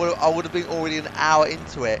know, I would have been already an hour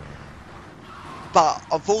into it. But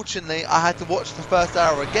unfortunately, I had to watch the first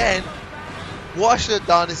hour again. What I should have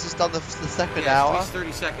done is just done the second hour. At least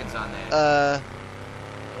 30 seconds on that.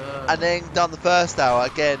 And then done the first hour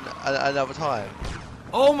again another time.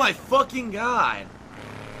 Oh my fucking god!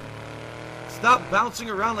 Stop bouncing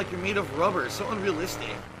around like you're made of rubber. It's so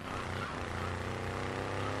unrealistic.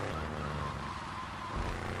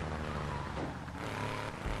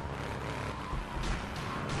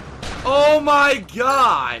 Oh my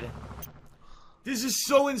god! This is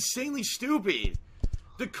so insanely stupid.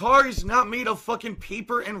 The car is not made of fucking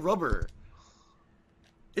paper and rubber.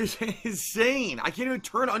 It's insane. I can't even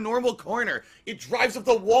turn a normal corner. It drives up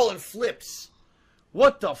the wall and flips.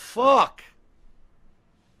 What the fuck?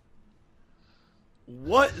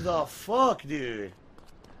 What the fuck, dude?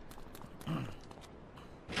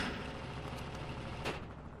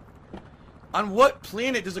 On what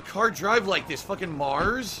planet does a car drive like this? Fucking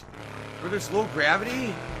Mars? Where there's low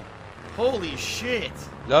gravity? Holy shit.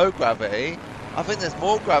 Low gravity? I think there's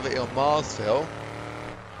more gravity on Mars, Phil.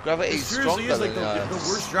 Gravity is stronger is like than the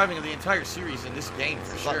worst driving of the entire series in this game,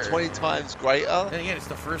 for sure. Like 20 times greater. Then again, it's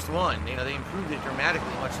the first one. You know, they improved it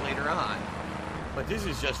dramatically much later on. But this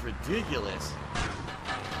is just ridiculous.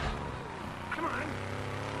 Come on.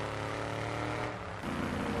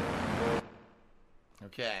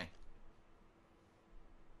 Okay.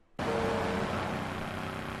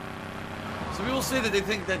 So people say that they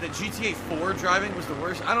think that the GTA 4 driving was the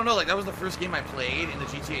worst. I don't know, like that was the first game I played in the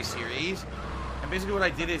GTA series. And basically what I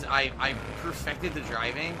did is I perfected the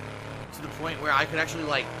driving to the point where I could actually,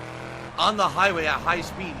 like, on the highway at high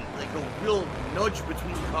speed, like a real nudge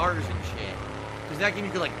between cars and shit. Because that game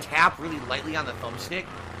you could like tap really lightly on the thumbstick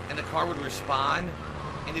and the car would respond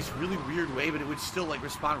in this really weird way, but it would still like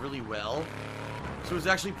respond really well. So it was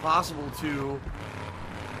actually possible to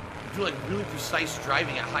do like really precise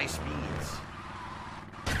driving at high speeds.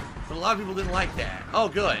 But a lot of people didn't like that. Oh,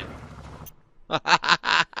 good.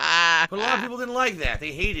 But a lot of people didn't like that.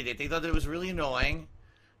 They hated it. They thought that it was really annoying.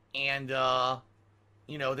 And,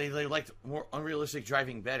 you know, they liked more unrealistic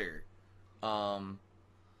driving better.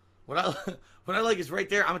 What I like is right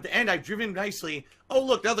there. I'm at the end. I've driven nicely. Oh,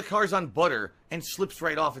 look, now the car's on butter and slips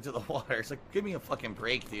right off into the water. It's like, give me a fucking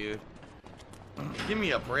break, dude. Give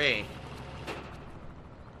me a break.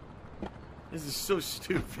 This is so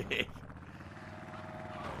stupid.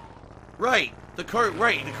 Right. The cars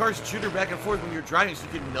jitter back and forth when you're driving, so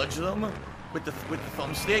you can nudge them with the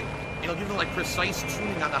thumbstick. And it'll give them, like, precise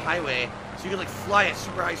tuning on the highway, so you can, like, fly at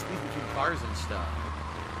super high speeds between cars and stuff.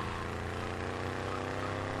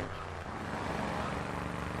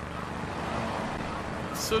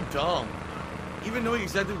 So dumb. Even knowing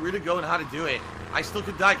exactly where to go and how to do it, I still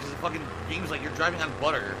could die because the fucking game's like you're driving on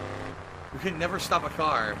butter. You can never stop a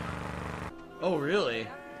car. Oh, really?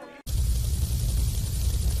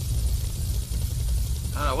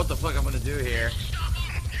 I don't know what the fuck I'm gonna do here.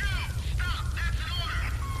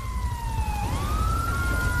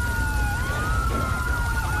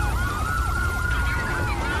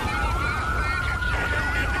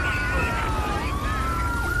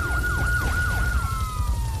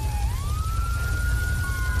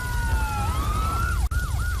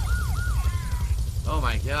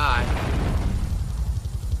 God.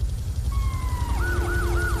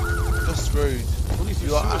 You're screwed.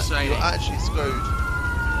 You're actually screwed.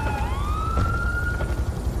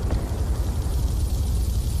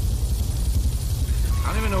 I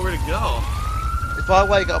don't even know where to go. If I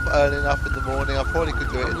wake up early enough in the morning, I probably could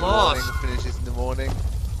do it in the morning and finish this in the morning.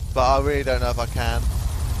 But I really don't know if I can.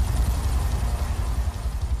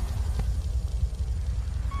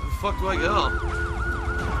 Where the fuck do I go?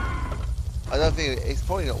 I don't think it's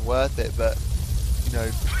probably not worth it, but you know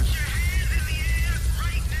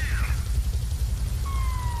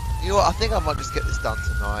what? I think I might just get this done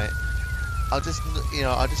tonight. I just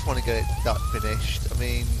want to get it finished. I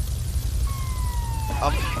mean,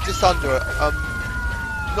 I'm just under it. I'm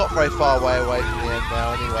not very far away from the end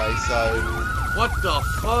now, anyway. So what the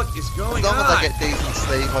fuck is going on? As long as I get decent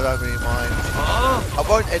sleep, I don't really mind. I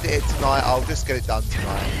won't edit it tonight. I'll just get it done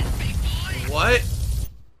tonight. What?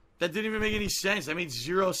 That didn't even make any sense. That made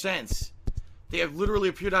 0 sense. They have literally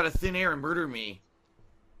appeared out of thin air and murdered me.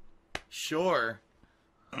 Sure.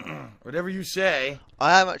 Whatever you say.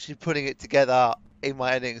 I am actually putting it together in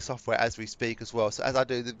my editing software as we speak as well. So as I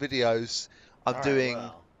do the videos, I'm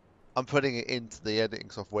putting it into the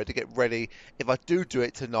editing software to get ready if I do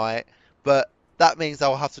it tonight. But that means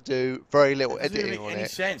I'll have to do very little editing on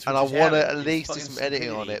it. And I want to at least do some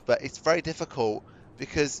editing on it. But it's very difficult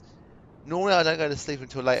because normally I don't go to sleep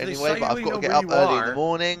until late anyway, but I've got to get up early in the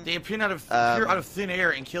morning. They appear out of thin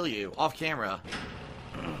air and kill you off camera.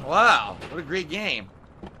 Wow, what a great game.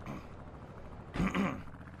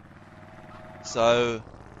 So,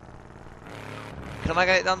 can I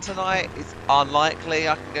get it done tonight? It's unlikely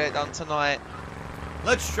I can get it done tonight.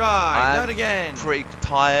 Let's try. Not again. I'm pretty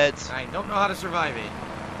tired. I don't know how to survive it.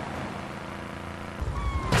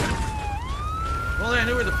 Well, I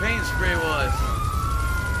knew where the paint spray was.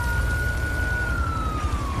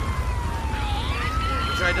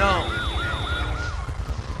 I don't.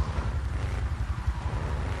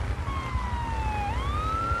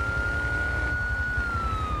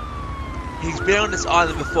 He's been on this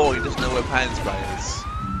island before, he doesn't know where paint spray is.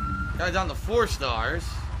 Got down to 4 stars.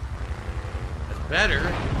 That's better.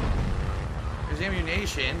 There's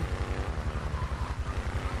ammunition.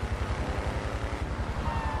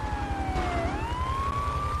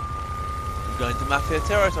 I'm going to Mafia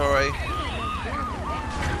territory.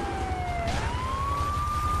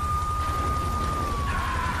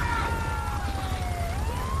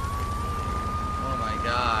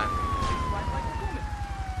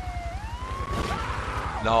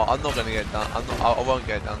 No, I'm not going to get it done. I won't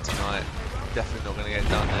get it done tonight. Definitely not going to get it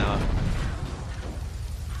done now.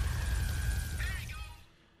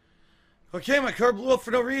 Okay, my car blew up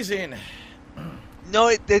for no reason. No,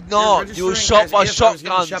 it did not. You were shot by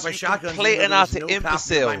shotguns. Complete and utter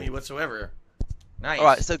imbecile. Whatsoever. Nice.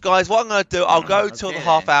 Alright, so guys, what I'm going to do, I'll go till the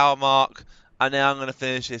half-hour mark, and then I'm going to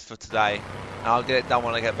finish this for today. And I'll get it done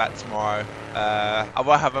when I get back tomorrow. I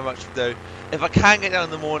won't have very much to do. If I can get done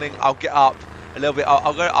in the morning, I'll get up a little bit.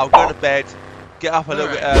 I'll go to bed, get up a little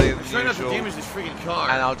bit earlier than usual, not to damage this freaking car.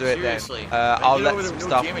 and I'll do it then. I'll let some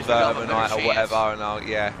stuff convert overnight or whatever, and I'll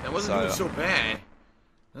That wasn't doing so bad.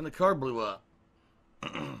 Then the car blew up.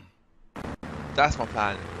 That's my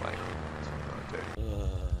plan anyway. That's what I'm gonna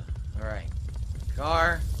do. All right,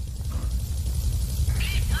 car.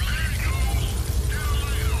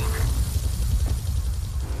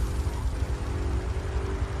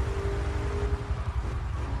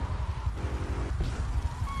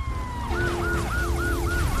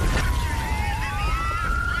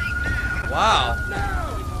 Wow.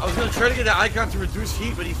 I was gonna try to get that icon to reduce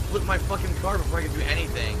heat, but he flipped my fucking car before I could do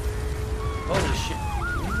anything. Holy shit.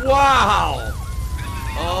 Wow!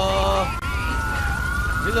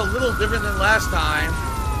 It's a little different than last time.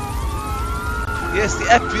 Yes, the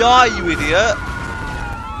FBI, you idiot.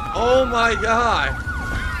 Oh my god.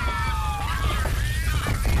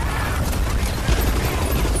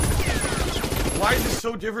 Why is this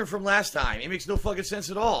so different from last time? It makes no fucking sense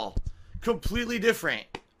at all. Completely different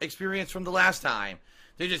experience from the last time.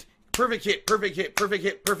 They just perfect hit, perfect hit, perfect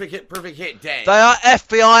hit, perfect hit, perfect hit, dead. They are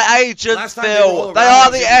FBI agents, Phil. They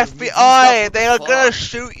are the FBI. They are gonna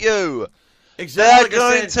shoot you. Exactly. They're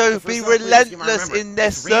going to be relentless in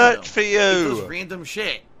their search for It does you. random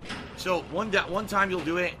shit. So one time you'll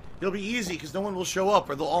do it, it'll be easy because no one will show up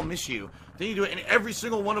or they'll all miss you. Then you do it and every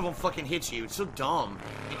single one of them fucking hits you. It's so dumb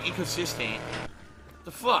and inconsistent.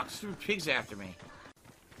 The fuck? Stupid pigs after me.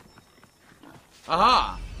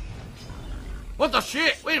 Aha! What the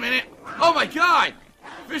shit? Wait a minute! Oh my god!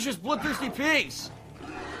 Vicious bloodthirsty pigs!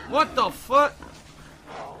 What the fuck?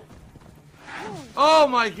 Oh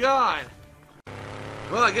my god!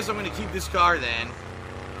 Well, I guess I'm gonna keep this car then.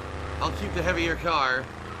 I'll keep the heavier car.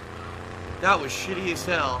 That was shitty as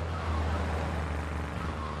hell.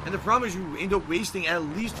 And the problem is you end up wasting at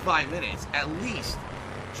least 5 minutes. At least.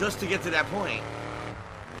 Just to get to that point.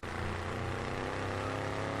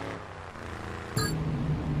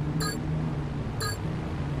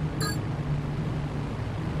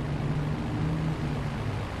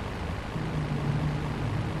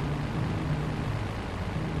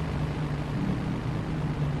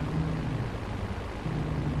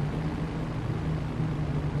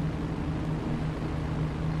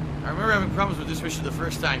 I remember having problems with this mission the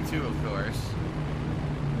first time too, of course.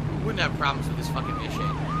 Who wouldn't have problems with this fucking mission?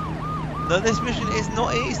 No, this mission is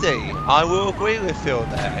not easy. I will agree with Phil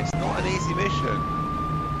there. It's not an easy mission.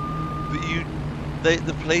 But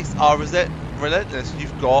the police are relentless.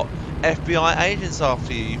 You've got FBI agents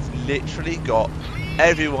after you. You've literally got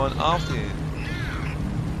everyone after you.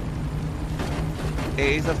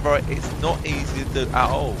 It's not easy to do at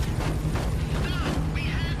all.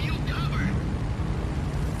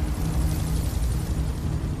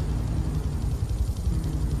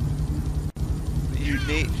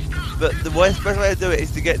 But the best way to do it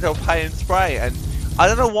is to get to a pay and spray, and I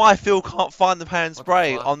don't know why Phil can't find the pay and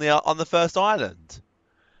spray on the first island.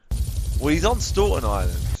 Well, he's on Staunton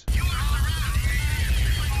Island.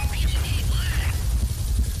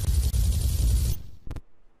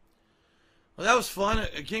 Well, that was fun.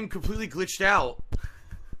 A game completely glitched out.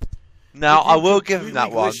 Now I will give him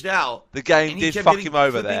that one. Out, the game did fuck him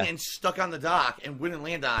over there. And stuck on the dock and wouldn't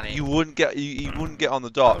land on it. You wouldn't get on the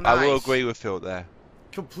dock. Oh, nice. I will agree with Phil there.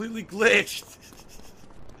 Completely glitched.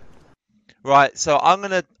 Right, so I'm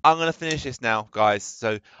gonna finish this now, guys.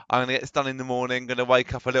 So I'm gonna get this done in the morning. Gonna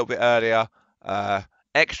wake up a little bit earlier,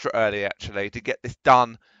 extra early actually, to get this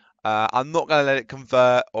done. I'm not gonna let it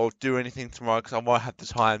convert or do anything tomorrow because I won't have the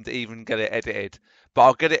time to even get it edited. But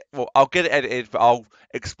I'll get it. Well, I'll get it edited, but I'll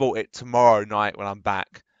export it tomorrow night when I'm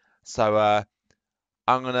back. So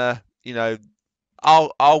I'm gonna,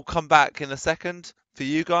 I'll come back in a second for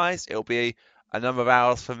you guys. It'll be a number of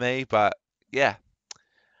hours for me, but yeah,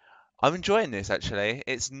 I'm enjoying this actually.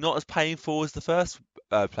 It's not as painful as the first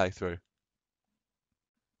playthrough.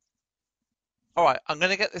 All right, I'm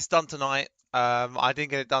gonna get this done tonight. I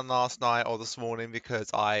didn't get it done last night or this morning because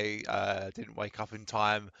I didn't wake up in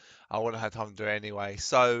time. I wouldn't have had time to do it anyway.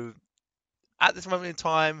 So at this moment in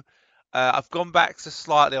time, I've gone back to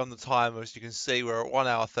slightly on the time. As you can see, we're at 1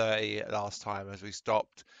 hour 30 last time as we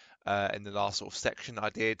stopped in the last sort of section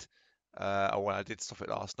I did. Or when I did stop it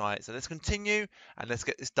last night. So let's continue and let's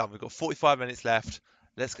get this done. We've got 45 minutes left.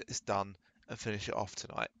 Let's get this done and finish it off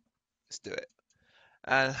tonight. Let's do it.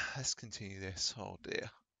 And let's continue this. Oh dear.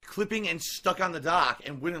 Clipping and stuck on the dock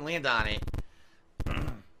and wouldn't land on it.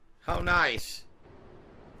 How nice.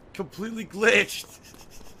 Completely glitched.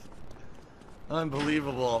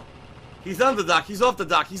 Unbelievable. He's on the dock. He's off the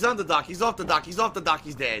dock. He's on the dock. He's off the dock. He's off the dock.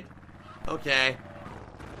 He's dead. Okay.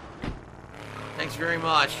 Thanks very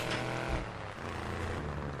much.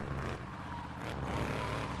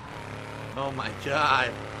 Oh my god.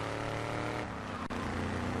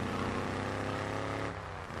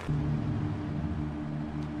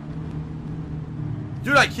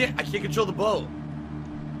 Dude, I can't control the boat.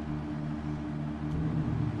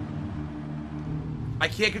 I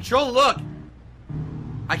can't control it, look.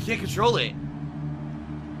 I can't control it.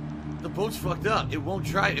 The boat's fucked up. It won't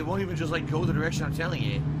try, it won't even just like go the direction I'm telling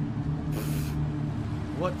it.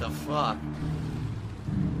 What the fuck?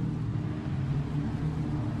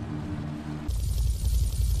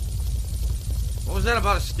 What was that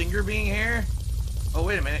about a stinger being here? Oh,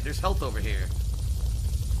 wait a minute. There's health over here.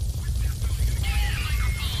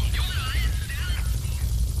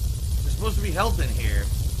 There's supposed to be health in here.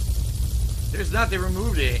 There's not. They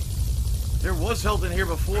removed it. There was health in here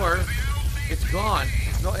before. It's gone.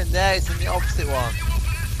 It's not in there. It's in the opposite one.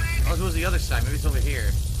 Oh, it was the other side. Maybe it's over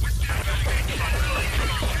here.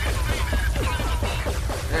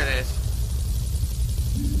 There it is.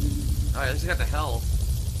 Alright, at least I got the health.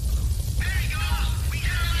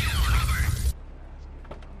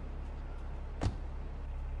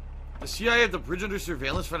 The CIA had the bridge under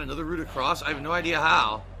surveillance, found another route across. I have no idea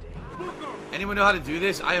how. Anyone know how to do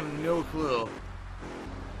this? I have no clue.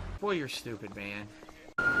 Boy, you're stupid, man.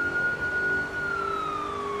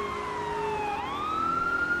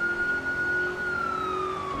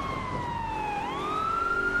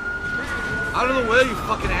 Out of the way, you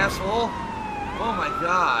fucking asshole. Oh my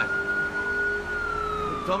god.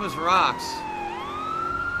 You're dumb as rocks.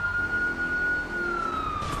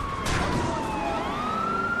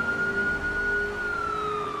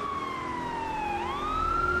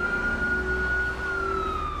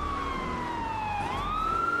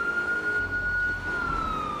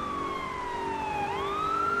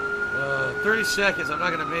 Uh, 30 seconds, I'm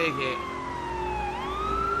not gonna make it.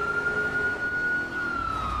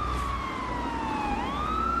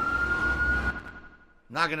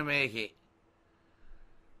 Not gonna make it.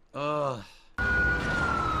 Ugh.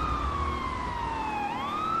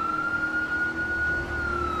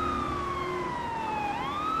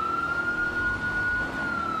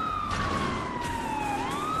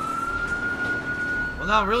 Well,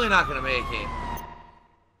 now I'm really not gonna make it.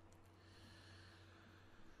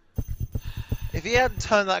 If he hadn't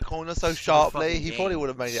turned that corner so sharply, he game. probably would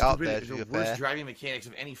have made it up Stupid, there, it's to be the fair. worst driving mechanics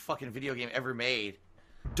of any fucking video game ever made.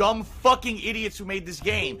 Dumb fucking idiots who made this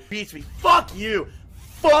game beats me. Fuck you!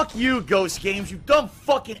 Fuck you, Ghost Games, you dumb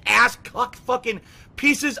fucking ass cuck fucking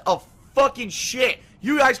pieces of fucking shit.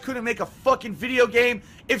 You guys couldn't make a fucking video game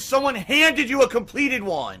if someone handed you a completed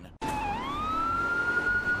one.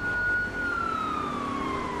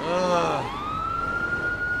 Ugh.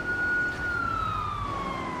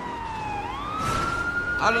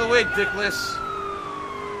 Out of the way, dickless.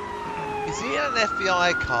 Is he in an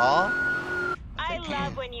FBI car? I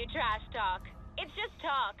love when you trash talk. It's just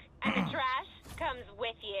talk, and the trash comes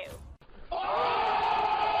with you.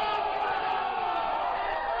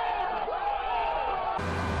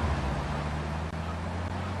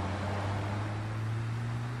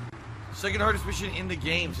 Second hardest mission in the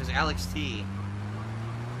game, says Alex T.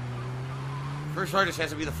 First hardest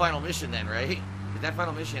has to be the final mission then, right? But that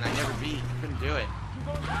final mission I never beat. Couldn't do it.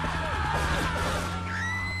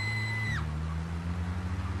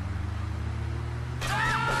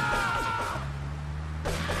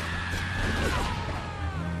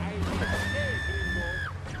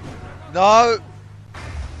 No!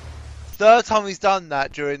 Third time he's done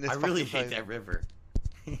that during this I really fucking hate that river.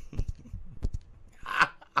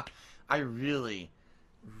 I really,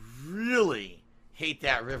 really hate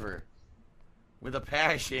that river. With a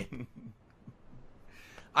passion.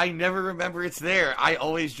 I never remember it's there. I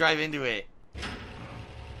always drive into it.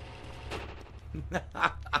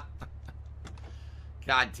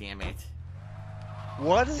 God damn it.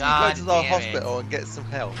 Why doesn't he go to the hospital and get some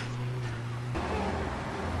help?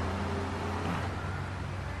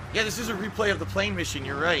 Yeah, this is a replay of the plane mission,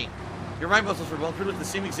 you're right. You're right, Muscles for Well, pretty much the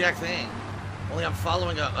same exact thing. Only I'm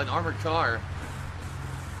following an armored car.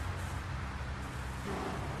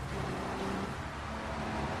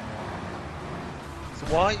 So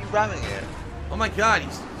why are you ramming it? Oh my god,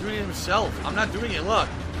 he's doing it himself. I'm not doing it, look.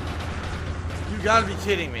 You gotta be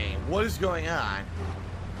kidding me. What is going on?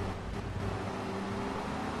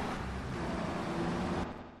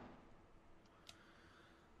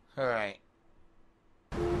 Alright.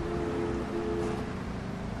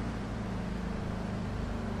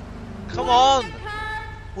 Come on!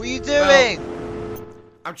 What are you doing? Well,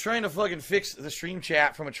 I'm trying to fucking fix the stream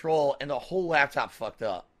chat from a troll, and the whole laptop fucked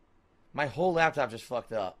up. My whole laptop just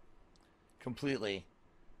fucked up. Completely.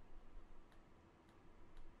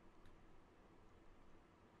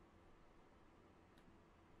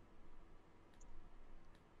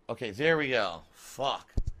 Okay, there we go.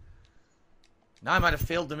 Fuck. Now I might have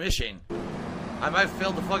failed the mission. I might have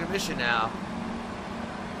failed the fucking mission now.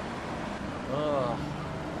 Ugh.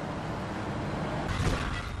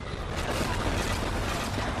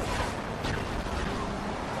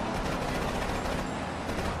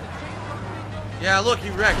 Yeah, look, he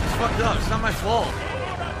wrecked. It's fucked up. It's not my fault.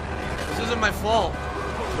 This isn't my fault.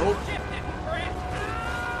 Nope.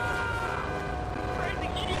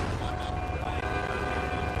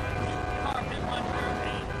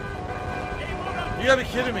 You gotta be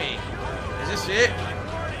kidding me. Is this it?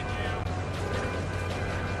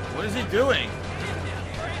 What is he doing?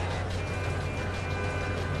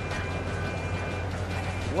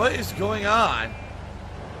 What is going on?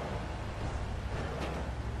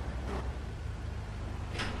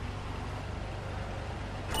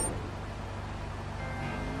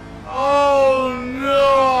 Oh no,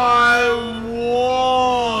 I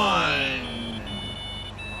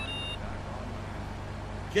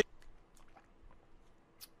won!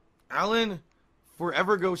 Alan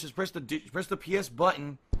Forever Ghost says press the PS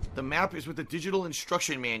button. The map is with the digital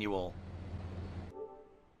instruction manual.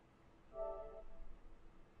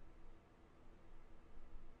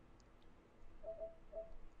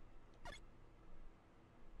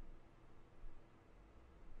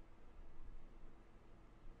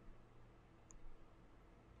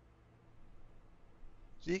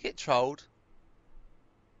 Did you get trolled?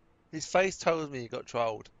 His face tells me he got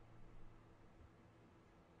trolled.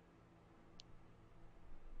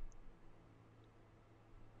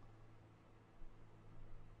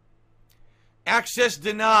 Access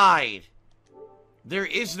denied. There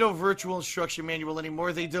is no virtual instruction manual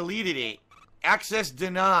anymore. They deleted it. Access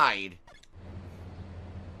denied.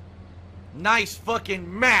 Nice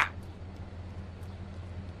fucking map.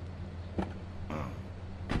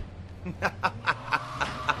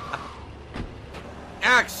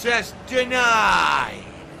 Access denied.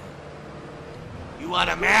 You want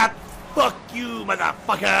a map? Fuck you,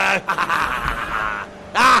 motherfucker.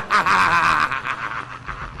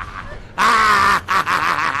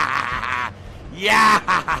 Yeah.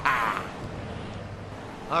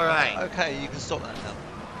 All right. Okay, you can stop that now.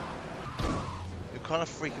 You're kind of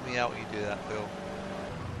freaking me out when you do that, Phil.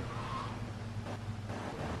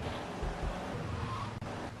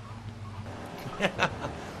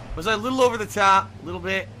 Was I a little over the top? A little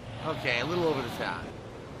bit? Okay, a little over the top.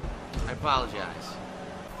 I apologize.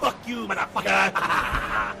 Fuck you, motherfucker!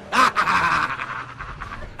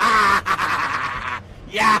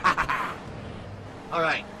 Yeah!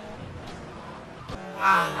 Alright.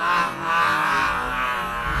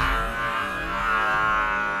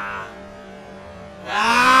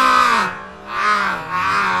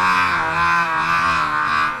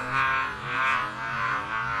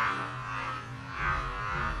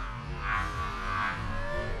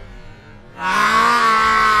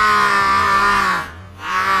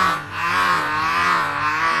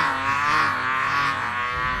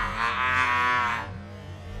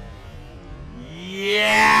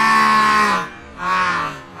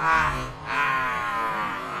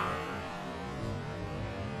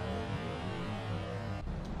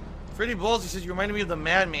 Freddie Ballsy says you reminded me of the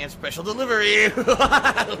Madman special delivery.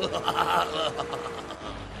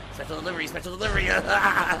 Special delivery, special delivery.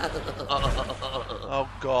 Oh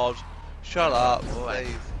God! Shut up,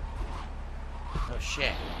 please. Oh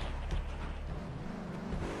shit.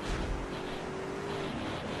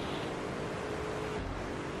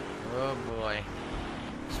 Oh boy.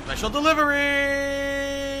 Special delivery!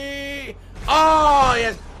 Oh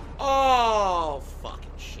yes! Oh fucking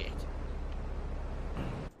shit.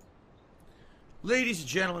 Ladies and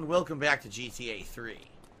gentlemen, welcome back to GTA 3.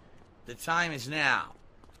 The time is now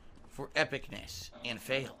for epicness and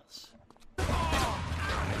fails.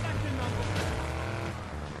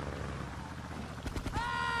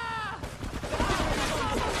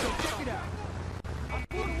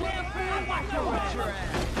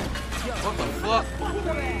 What the fuck?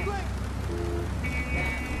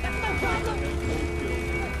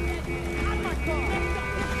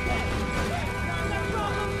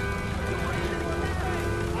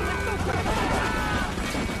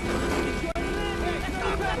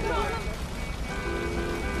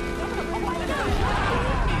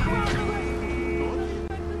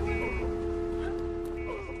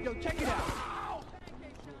 Yo, check it out.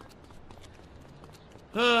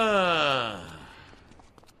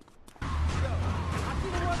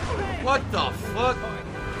 What the fuck?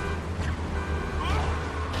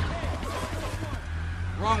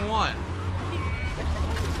 Wrong one.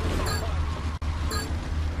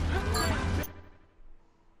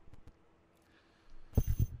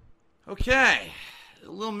 Okay. A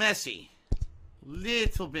little messy.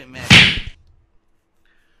 Little bit messy.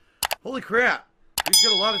 Holy crap. We've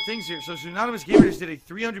got a lot of things here. So Synonymous Gamer just did a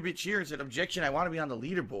 300-bit cheer and said, objection, I want to be on the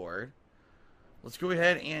leaderboard. Let's go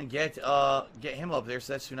ahead and get him up there.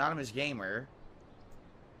 So that's Synonymous Gamer.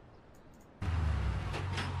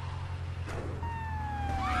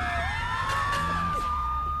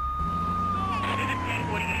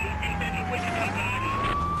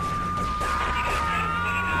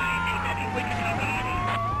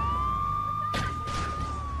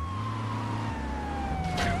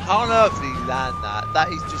 How on earth did he land that?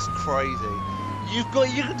 That is just crazy. You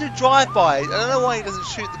can do drive-bys. I don't know why he doesn't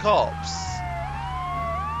shoot the cops.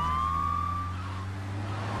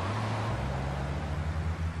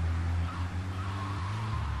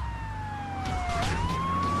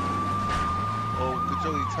 Oh, good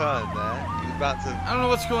job he turned there. He was about to. I don't know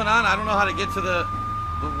what's going on. I don't know how to get to the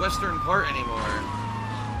western part anymore.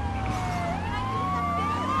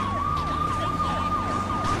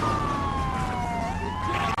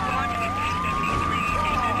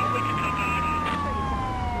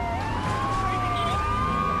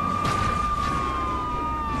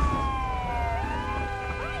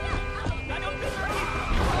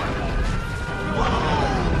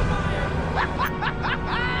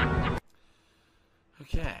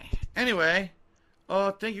 Okay. Anyway,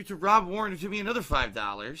 thank you to Rob Warren who gave me another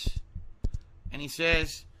 $5. And he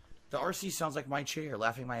says, the RC sounds like my chair,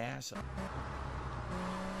 laughing my ass off.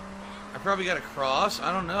 I probably got to cross.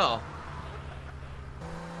 I don't know.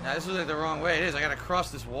 Now, this is like the wrong way. It is. I got to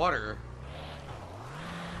cross this water.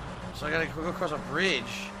 So I got to go across a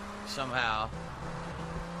bridge somehow.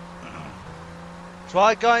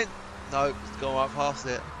 Try going. No, it's going right past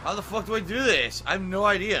it. How the fuck do I do this? I have no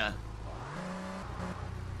idea.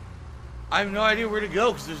 I have no idea where to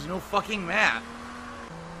go because there's no fucking map.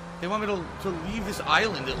 They want me to leave this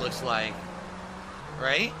island, it looks like.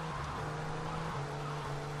 Right?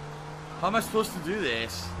 How am I supposed to do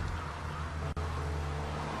this?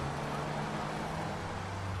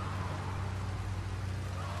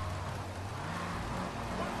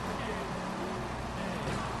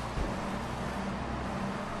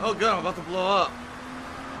 Oh god, I'm about to blow up.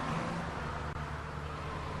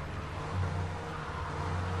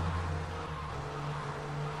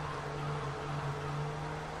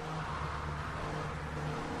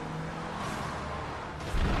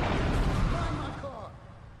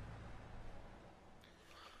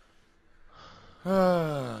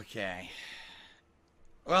 Okay.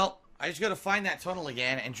 Well, I just gotta find that tunnel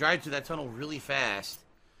again and drive to that tunnel really fast.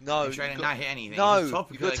 No, and try to not hit anything. No,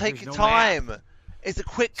 you gotta take your time. Map. It's a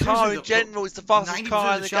quick car in general. It's the fastest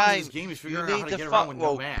car in the game. Game is You figuring out how need to the get around with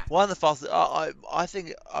no map. one of the fastest. I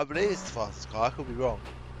believe it's the fastest car. I could be wrong.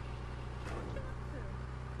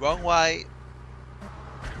 Wrong way.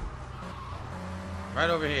 Right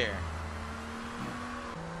over here.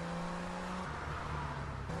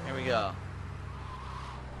 Here we go.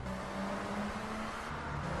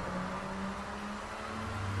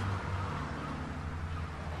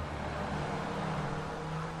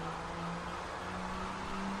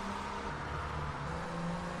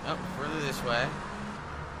 Oh, further this way.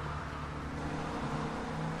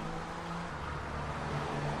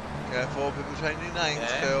 Careful, people changing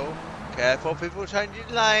lanes, Phil. Careful, people changing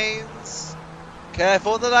lanes.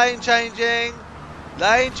 Careful, the lane changing.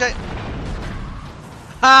 Lane change.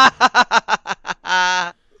 Ha ha ha ha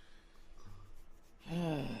ha.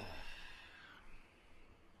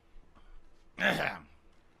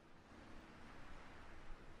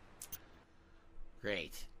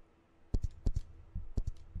 Great.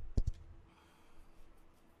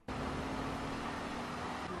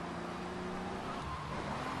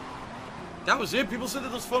 That was it. People said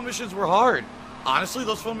that those phone missions were hard. Honestly,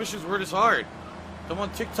 those phone missions weren't as hard. The one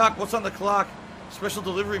TikTok, what's on the clock, special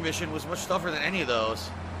delivery mission was much tougher than any of those.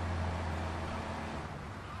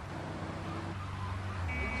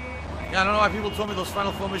 Yeah, I don't know why people told me those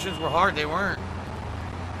final phone missions were hard. They weren't.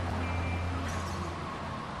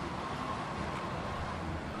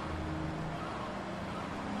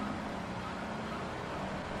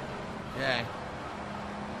 Okay.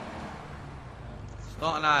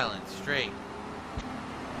 Staunton Island, straight.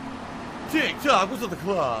 TikTok, what's at the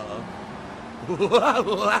club?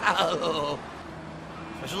 Wow.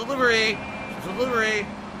 Special delivery. Special delivery.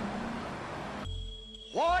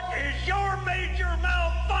 What is your major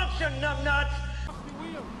malfunction, numbnuts?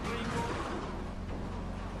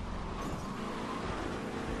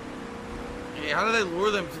 Hey, how do they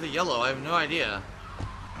lure them to the yellow? I have no idea.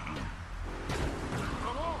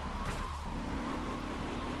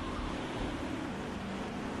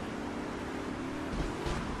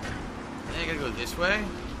 I gotta go this way?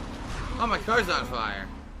 Oh, my car's on fire.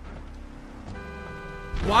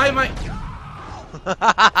 Why am I...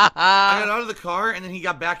 I got out of the car and then he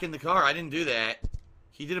got back in the car. I didn't do that.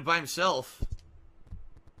 He did it by himself.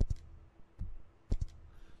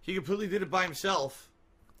 He completely did it by himself.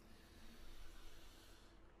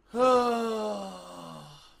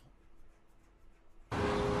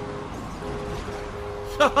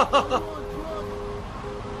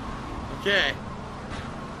 Okay.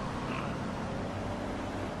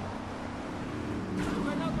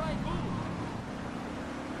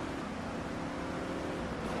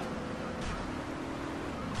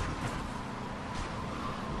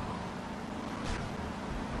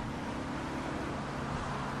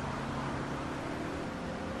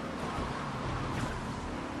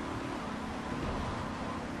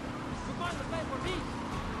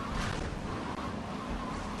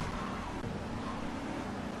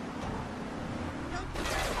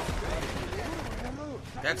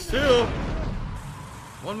 That's 2.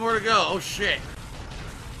 One more to go. Oh shit.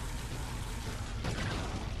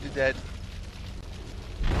 You're dead.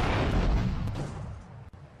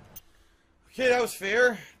 Okay, that was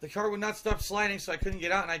fair. The car would not stop sliding, so I couldn't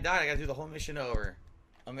get out and I died. I gotta do the whole mission over.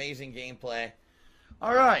 Amazing gameplay.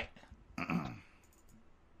 Alright. I'm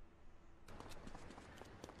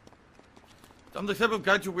the type of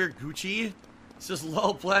guy to wear Gucci. It says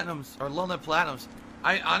lull platinums, or lull net platinums.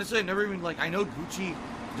 Honestly, I've never even, like, I know Gucci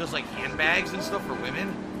does, like, handbags and stuff for women.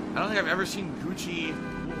 I don't think I've ever seen Gucci,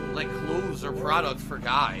 like, clothes or products for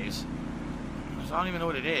guys. So I don't even know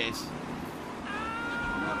what it is.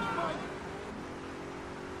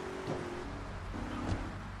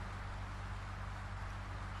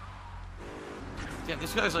 Damn,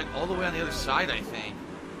 this guy's, like, all the way on the other side, I think.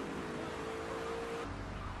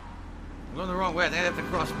 I'm going the wrong way. I think I have to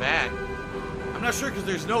cross back. I'm not sure because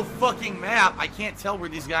there's no fucking map. I can't tell where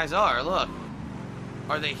these guys are. Look.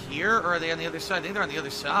 Are they here or are they on the other side? I think they're on the other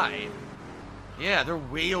side. Yeah, they're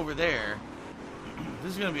way over there.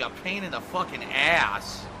 This is going to be a pain in the fucking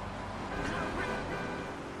ass.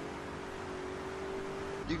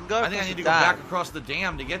 You can go. I think I need to go back across the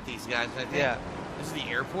dam to get these guys. I think. Yeah. This is the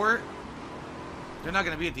airport? They're not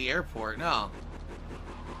going to be at the airport. No.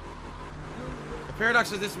 The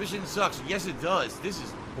paradox of this mission sucks. Yes, it does. This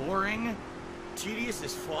is boring, tedious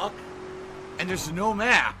as fuck, and there's no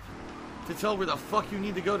map to tell where the fuck you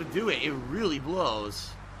need to go to do it. It really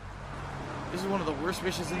blows. This is one of the worst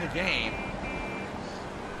missions in the game.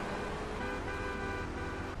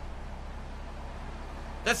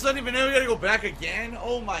 That's not even, we gotta go back again?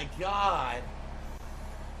 Oh my god.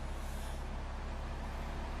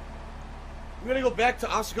 We gotta go back to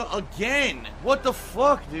Asuka again. What the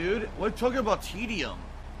fuck, dude? We're talking about tedium.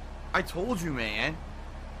 I told you, man.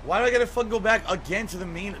 Why do I gotta fucking go back again to the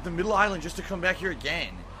middle island just to come back here again?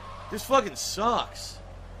 This fucking sucks.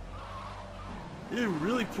 This is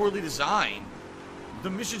really poorly designed. The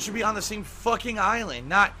mission should be on the same fucking island,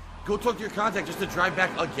 not go talk to your contact just to drive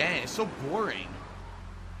back again. It's so boring.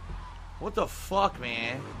 What the fuck,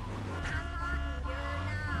 man?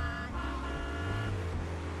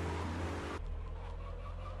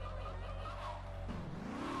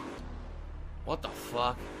 What the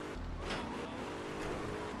fuck?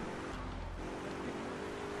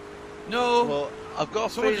 No. Well, I've got a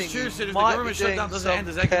Someone feeling just cheers you if the might government be doing shutdown doesn't some end.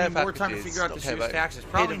 Does that give care me more time to packages. figure out the Okay, serious but taxes?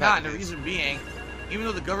 Probably hidden not. And the packages. reason being, even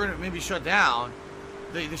though the government may be shut down,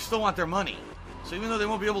 they still want their money. So even though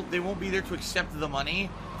they won't be there to accept the money,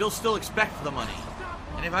 they'll still expect the money.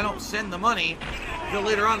 And if I don't send the money,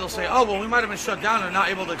 later on they'll say, oh, well, we might have been shut down and not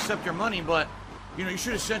able to accept your money, but, you know, you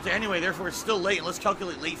should have sent it anyway, therefore it's still late, and let's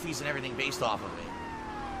calculate late fees and everything based off of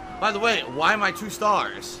it. By the way, why am I 2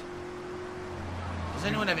 stars? Does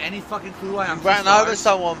anyone have any fucking clue why I'm 2 stars? You ran over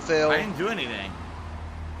someone, Phil. I didn't do anything.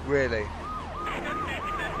 Really?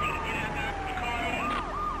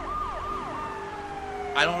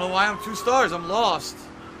 I don't know why I'm 2 stars. I'm lost.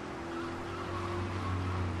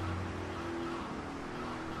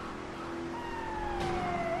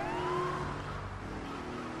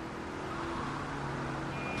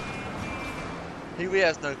 He really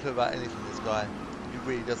has no clue about anything, this guy. He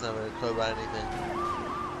really doesn't have a clue about anything.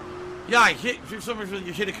 Yeah, I hit,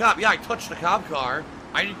 you hit a cop. Yeah, I touched a cop car.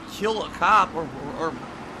 I didn't kill a cop or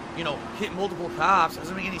you know, hit multiple cops. That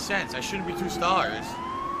doesn't make any sense. I shouldn't be 2 stars.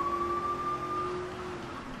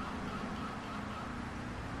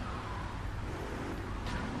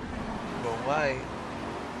 Wrong way.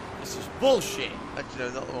 This is bullshit. Actually,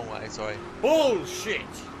 no, not the wrong way, sorry. Bullshit.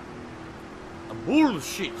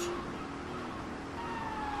 Bullshit.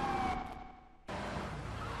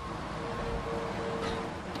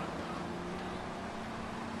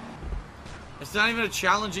 It's not even a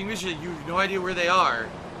challenging mission. You have no idea where they are.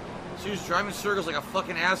 So you're just driving circles like a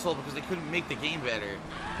fucking asshole because they couldn't make the game better.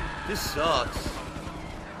 This sucks.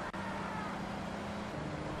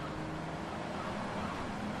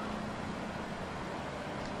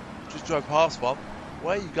 Just drove past one.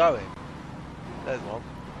 Where are you going? There's one.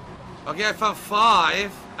 Okay, I found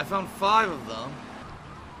 5. I found 5 of them.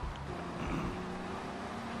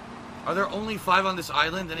 Are there only 5 on this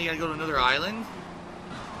island? Then you gotta go to another island?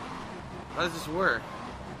 How does this work?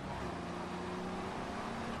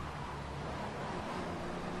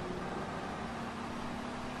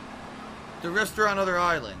 The rest are on other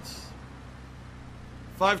islands.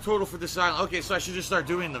 5 total for this island. Okay, so I should just start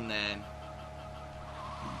doing them then.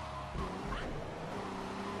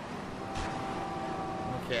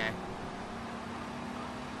 Okay.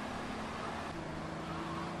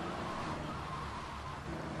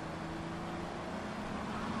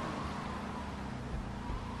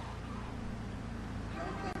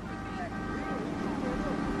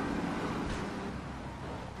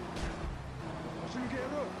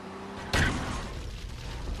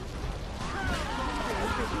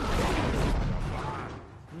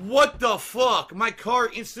 What the fuck? My car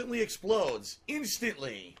instantly explodes.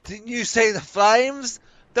 Instantly. Didn't you see the flames?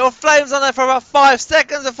 There were flames on there for about 5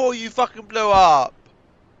 seconds before you fucking blew up.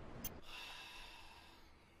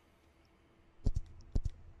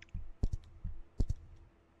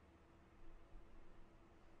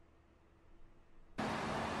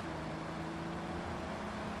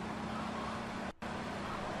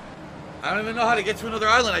 I don't even know how to get to another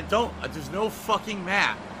island. I don't. There's no fucking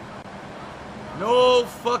map. No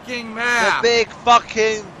fucking map. The big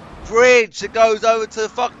fucking bridge that goes over to the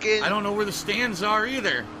fucking... I don't know where the stands are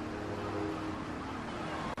either.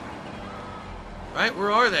 Right? Where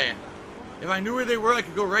are they? If I knew where they were, I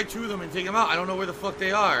could go right to them and take them out. I don't know where the fuck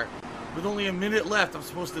they are. With only a minute left, I'm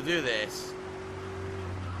supposed to do this.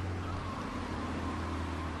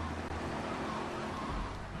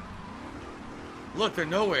 Look, they're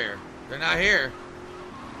nowhere. They're not here.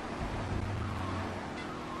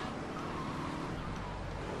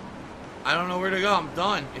 I don't know where to go. I'm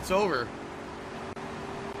done. It's over.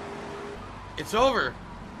 It's over.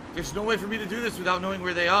 There's no way for me to do this without knowing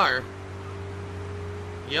where they are.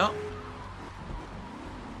 Yep.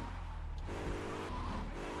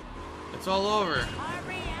 It's all over.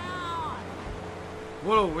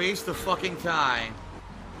 What a waste of fucking time.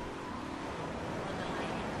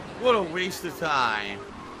 What a waste of time.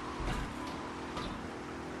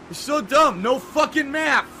 You're so dumb. No fucking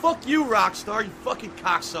map. Fuck you, Rockstar. You fucking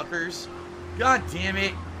cocksuckers. God damn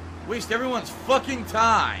it. Waste everyone's fucking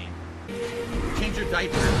time. Change your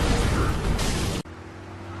diaper.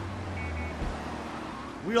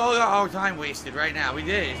 We all got our time wasted right now. We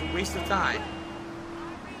did. It's a waste of time.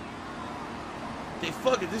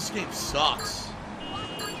 This game sucks.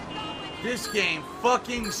 This game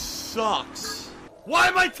fucking sucks. Why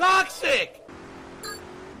am I toxic?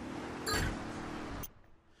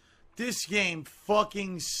 This game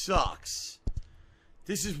fucking sucks.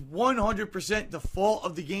 This is 100% the fault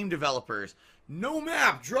of the game developers. No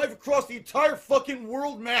map. Drive across the entire fucking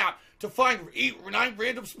world map to find 8 or 9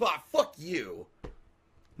 random spots. Fuck you.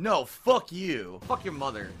 No, fuck you. Fuck your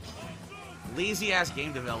mother. Lazy ass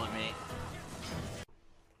game development.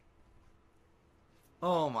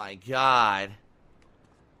 Oh my god.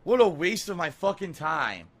 What a waste of my fucking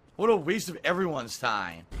time. What a waste of everyone's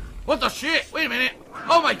time. What the shit? Wait a minute.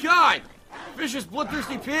 Oh my god. Vicious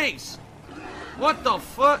bloodthirsty pigs. What the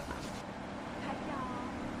fuck?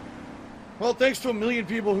 Well, thanks to a million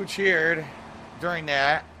people who cheered during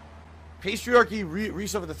that. Patriarchy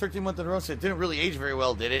resub with the 13th month in a row said it didn't really age very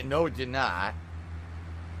well, did it? No, it did not.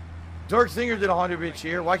 Dark Singer did a 100-bit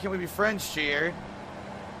cheer. Why can't we be friends cheered?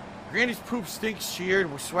 Granny's Poop Stinks cheered.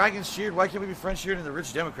 Swaggins cheered. Why can't we be friends cheered? And the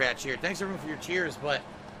Rich Democrat cheered. Thanks everyone for your cheers, but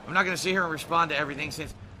I'm not going to sit here and respond to everything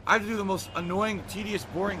since I have to do the most annoying, tedious,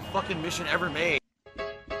 boring fucking mission ever made.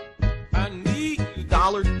 I need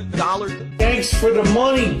 $1. Thanks for the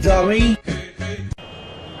money, dummy.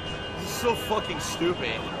 This is so fucking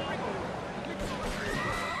stupid.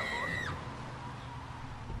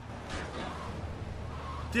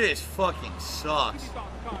 This fucking sucks.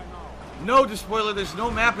 No, spoiler, there's no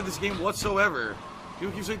map in this game whatsoever.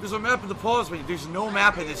 People keep saying there's a map in the pause menu. There's no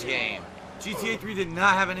map in this game. GTA 3 did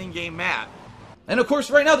not have an in-game map. And of course,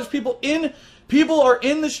 right now, there's people are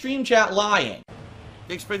in the stream chat lying.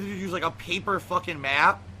 They expected you to use like a paper fucking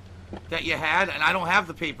map that you had, and I don't have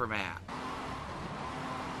the paper map.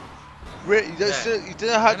 Really? You didn't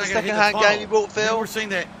have the second-hand game you bought, Phil? People were saying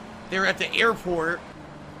that they were at the airport.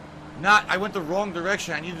 I went the wrong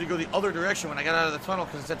direction. I needed to go the other direction when I got out of the tunnel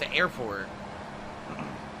because it's at the airport.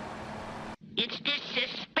 It's this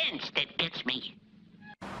suspense that gets me.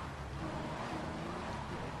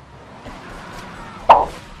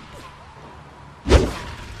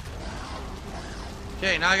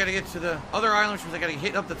 Okay, now I gotta get to the other island, which means I gotta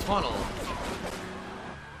hit up the tunnel.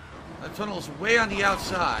 That tunnel is way on the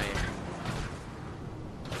outside.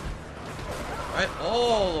 Right,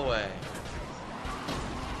 all the way.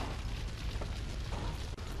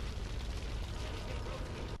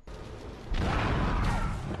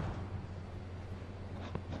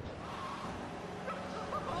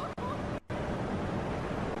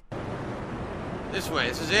 This way,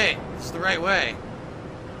 this is it. This is the right way.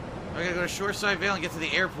 I gotta go to Shoreside Vale and get to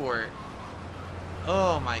the airport.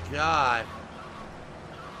 Oh my god.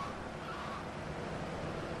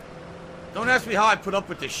 Don't ask me how I put up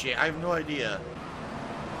with this shit. I have no idea.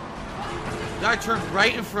 Guy turned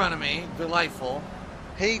right in front of me. Delightful.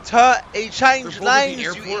 He changed lanes,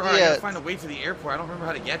 you idiot. I gotta find a way to the airport. I don't remember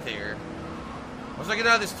how to get there. Once I get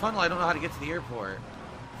out of this tunnel, I don't know how to get to the airport.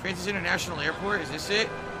 Francis International Airport, is this it?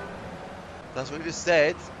 That's what you just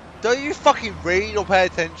said. Don't you fucking read or pay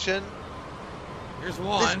attention? Here's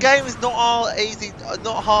one. This game is not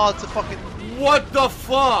hard to fucking... What the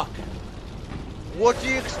fuck? What do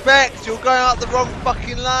you expect? You're going out the wrong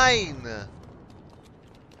fucking lane.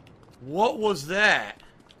 What was that?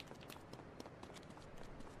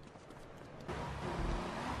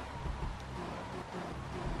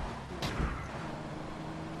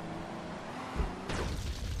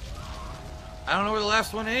 I don't know where the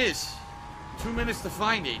last one is. 2 minutes to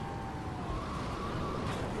find it.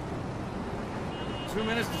 2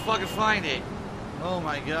 minutes to fucking find it. Oh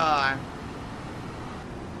my god.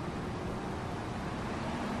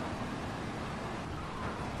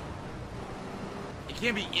 It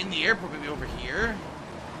can't be in the airport, maybe over here.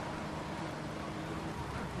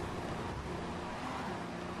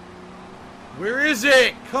 Where is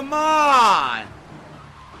it? Come on!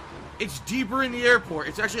 It's deeper in the airport.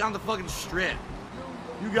 It's actually on the fucking strip.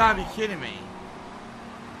 You gotta be kidding me.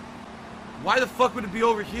 Why the fuck would it be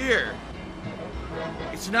over here?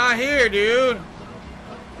 It's not here, dude.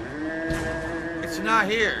 It's not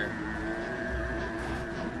here.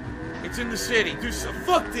 It's in the city. Dude, so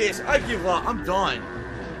fuck this. I give up. I'm done.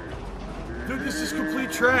 Dude, this is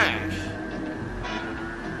complete trash.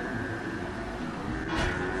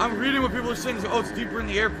 I'm reading what people are saying. Oh, it's deeper in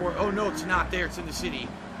the airport. Oh, no, it's not there. It's in the city.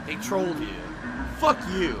 They trolled you. Fuck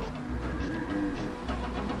you.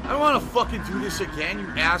 I don't want to fucking do this again, you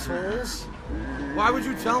assholes. Why would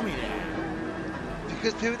you tell me that?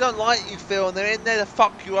 Because people don't like you, Phil, and they're in there to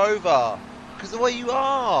fuck you over. Because the way you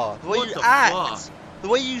are, the way you act, the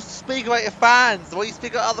way you speak about your fans, the way you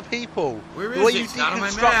speak about other people, the way you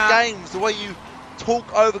deconstruct games, the way you talk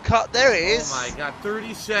overcut. There it is. Oh my god,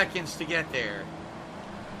 30 seconds to get there.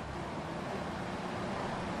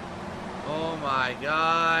 Oh my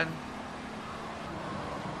god.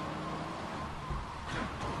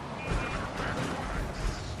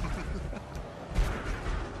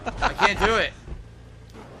 I can't do it.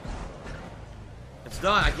 It's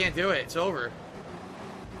done. I can't do it. It's over.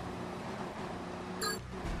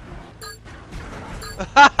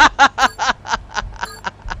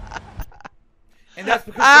 And that's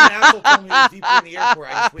because some asshole told me it was deeper in the airport.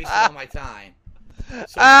 I just wasted all my time.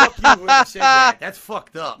 So fuck you whoever said that. That's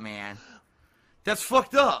fucked up, man. That's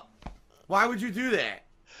fucked up. Why would you do that?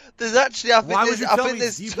 There's actually, I think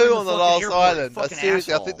there's two on the last island.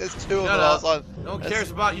 Seriously, I think there's two on the last island. No one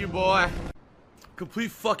cares about you, boy.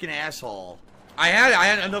 Complete fucking asshole. I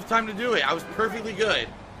had enough time to do it. I was perfectly good.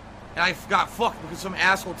 And I got fucked because some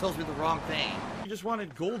asshole tells me the wrong thing. You just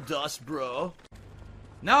wanted gold dust, bro.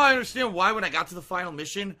 Now I understand why when I got to the final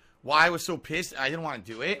mission, why I was so pissed I didn't want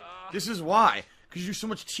to do it. This is why. Because you do so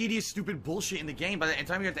much tedious, stupid bullshit in the game. By the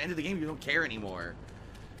time you're at the end of the game, you don't care anymore.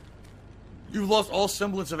 You've lost all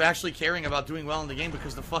semblance of actually caring about doing well in the game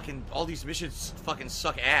because all these missions fucking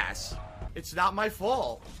suck ass. It's not my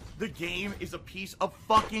fault. The game is a piece of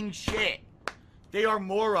fucking shit. They are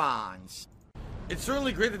morons. It's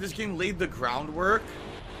certainly great that this game laid the groundwork,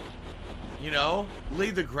 you know,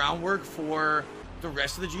 laid the groundwork for the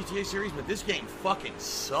rest of the GTA series, but this game fucking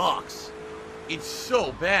sucks. It's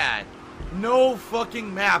so bad. No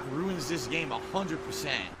fucking map ruins this game 100%.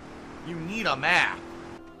 You need a map.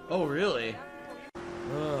 Oh, really?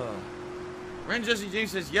 Ugh. Ren Jesse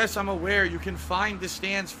James says, yes, I'm aware. You can find the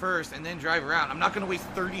stands first and then drive around. I'm not going to waste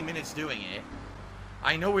 30 minutes doing it.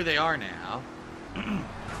 I know where they are now.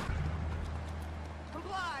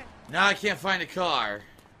 Now I can't find a car.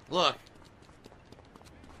 Look.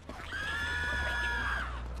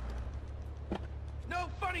 No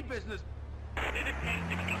funny business.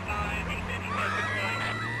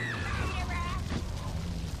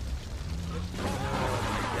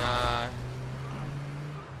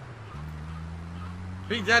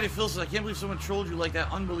 Big Daddy Phil says, I can't believe someone trolled you like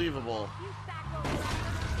that. Unbelievable.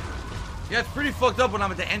 Yeah, it's pretty fucked up when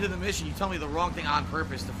I'm at the end of the mission. You tell me the wrong thing on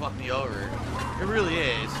purpose to fuck me over. It really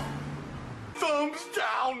is. Thumbs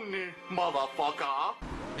down, motherfucker.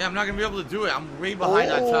 Yeah, I'm not gonna be able to do it. I'm way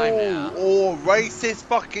behind on time now. Oh, racist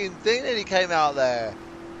fucking thing that he came out there.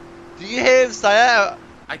 Did you hear him say that?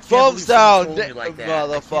 I can't Thumbs down, like that.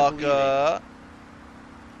 motherfucker.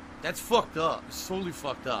 That's fucked up. It's totally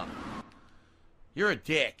fucked up. You're a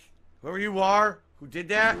dick. Whoever you are who did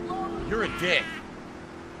that, you're a dick.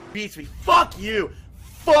 Beats me. Fuck you.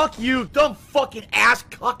 Fuck you. Dumb fucking ass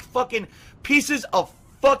cuck fucking pieces of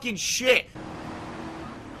fucking shit.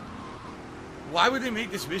 Why would they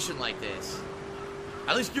make this mission like this?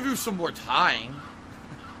 At least give you some more time.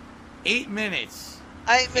 8 minutes.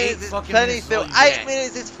 8 minutes is plenty, Phil. 8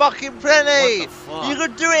 minutes is fucking plenty. You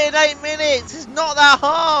could do it in 8 minutes. It's not that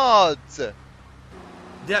hard.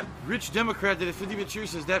 That rich Democrat that at 50-bit cheer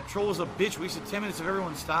says that troll was a bitch, wasted 10 minutes of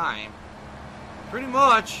everyone's time. Pretty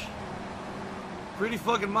much. pretty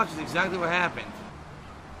fucking much is exactly what happened.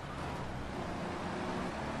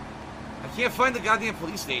 I can't find the goddamn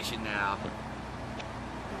police station now.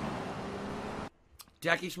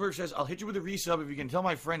 Jackie Smurf says, I'll hit you with a resub if you can tell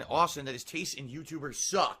my friend Austin that his taste in YouTubers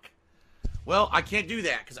suck. Well, I can't do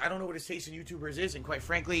that because I don't know what his taste in YouTubers is, and quite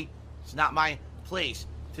frankly, it's not my place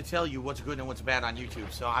to tell you what's good and what's bad on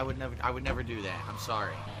YouTube. So I would never do that. I'm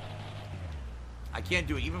sorry. I can't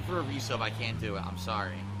do it. Even for a resub, I can't do it. I'm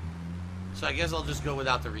sorry. So I guess I'll just go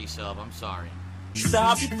without the resub. I'm sorry.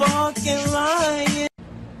 Stop fucking lying.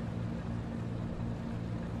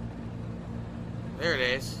 There it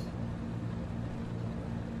is.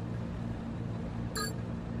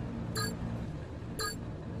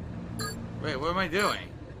 Wait, what am I doing?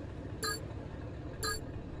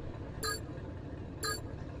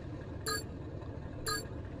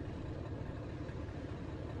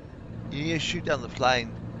 You need to shoot down the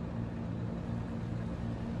plane.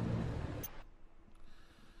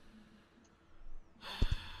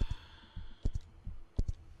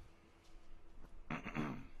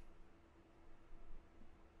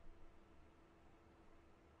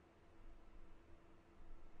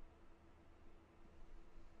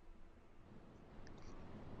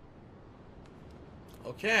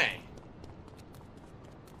 Okay.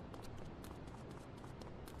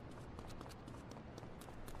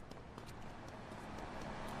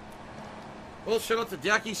 Well, shout out to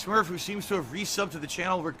Dacky Smurf, who seems to have resubbed to the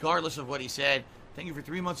channel regardless of what he said. Thank you for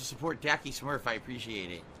 3 months of support, Dacky Smurf. I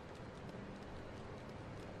appreciate it.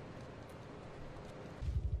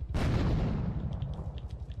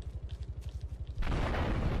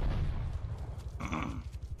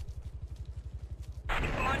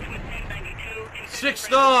 Six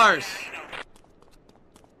stars!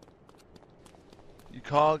 You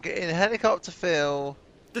can't get in a helicopter, Phil.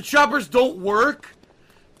 The choppers don't work?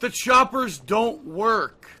 The choppers don't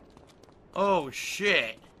work. Oh,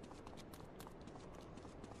 shit.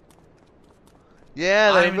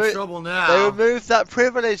 Yeah, I'm in trouble now. They removed that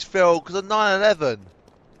privilege, Phil, because of 9/11.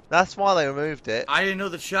 That's why they removed it. I didn't know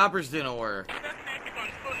the choppers didn't work.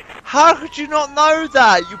 How could you not know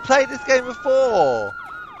that? You played this game before.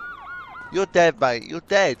 You're dead, mate. You're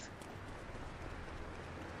dead.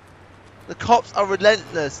 The cops are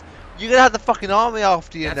relentless. You're gonna have the fucking army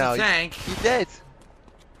after you now. That's a tank. You're dead.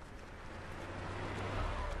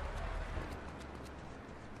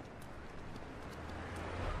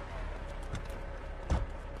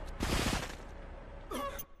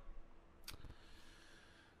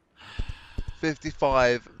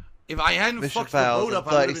 $55. If I hadn't Mission fucked the boat up,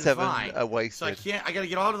 I would have been 37 fine. are wasted. So I gotta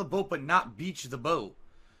get out of the boat, but not beach the boat.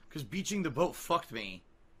 Because beaching the boat fucked me.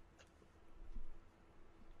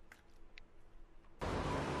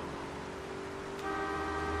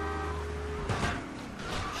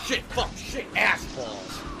 Shit, fuck, shit, ass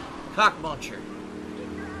balls. Cock muncher.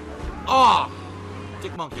 Oh!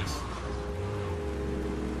 Dick monkeys.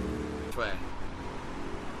 Which way?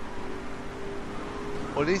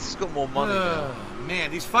 Well, at least he's got more money now.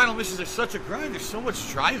 Man, these final missions are such a grind. There's so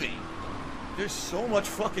much driving. There's so much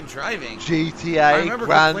fucking driving. GTA,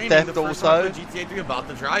 Grand Theft Auto. GTA 3 about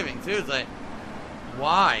the driving too. It's like,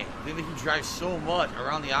 why? They make you drive so much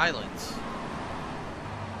around the islands.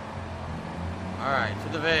 All right,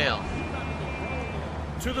 to the Vale.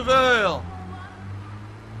 To the Vale.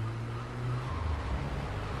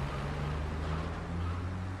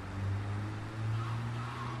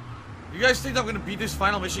 You guys think I'm gonna beat this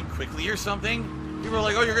final mission quickly or something? People are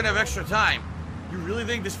like, oh, you're gonna have extra time. You really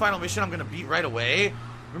think this final mission I'm gonna beat right away?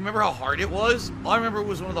 Remember how hard it was? All I remember it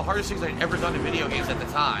was one of the hardest things I'd ever done in video games at the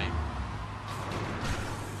time.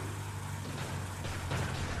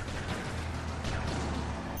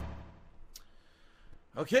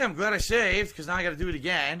 Okay, I'm glad I saved, because now I gotta do it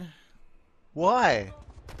again. Why?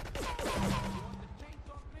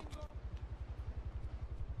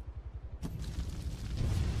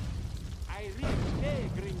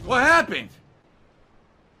 What happened?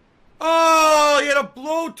 Oh, he had a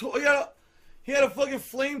blowtorch. He had a fucking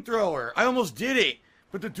flamethrower. I almost did it,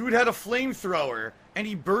 but the dude had a flamethrower, and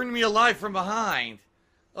he burned me alive from behind.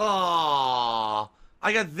 Oh,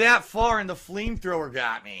 I got that far, and the flamethrower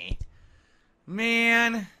got me.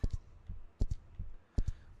 Man.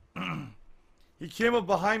 He came up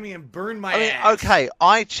behind me and burned my ass. Okay,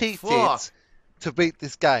 I cheated to beat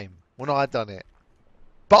this game when I done it.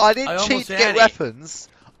 But I didn't cheat to get weapons.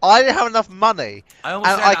 I didn't have enough money. And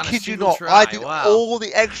I kid you not, I did all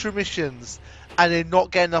the extra missions and did not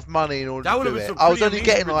get enough money in order to do it. I was only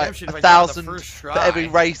getting like 1,000 for every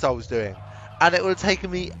race I was doing. And it would have taken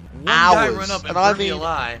me hours. And I mean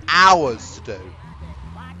hours to do.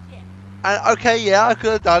 And okay, yeah, I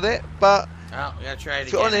could have done it, but well, we gotta try it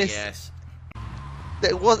again, I guess.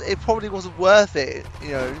 It probably wasn't worth it, you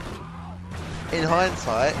know, in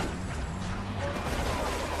hindsight.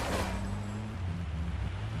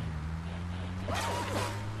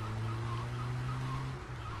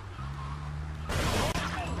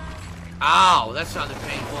 Ow, that sounded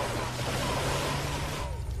painful.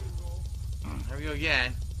 Here we go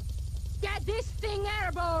again. Get this thing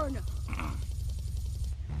airborne!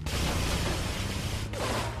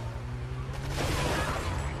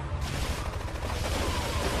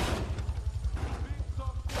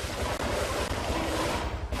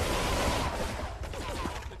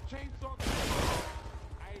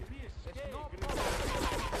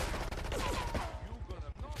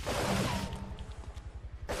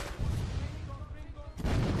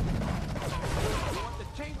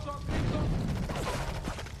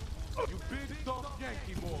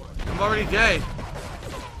 I'm already dead.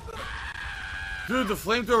 Dude, the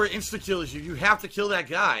flamethrower insta-kills you. You have to kill that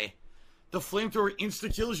guy. The flamethrower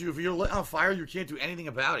insta-kills you. If you're lit on fire, you can't do anything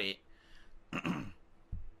about it.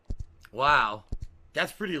 Wow.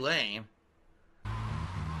 That's pretty lame.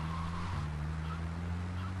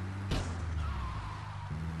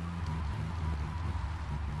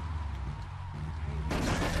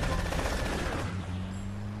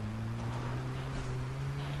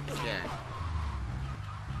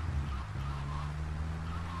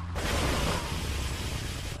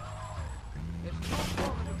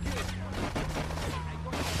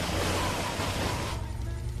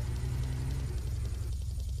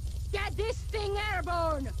 Get this thing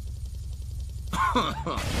airborne!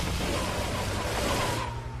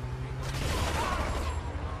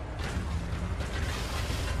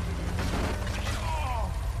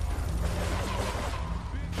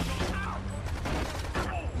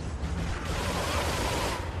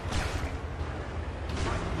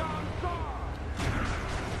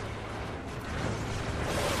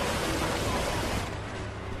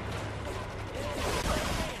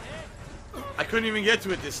 I couldn't even get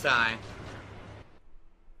to it this time.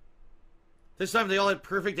 This time they all had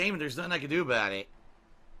perfect aim and there's nothing I could do about it.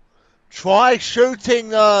 Try shooting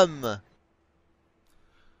them!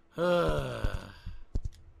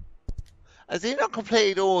 Has he not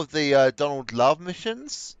completed all of the Donald Love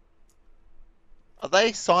missions? Are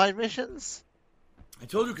they side missions? I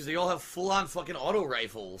told you because they all have full-on fucking auto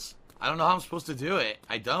rifles. I don't know how I'm supposed to do it.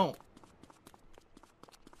 I don't.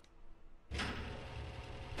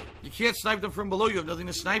 You can't snipe them from below. You have nothing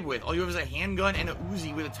to snipe with. All you have is a handgun and a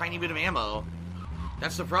Uzi with a tiny bit of ammo.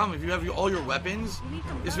 That's the problem. If you have all your weapons,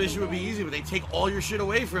 this mission would be easy, but they take all your shit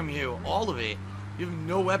away from you. All of it. You have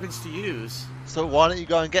no weapons to use. So why don't you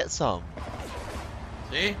go and get some?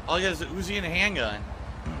 See? All you got is an Uzi and a handgun.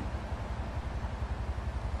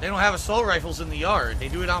 They don't have assault rifles in the yard. They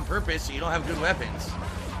do it on purpose so you don't have good weapons.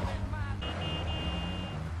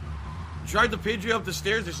 Tried the Patriot up the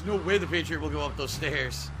stairs. There's no way the Patriot will go up those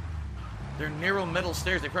stairs. They're narrow metal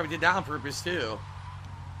stairs. They probably did that on purpose too.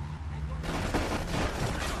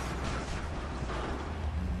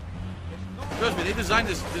 Trust me, they designed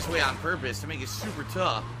this way on purpose to make it super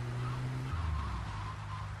tough.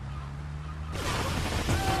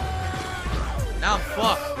 Now I'm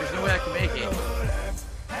fucked. There's no way I can make it.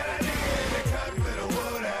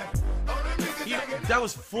 That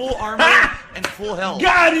was full armor and full health.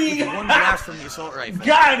 Got him! With one blast from the assault rifle.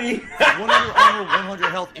 Got him! 100 armor, 100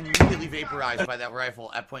 health, immediately vaporized by that rifle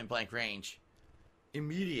at point blank range.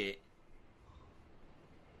 Immediate.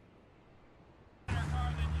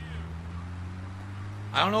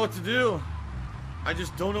 I don't know what to do. I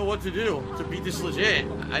just don't know what to do to beat this legit.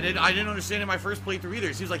 I didn't understand in my first playthrough either.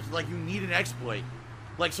 It seems like you need an exploit.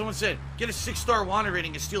 Like someone said, get a 6-star water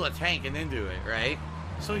rating and steal a tank and then do it, right?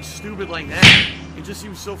 Something stupid like that. It just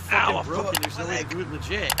seems so fucking broken. There's no way to do it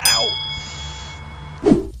legit. Ow!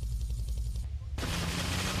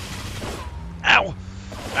 Ow!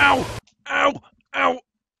 Ow! Ow! Ow!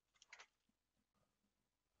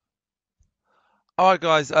 Alright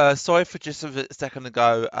guys, sorry for just a second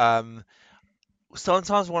ago.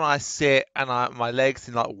 Sometimes when I sit and my leg's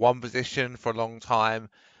in like one position for a long time,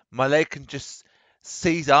 my leg can just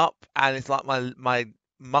seize up and it's like my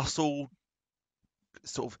muscle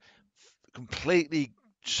sort of completely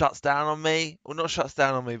shuts down on me. Well, not shuts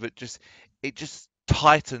down on me, but it just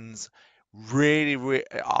tightens really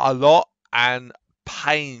a lot and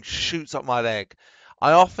pain shoots up my leg.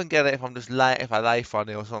 I often get it if I lay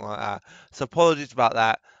funny or something like that. So apologies about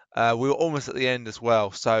that. We were almost at the end as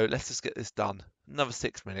well, so let's just get this done. Another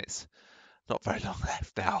 6 minutes. Not very long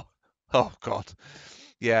left now. Oh god.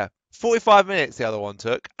 Yeah, 45 minutes the other one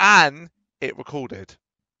took, and it recorded,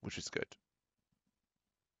 which is good.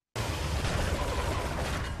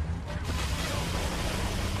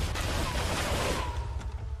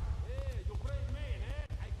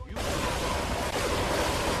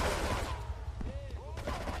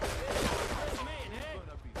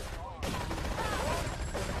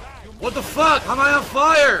 What the fuck? How am I on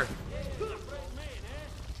fire?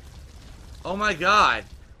 Oh my god.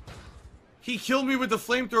 He killed me with the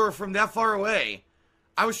flamethrower from that far away.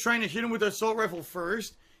 I was trying to hit him with the assault rifle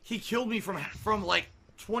first. He killed me from like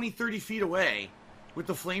 20, 30 feet away with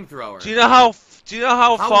the flamethrower. Do you know how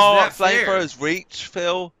far is that fair? flamethrowers reach,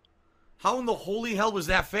 Phil? How in the holy hell was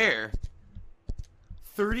that fair?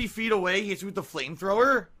 30 feet away, he hits you with the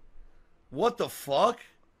flamethrower? What the fuck?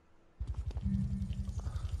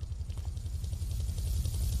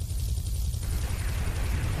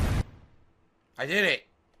 I did it.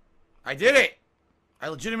 I did it. I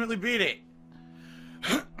legitimately beat it.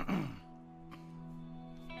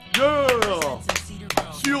 Yeah.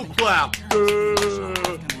 Shield clap.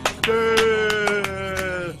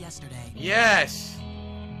 Yes.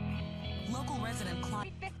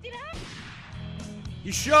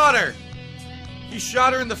 He shot her. He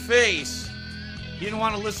shot her in the face. He didn't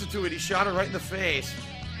want to listen to it. He shot her right in the face.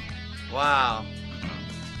 Wow.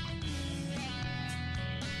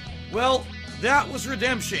 Well, that was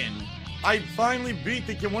redemption. I finally beat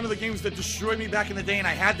one of the games that destroyed me back in the day, and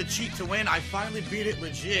I had to cheat to win. I finally beat it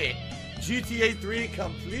legit. GTA 3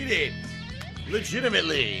 completed.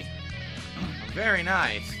 Legitimately. Very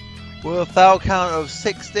nice. With a foul count of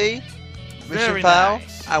 60. Mission foul.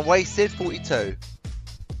 Nice. And wasted 42.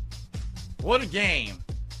 What a game.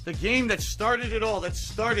 The game that started it all, that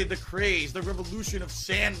started the craze, the revolution of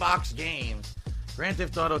sandbox games. Grand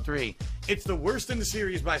Theft Auto 3. It's the worst in the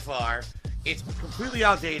series by far. It's completely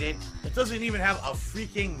outdated. It doesn't even have a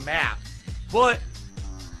freaking map. But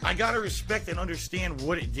I gotta respect and understand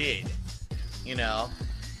what it did. You know?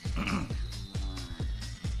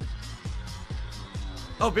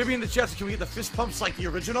 Oh, baby in the chat, can we get the fist pumps like the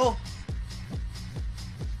original?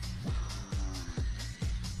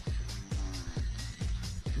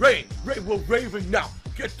 Ray, we're raving now.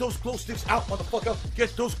 Get those glow sticks out, motherfucker.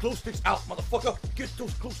 Get those glow sticks out, motherfucker. Get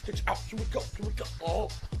those glow sticks out. Here we go, here we go.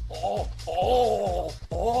 Oh,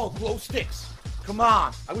 glow sticks. Come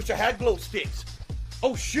on. I wish I had glow sticks.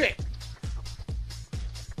 Oh, shit.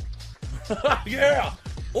 Yeah.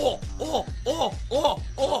 Oh.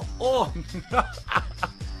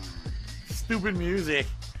 Stupid music.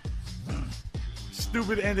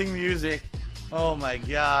 Stupid ending music. Oh, my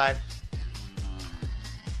God.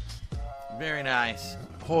 Very nice.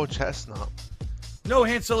 Poor Chestnut. No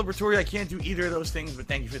hand celebratory. I can't do either of those things, but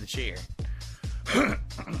thank you for the cheer.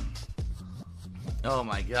 Oh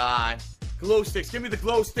my god. Glow sticks. Give me the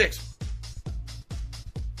glow sticks.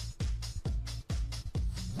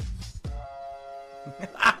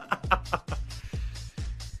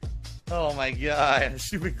 Oh my god.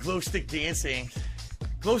 Stupid glow stick dancing.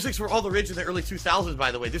 Glow sticks were all the rage in the early 2000s,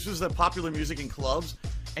 by the way. This was the popular music in clubs,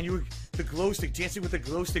 and you were the glow stick, dancing with the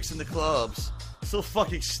glow sticks in the clubs. So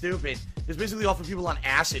fucking stupid. It's basically all for people on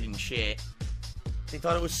acid and shit. They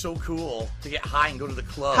thought it was so cool to get high and go to the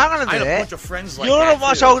club. Hang on a minute. I had a bunch of friends like You're that not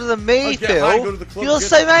much too. older than me, I'd get high and go to the Phil. club, You're the get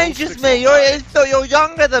same the age glow as sticks me. all night. You're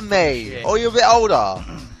younger than me. Shit. Or you're a bit older.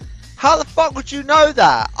 How the fuck would you know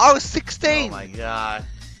that? I was 16. Oh my god.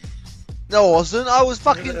 No, I wasn't. I was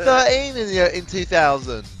fucking 13 in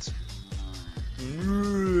 2000.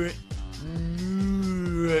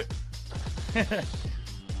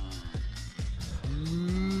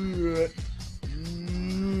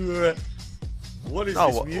 What is No,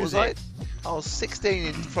 this what music? was I? I was 16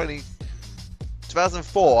 in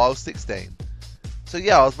 2004. I was 16. So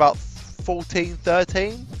yeah, I was about 14,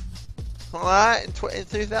 13, something like that in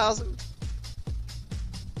 2000.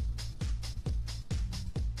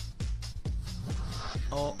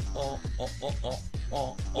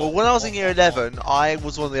 Well, when I was in year 11, I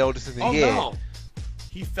was one of the oldest in the year. No.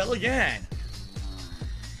 He fell again.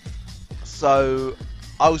 So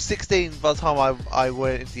I was 16 by the time I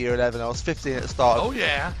went into year 11. I was 15 at the start of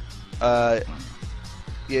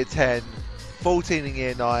year 10, 14 in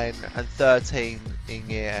year 9, and 13 in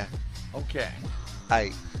year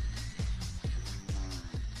 8.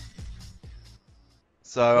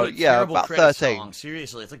 So What a yeah, terrible about credit 13. song.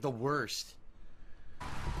 Seriously, it's like the worst.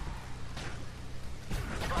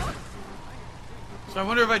 So I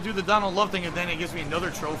wonder if I do the Donald Love thing and then it gives me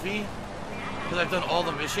another trophy? Because I've done all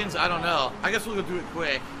the missions? I don't know. I guess we'll go do it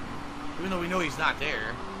quick. Even though we know he's not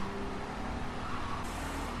there.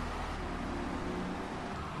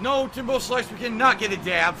 No, Timbo Slice, we cannot get a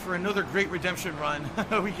dab for another great redemption run.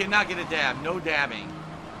 We cannot get a dab. No dabbing.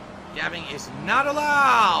 Dabbing is not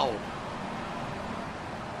allowed.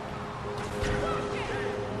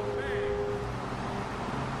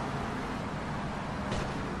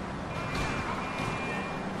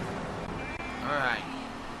 Alright.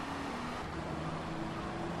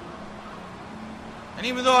 And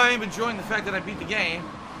even though I am enjoying the fact that I beat the game,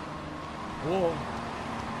 Whoa.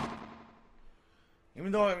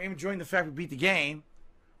 Even though I'm enjoying the fact we beat the game,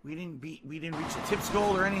 we didn't reach the tips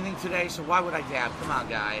goal or anything today, so why would I dab? Come on,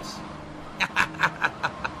 guys.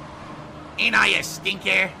 Ain't I a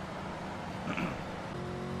stinker?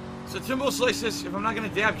 So Timbo Slice says, if I'm not gonna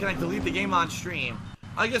dab, can I delete the game on stream?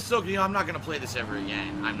 I guess so, you know, I'm not gonna play this ever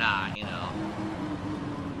again. I'm not, you know.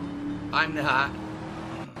 I'm not.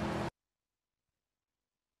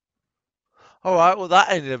 Alright, well that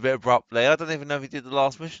ended a bit abruptly. I don't even know if he did the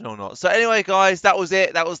last mission or not. So anyway, guys, that was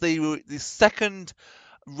it. That was the second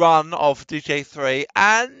run of DJ3,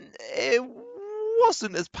 and it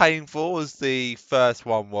wasn't as painful as the first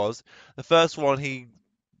one was. The first one, he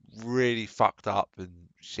really fucked up and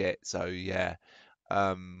shit, so yeah.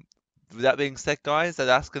 With that being said, guys,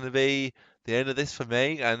 that's going to be the end of this for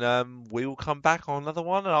me, and we will come back on another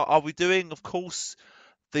one, and I'll be doing, of course,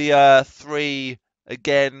 the 3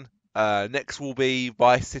 again. Next will be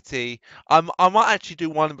Vice City. I might actually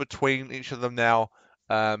do one in between each of them now.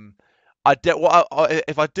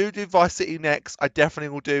 If I do Vice City next, I definitely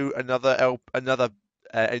will do another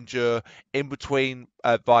Endure in between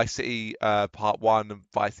Vice City Part 1 and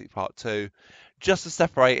Vice City Part 2, just to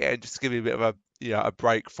separate it and just to give you a bit of a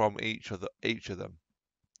break from each of them.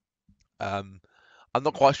 I'm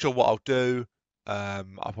not quite sure what I'll do.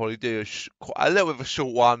 I'll probably do a little bit of a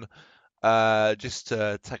short one, just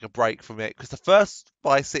to take a break from it, because the first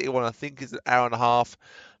Vice City one I think is an hour and a half.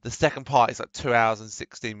 The second part is like 2 hours and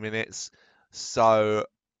 16 minutes. So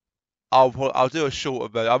I'll do a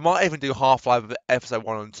shorter version. I might even do Half-Life of episode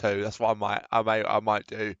 1 and 2. That's what I might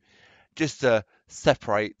do, just to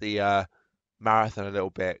separate the marathon a little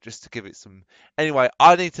bit, just to give it some. Anyway,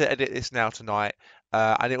 I need to edit this now tonight,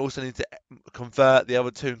 and I also need to convert the other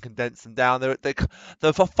two and condense them down.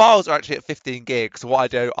 The files are actually at 15 gigs. So what I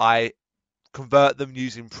do, I convert them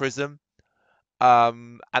using Prism,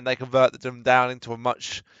 and they convert them down into a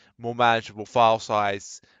much more manageable file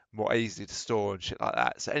size, more easy to store and shit like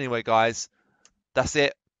that. So anyway, guys, that's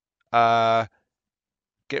it.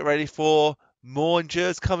 Get ready for more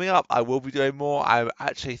endures coming up. I will be doing more. I'm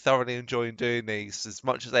actually thoroughly enjoying doing these. As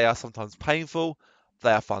much as they are sometimes painful,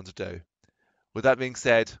 they are fun to do. With that being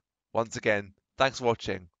said, once again, thanks for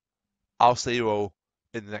watching. I'll see you all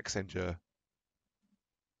in the next endure.